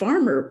thinks the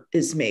farmer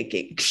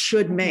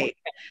should make.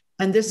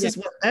 And this is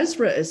what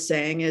Ezra is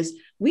saying, is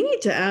we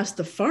need to ask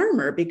the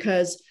farmer,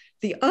 because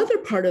the other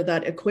part of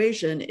that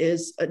equation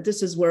is,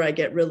 this is where I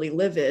get really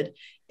livid,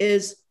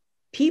 is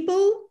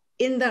people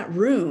in that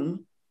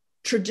room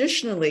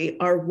traditionally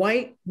are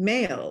white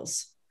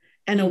males.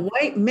 And a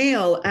white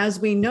male, as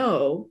we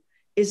know,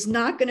 is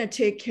not going to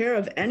take care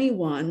of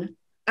anyone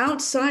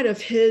outside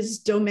of his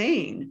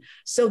domain.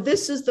 So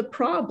this is the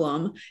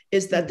problem,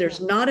 is that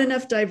there's not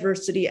enough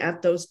diversity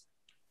at those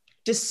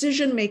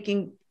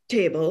decision-making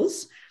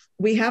tables.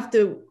 We have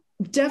to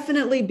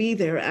definitely be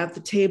there at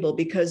the table,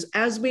 because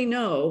as we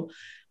know,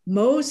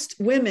 most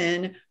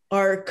women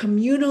are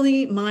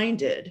communally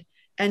minded.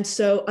 And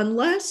so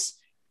unless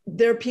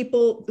there are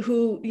people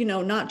who, you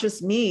know, not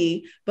just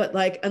me, but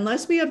like,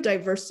 unless we have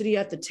diversity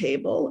at the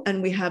table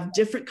and we have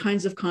different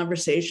kinds of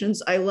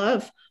conversations, I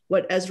love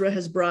what Ezra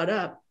has brought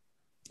up,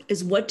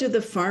 is what do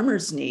the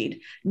farmers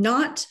need?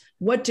 Not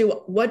what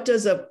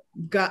does a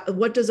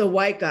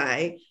white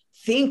guy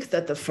think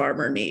that the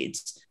farmer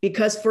needs?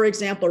 Because, for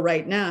example,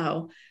 right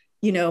now,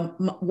 you know,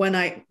 when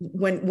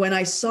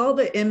I saw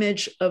the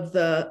image of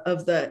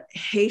the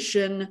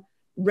Haitian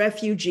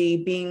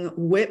refugee being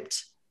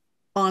whipped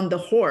on the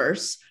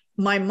horse,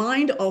 my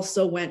mind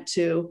also went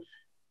to,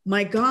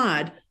 my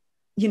God,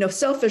 you know,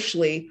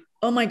 selfishly,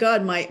 oh my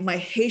God, my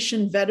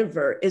Haitian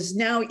vetiver is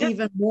now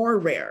even more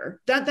rare.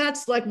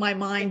 That's like, my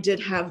mind did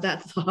have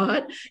that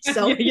thought.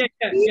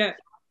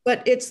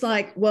 But it's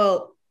like,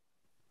 well,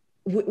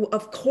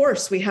 of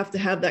course we have to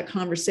have that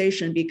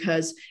conversation,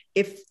 because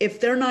if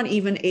they're not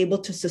even able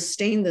to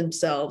sustain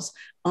themselves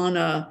on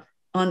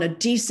a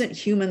decent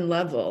human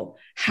level,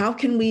 how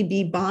can we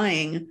be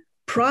buying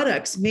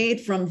products made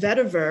from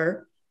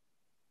vetiver?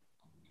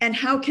 And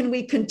how can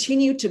we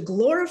continue to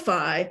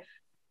glorify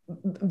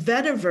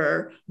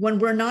vetiver when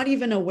we're not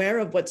even aware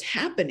of what's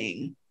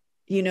happening?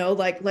 You know,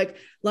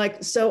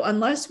 so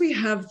unless we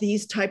have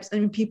these types, I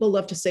mean, people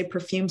love to say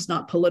perfume's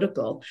not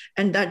political,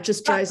 and that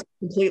just drives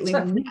me completely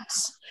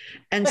nuts.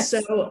 And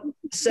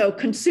so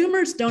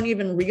consumers don't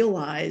even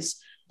realize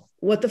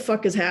what the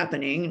fuck is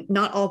happening.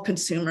 Not all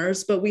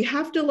consumers, but we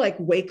have to like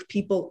wake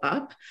people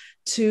up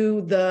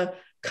to the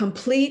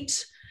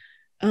complete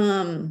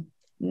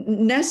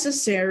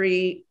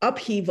necessary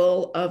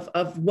upheaval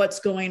of what's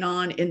going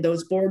on in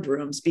those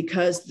boardrooms,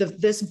 because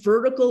this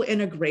vertical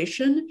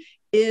integration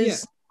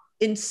is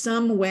in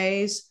some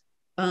ways,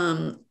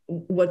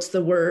 what's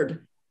the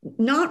word?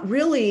 Not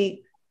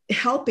really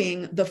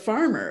helping the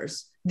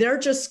farmers. They're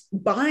just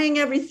buying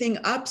everything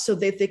up so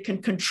that they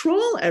can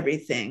control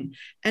everything.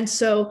 And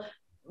so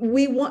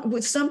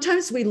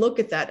sometimes we look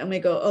at that and we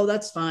go, oh,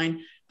 that's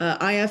fine.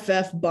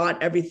 IFF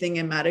bought everything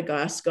in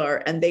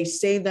Madagascar, and they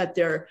say that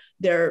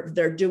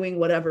they're doing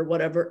whatever.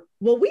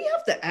 Well, we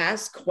have to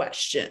ask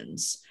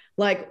questions.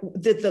 Like,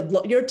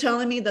 you're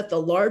telling me that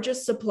the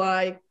largest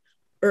supply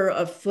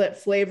of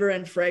flavor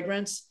and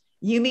fragrance,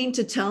 you mean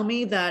to tell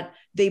me that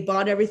they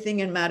bought everything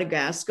in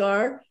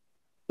Madagascar?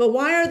 But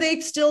why are they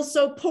still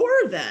so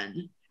poor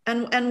then?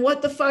 And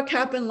what the fuck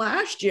happened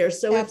last year?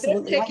 So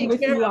Absolutely. if they're taking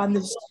care of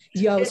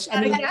this,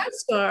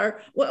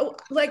 Madagascar, well,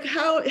 like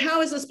how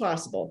is this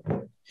possible?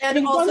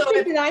 And also,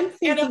 one thing that I'm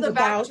thinking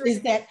about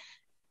is that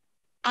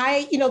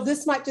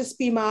this might just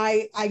be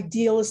my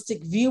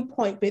idealistic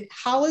viewpoint, but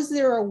how is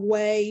there a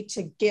way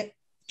to get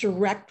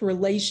direct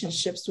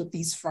relationships with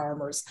these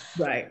farmers?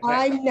 Right.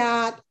 I'm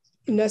not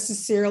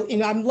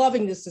necessarily, I'm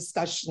loving this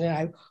discussion, and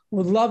I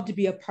would love to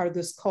be a part of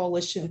this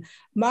coalition.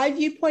 My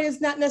viewpoint is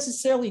not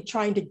necessarily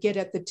trying to get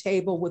at the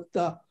table with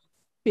the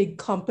big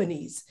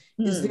companies.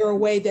 Is there a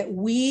way that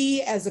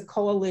we as a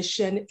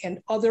coalition and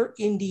other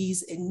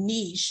indies and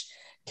niche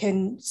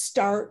can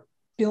start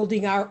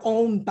building our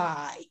own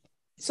buy,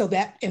 so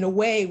that in a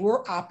way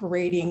we're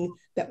operating,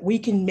 that we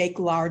can make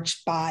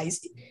large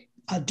buys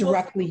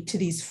directly to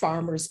these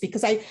farmers?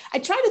 Because I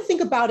try to think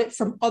about it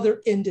from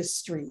other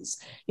industries.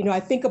 You know, I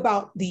think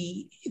about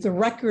the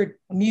record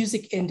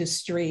music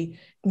industry.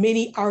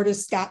 Many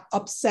artists got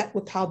upset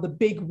with how the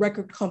big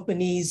record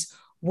companies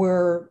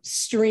were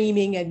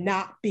streaming and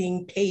not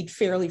being paid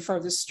fairly for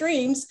the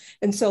streams.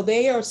 And so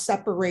they are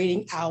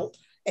separating out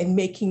and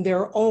making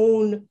their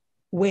own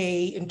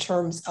way in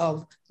terms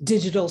of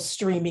digital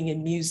streaming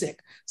and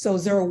music. So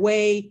is there a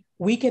way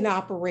we can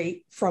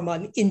operate from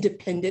an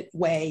independent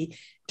way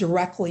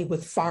directly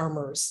with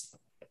farmers?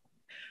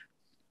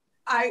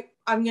 I'm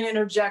going to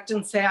interject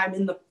and say I'm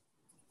in the,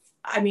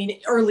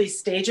 early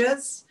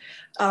stages.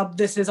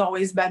 This has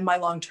always been my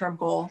long-term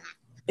goal,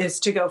 is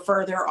to go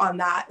further on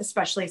that,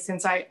 especially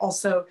since I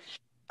also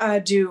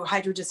do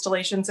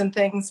hydrodistillations and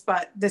things.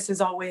 But this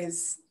is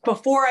always,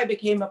 before I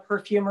became a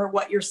perfumer,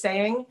 what you're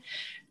saying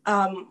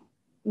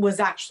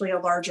was actually a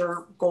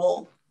larger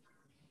goal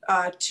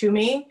to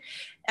me.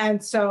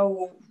 And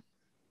so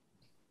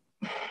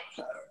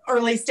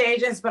early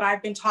stages, but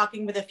I've been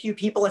talking with a few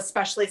people,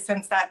 especially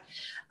since that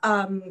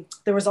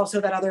there was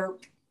also that other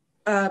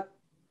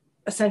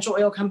essential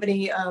oil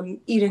company,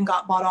 Eden,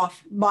 got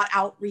bought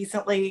out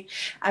recently.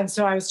 And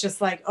so I was just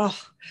like, oh,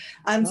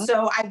 and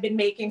so I've been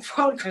making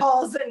phone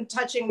calls and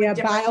touching with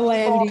different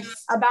people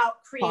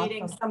about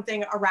creating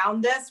something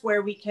around this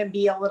where we can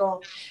be a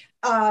little,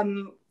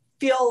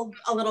 feel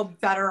a little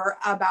better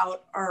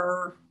about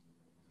our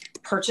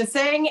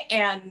purchasing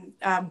and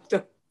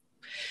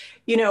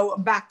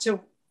back to,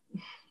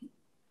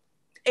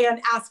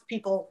 and ask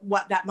people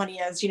what that money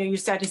is. You know, you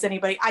said, is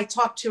anybody, I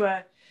talked to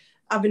a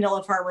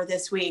vanilla farmer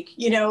this week,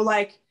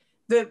 like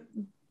the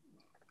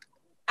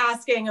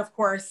asking, of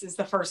course, is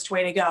the first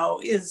way to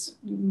go, is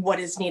what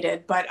is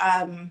needed. But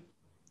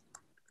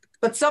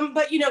some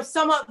of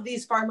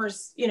these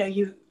farmers,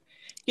 in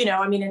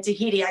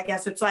Tahiti, I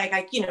guess it's like,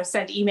 I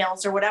send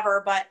emails or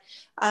whatever, but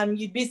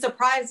you'd be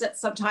surprised at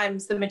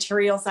sometimes the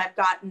materials I've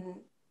gotten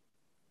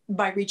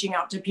by reaching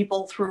out to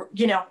people through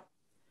the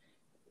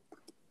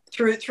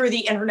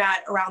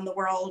internet around the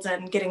world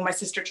and getting my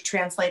sister to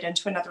translate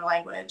into another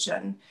language.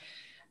 And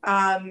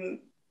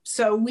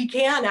so we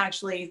can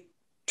actually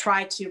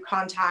try to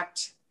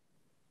contact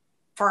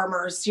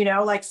farmers,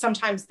 like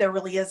sometimes there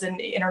really is an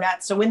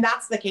internet. So when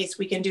that's the case,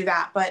 we can do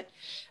that. But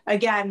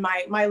again,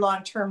 my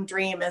long-term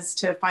dream is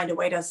to find a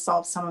way to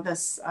solve some of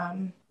this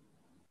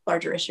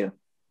larger issue.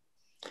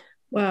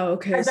 Wow.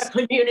 Okay. As a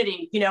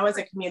community,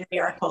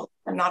 article,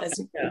 and not as.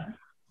 Yeah.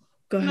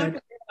 Go ahead.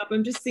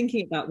 I'm just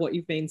thinking about what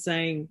you've been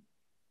saying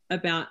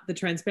about the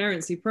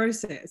transparency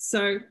process.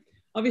 So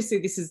obviously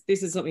this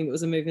is something that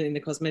was a movement in the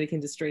cosmetic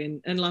industry,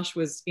 and Lush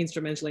was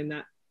instrumental in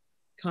that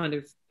kind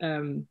of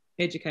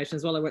education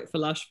as well. I worked for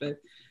Lush for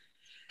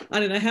I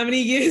don't know how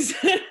many years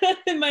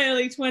in my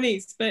early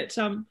 20s, but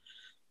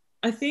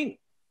I think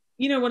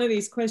one of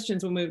these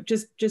questions when we're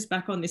just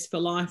back on this for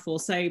life, or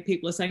say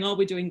people are saying, oh,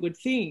 we're doing good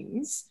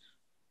things,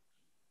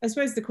 I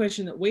suppose the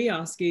question that we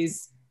ask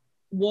is,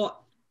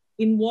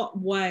 in what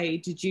way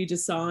did you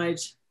decide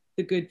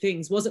the good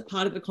things? Was it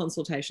part of the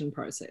consultation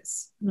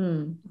process?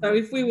 So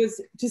if we was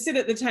to sit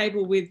at the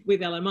table with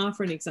LMR,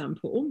 for an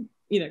example,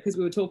 because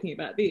we were talking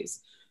about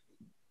this,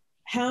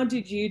 how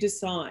did you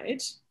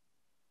decide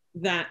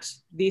that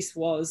this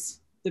was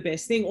the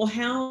best thing? Or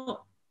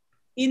how,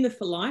 in the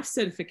For Life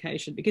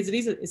certification, because it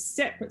is a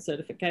separate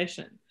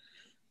certification,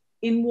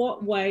 in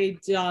what way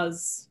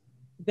does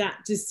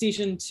that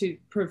decision to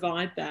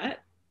provide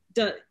that,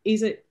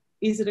 is it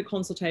a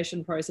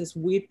consultation process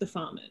with the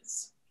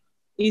farmers?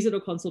 Is it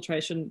a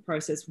consultation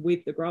process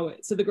with the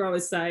growers? So the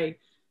growers say,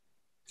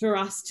 for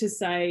us to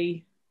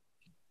say,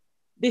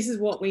 this is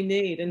what we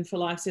need, and For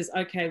Life says,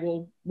 okay,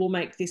 well, we'll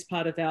make this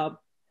part of our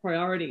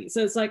priority.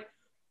 So it's like,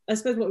 I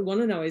suppose what we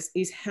want to know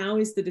is how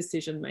is the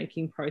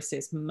decision-making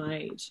process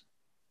made?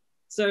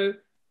 So,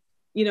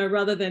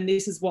 rather than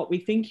this is what we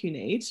think you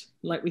need,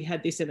 like we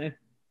had this in a,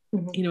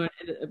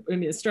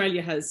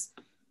 Australia has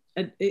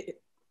a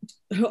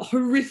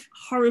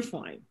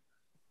horrifying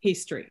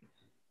history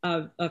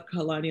of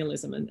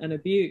colonialism and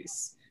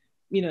abuse,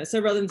 so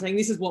rather than saying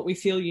this is what we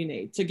feel you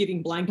need, so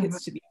giving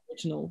blankets to the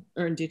Aboriginal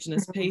or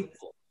Indigenous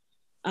people,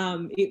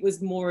 it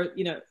was more,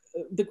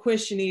 the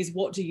question is,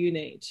 what do you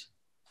need?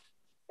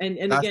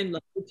 And again,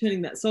 like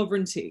returning that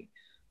sovereignty.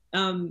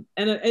 And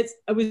it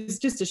was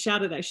just a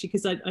shout out, actually,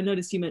 because I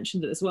noticed you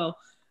mentioned it as well.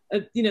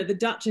 The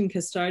Dutch and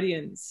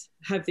Custodians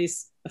have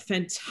this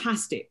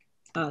fantastic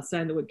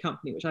sandalwood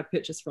company, which I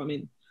purchased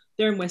from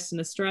they're in Western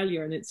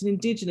Australia, and it's an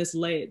Indigenous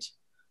led.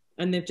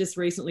 And they've just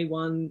recently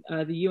won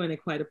the UN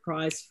Equator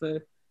Prize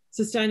for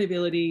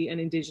Sustainability and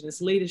Indigenous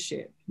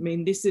Leadership. I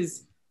mean,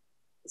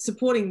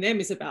 supporting them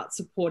is about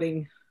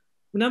supporting,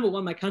 number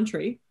one, my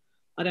country.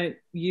 I don't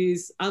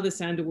use other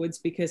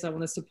sandalwoods because I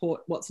want to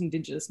support what's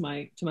Indigenous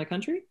to my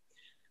country.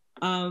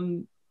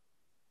 But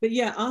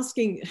yeah,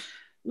 asking,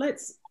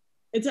 it's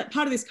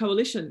part of this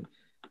coalition,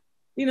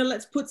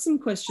 let's put some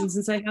questions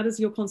and say, how does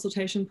your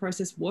consultation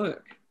process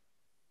work?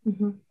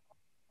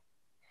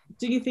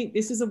 Do you think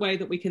this is a way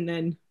that we can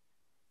then,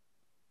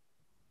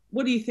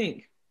 what do you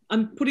think?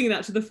 I'm putting it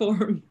out to the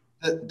forum.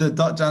 the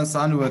Dutjan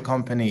Sandalwood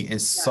Company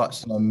is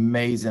such an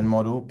amazing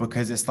model,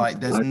 because it's like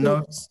there's no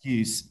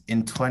excuse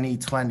in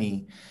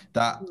 2020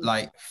 that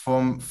like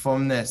from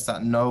this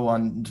that no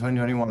one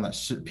 2021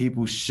 that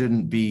people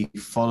shouldn't be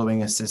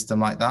following a system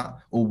like that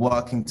or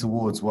working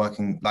towards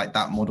working like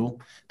that model.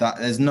 That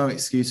there's no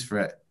excuse for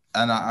it.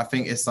 And I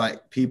think it's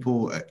like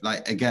people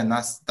like, again,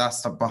 that's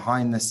the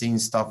behind the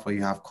scenes stuff where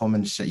you have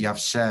you have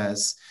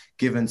shares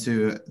given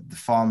to the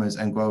farmers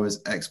and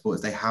growers,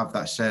 exporters. They have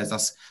that shares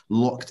that's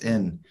locked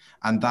in,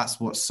 and that's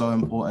what's so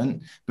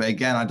important. But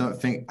again, I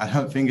don't think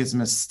it's a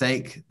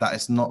mistake that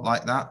it's not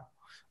like that.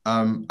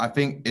 I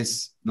think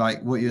it's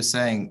like what you're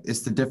saying.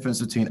 It's the difference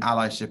between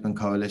allyship and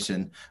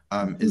coalition.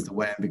 Is the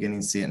way I'm beginning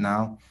to see it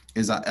now.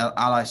 Is that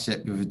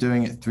allyship, if you're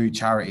doing it through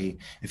charity,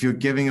 if you're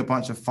giving a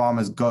bunch of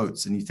farmers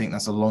goats and you think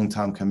that's a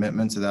long-term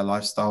commitment to their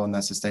lifestyle and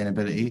their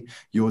sustainability,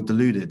 you're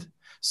deluded.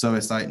 So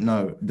it's like,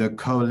 no, the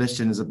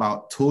coalition is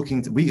about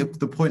talking to,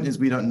 the point is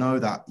we don't know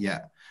that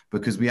yet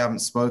because we haven't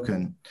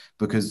spoken,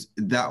 because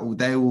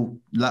they will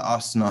let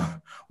us know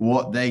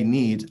what they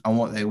need and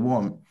what they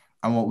want.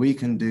 And what we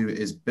can do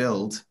is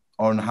build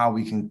on how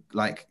we can,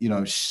 like, you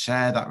know,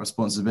 share that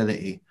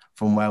responsibility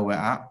from where we're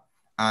at.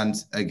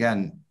 And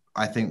again,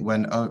 I think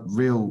when a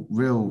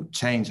real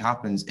change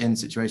happens in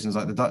situations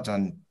like the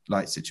Dutjan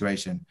like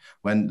situation,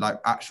 when like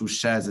actual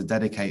shares are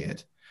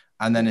dedicated,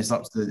 and then it's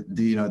up to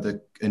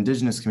the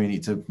indigenous community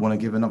to want to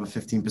give another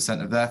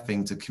 15% of their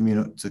thing to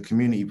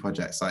community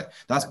projects. Like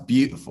that's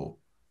beautiful.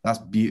 That's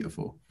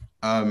beautiful.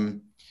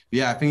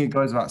 Yeah, I think it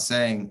goes without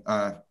saying,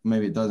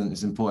 maybe it doesn't,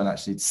 it's important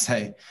actually to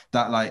say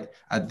that like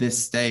at this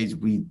stage,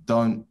 we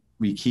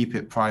keep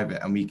it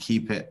private, and we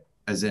keep it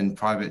as in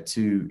private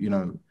to, you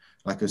know,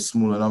 like a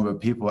smaller number of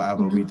people,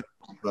 whatever. We don't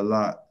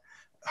alert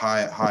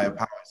higher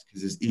powers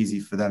because it's easy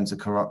for them to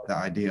corrupt that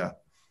idea.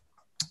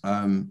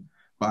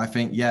 But I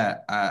think, yeah,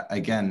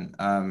 again,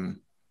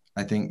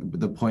 I think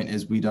the point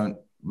is we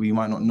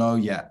might not know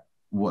yet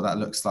what that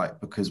looks like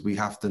because we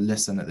have to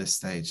listen at this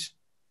stage.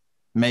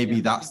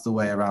 Maybe that's the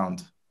way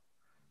around.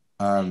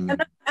 And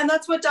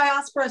that's what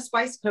Diaspora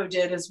Spice Co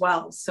did as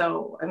well.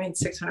 So, I mean,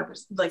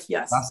 600%, like,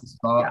 yes. That's a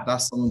start. Yeah.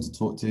 That's someone to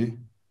talk to.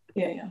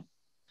 Yeah.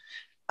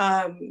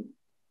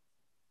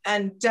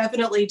 And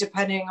definitely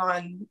depending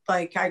on,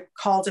 like, I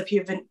called a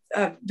few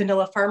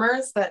vanilla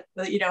farmers that,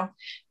 you know,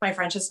 my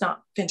French is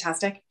not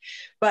fantastic,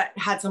 but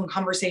had some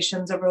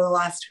conversations over the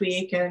last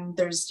week. And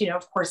there's, you know,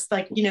 of course,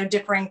 like, you know,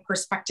 differing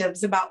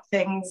perspectives about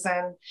things.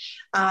 And,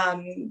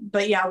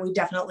 but yeah, we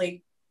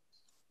definitely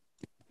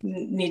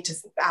need to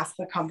ask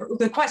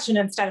the question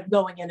instead of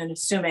going in and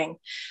assuming.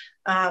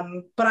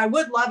 But I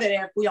would love it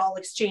if we all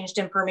exchanged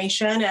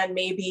information and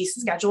maybe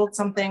scheduled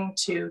something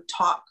to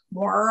talk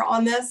more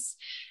on this.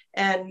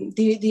 And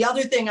the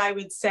other thing I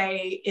would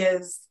say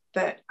is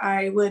that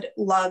I would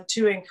love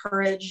to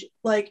encourage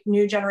like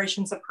new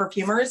generations of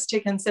perfumers to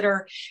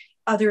consider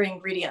other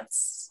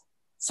ingredients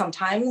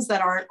sometimes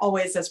that aren't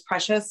always as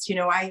precious. You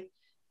know, I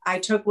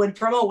took wood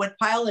from a wood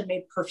pile and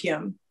made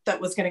perfume that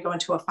was going to go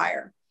into a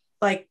fire.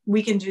 Like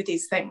we can do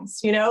these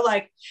things, you know,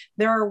 like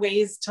there are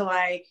ways to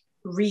like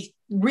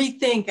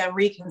rethink and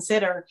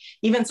reconsider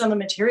even some of the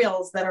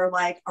materials that are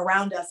like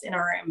around us in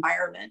our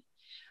environment.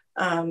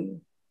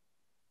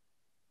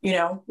 You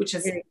know, which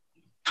is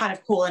kind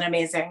of cool and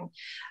amazing.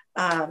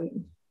 Thank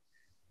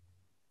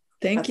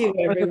you,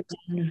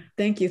 everyone.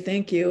 Thank you.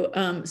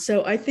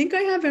 So I think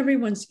I have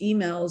everyone's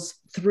emails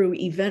through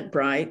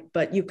Eventbrite,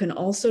 but you can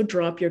also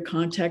drop your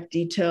contact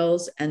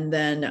details. And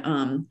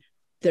then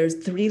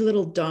there's 3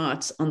 little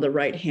dots on the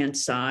right-hand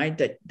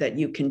side that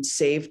you can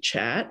save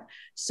chat.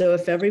 So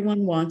if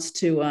everyone wants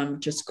to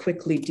just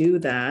quickly do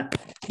that,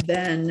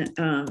 then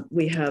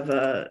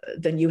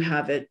then you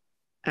have it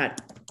at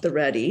the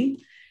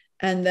ready.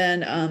 And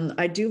then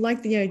I do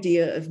like the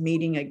idea of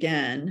meeting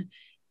again.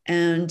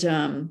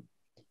 And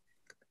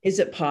is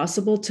it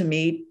possible to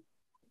meet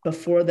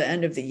before the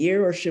end of the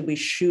year, or should we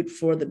shoot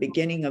for the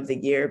beginning of the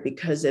year?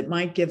 Because it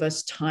might give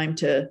us time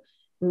to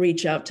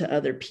reach out to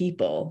other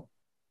people.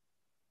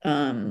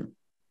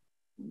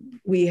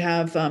 We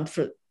have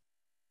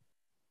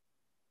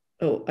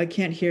I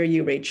can't hear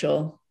you,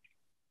 Rachel.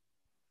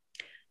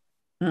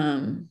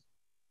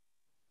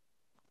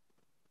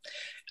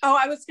 Oh,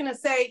 I was going to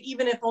say,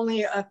 even if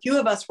only a few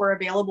of us were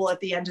available at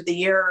the end of the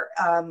year,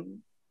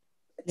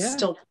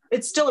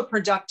 it's still a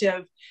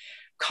productive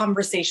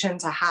conversation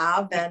to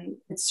have. And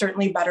it's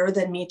certainly better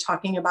than me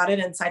talking about it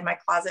inside my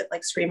closet,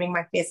 like screaming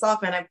my face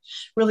off. And I've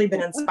really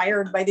been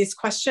inspired by these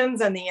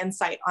questions and the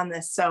insight on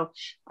this. So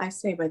I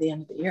say by the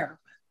end of the year.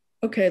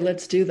 Okay,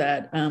 let's do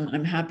that.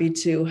 I'm happy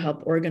to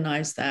help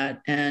organize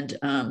that. And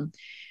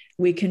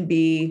we can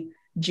be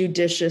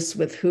judicious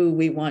with who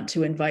we want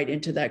to invite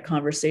into that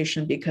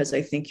conversation, because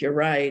I think you're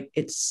right.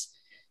 It's,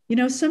 you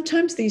know,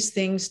 sometimes these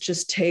things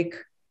just take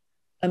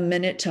a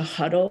minute to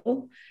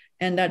huddle.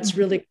 And that's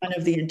really kind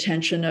of the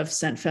intention of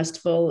Scent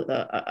Festival.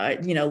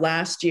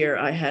 Last year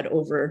I had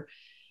over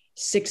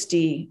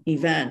 60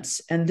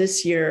 events. And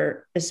this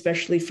year,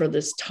 especially for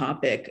this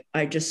topic,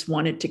 I just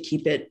wanted to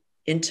keep it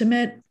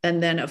intimate.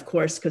 And then, of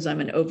course, because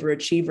I'm an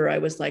overachiever, I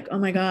was like, oh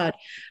my God,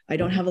 I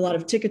don't have a lot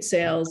of ticket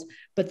sales.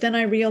 But then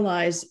I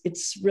realized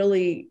it's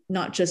really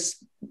not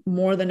just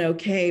more than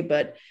okay,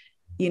 but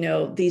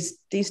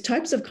these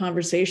types of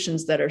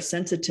conversations that are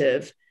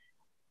sensitive,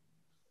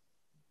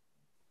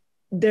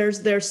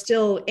 they're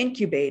still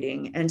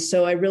incubating. And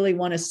so I really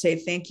want to say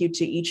thank you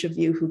to each of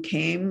you who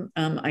came.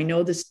 I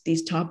know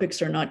these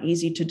topics are not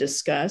easy to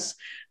discuss,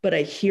 but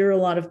I hear a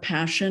lot of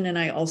passion, and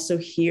I also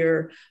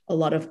hear a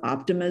lot of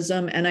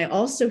optimism. And I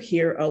also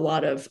hear a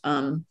lot of,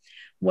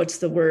 what's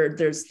the word?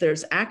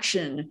 There's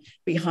action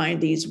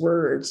behind these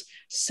words.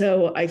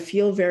 So I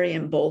feel very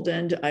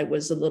emboldened. I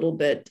was a little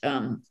bit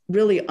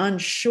really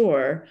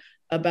unsure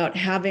about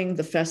having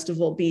the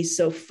festival be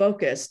so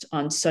focused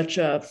on such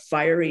a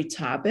fiery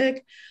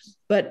topic.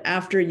 But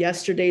after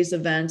yesterday's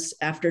events,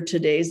 after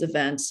today's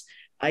events,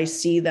 I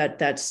see that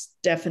that's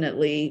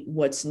definitely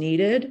what's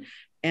needed.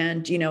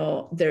 And,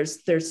 there's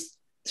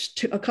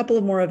a couple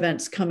of more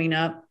events coming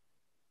up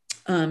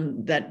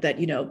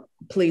that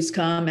please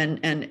come.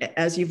 And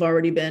as you've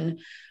already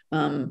been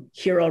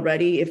here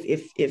already,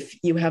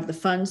 if you have the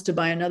funds to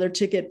buy another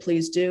ticket,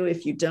 please do.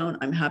 If you don't,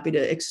 I'm happy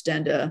to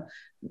extend a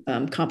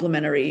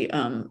complimentary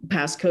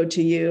passcode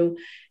to you.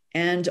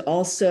 And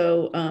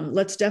also,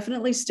 let's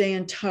definitely stay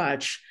in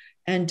touch,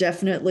 and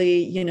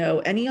definitely,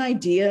 any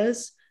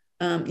ideas.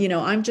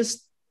 I'm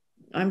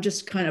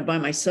just kind of by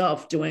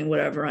myself doing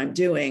whatever I'm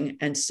doing.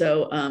 And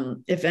so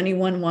if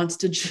anyone wants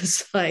to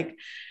just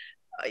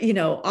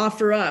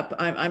offer up,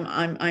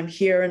 I'm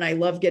here, and I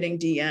love getting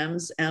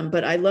DMs.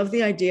 But I love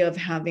the idea of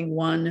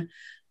having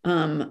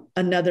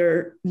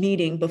another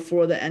meeting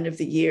before the end of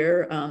the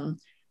year.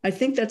 I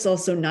think that's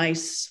also a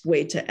nice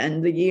way to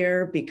end the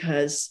year,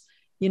 because,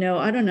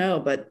 I don't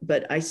know,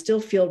 but I still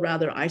feel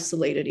rather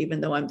isolated,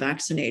 even though I'm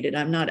vaccinated.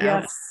 I'm not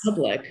out in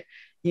public.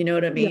 You know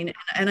what I mean? Yeah.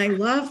 And I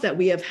love that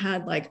we have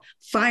had like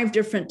 5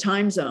 different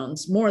time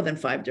zones, more than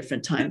 5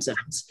 different time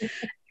zones.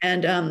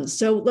 And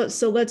so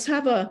let's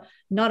have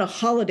not a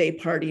holiday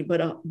party, but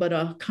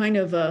a kind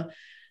of a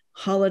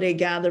holiday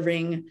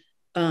gathering,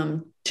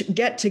 to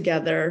get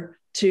together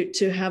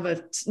to have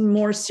a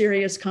more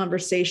serious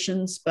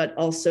conversations, but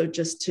also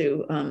just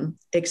to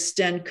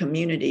extend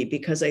community,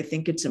 because I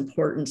think it's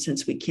important,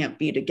 since we can't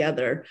be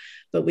together,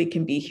 but we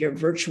can be here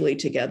virtually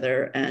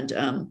together.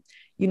 And,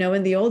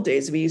 in the old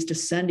days, we used to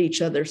send each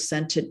other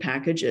scented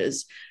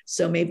packages.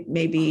 So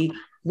maybe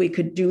we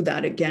could do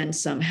that again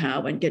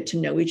somehow and get to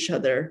know each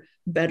other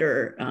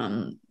better.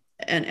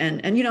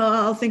 And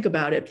I'll think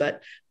about it,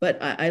 but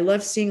I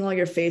love seeing all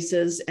your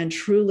faces, and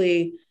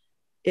truly,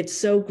 it's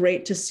so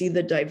great to see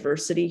the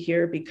diversity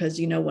here,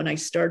 because, when I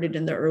started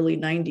in the early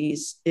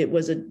 90s, it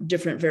was a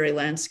different very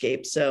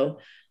landscape. So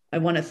I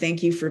want to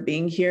thank you for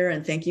being here,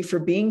 and thank you for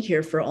being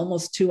here for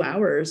almost 2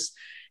 hours.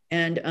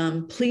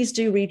 And please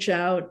do reach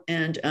out,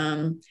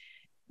 and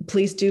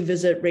please do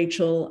visit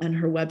Rachel and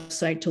her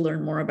website to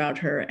learn more about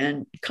her,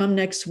 and come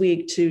next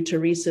week to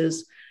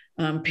Teresa's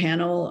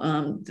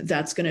panel.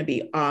 That's going to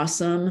be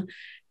awesome.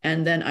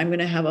 And then I'm going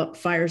to have a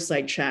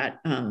fireside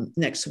chat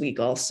next week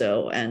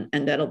also.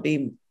 And that'll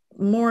be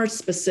more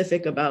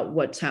specific about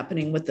what's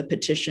happening with the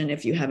petition.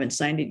 If you haven't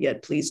signed it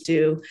yet, please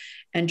do,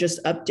 and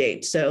just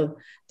update. So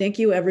thank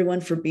you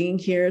everyone for being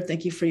here.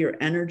 Thank you for your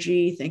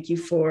energy. Thank you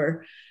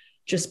for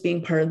just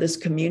being part of this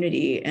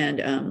community.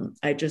 And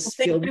I just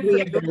feel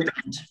really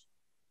emboldened.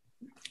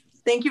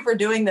 Thank you for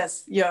doing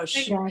this,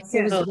 Yosh. Yes,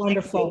 it was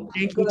wonderful.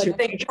 Thank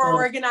you for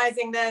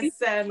organizing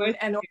this and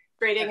orchestrating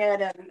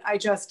it. And I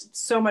just,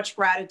 so much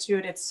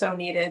gratitude. It's so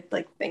needed.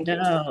 Thank you.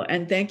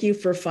 And thank you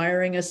for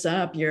firing us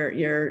up.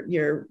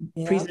 Your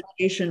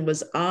presentation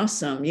was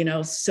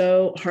awesome,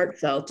 so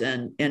heartfelt,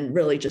 and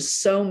really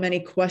just so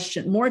many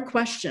more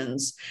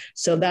questions.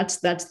 So that's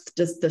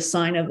just the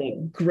sign of a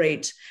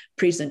great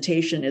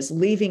presentation, is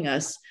leaving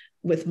us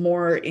with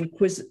more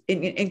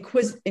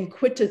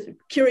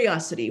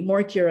curiosity,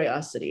 more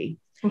curiosity.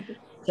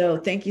 So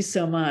thank you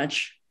so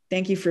much.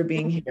 Thank you for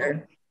being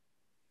here.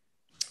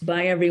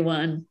 Bye,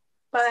 everyone.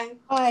 Bye.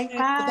 Bye.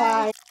 Bye.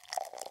 Bye.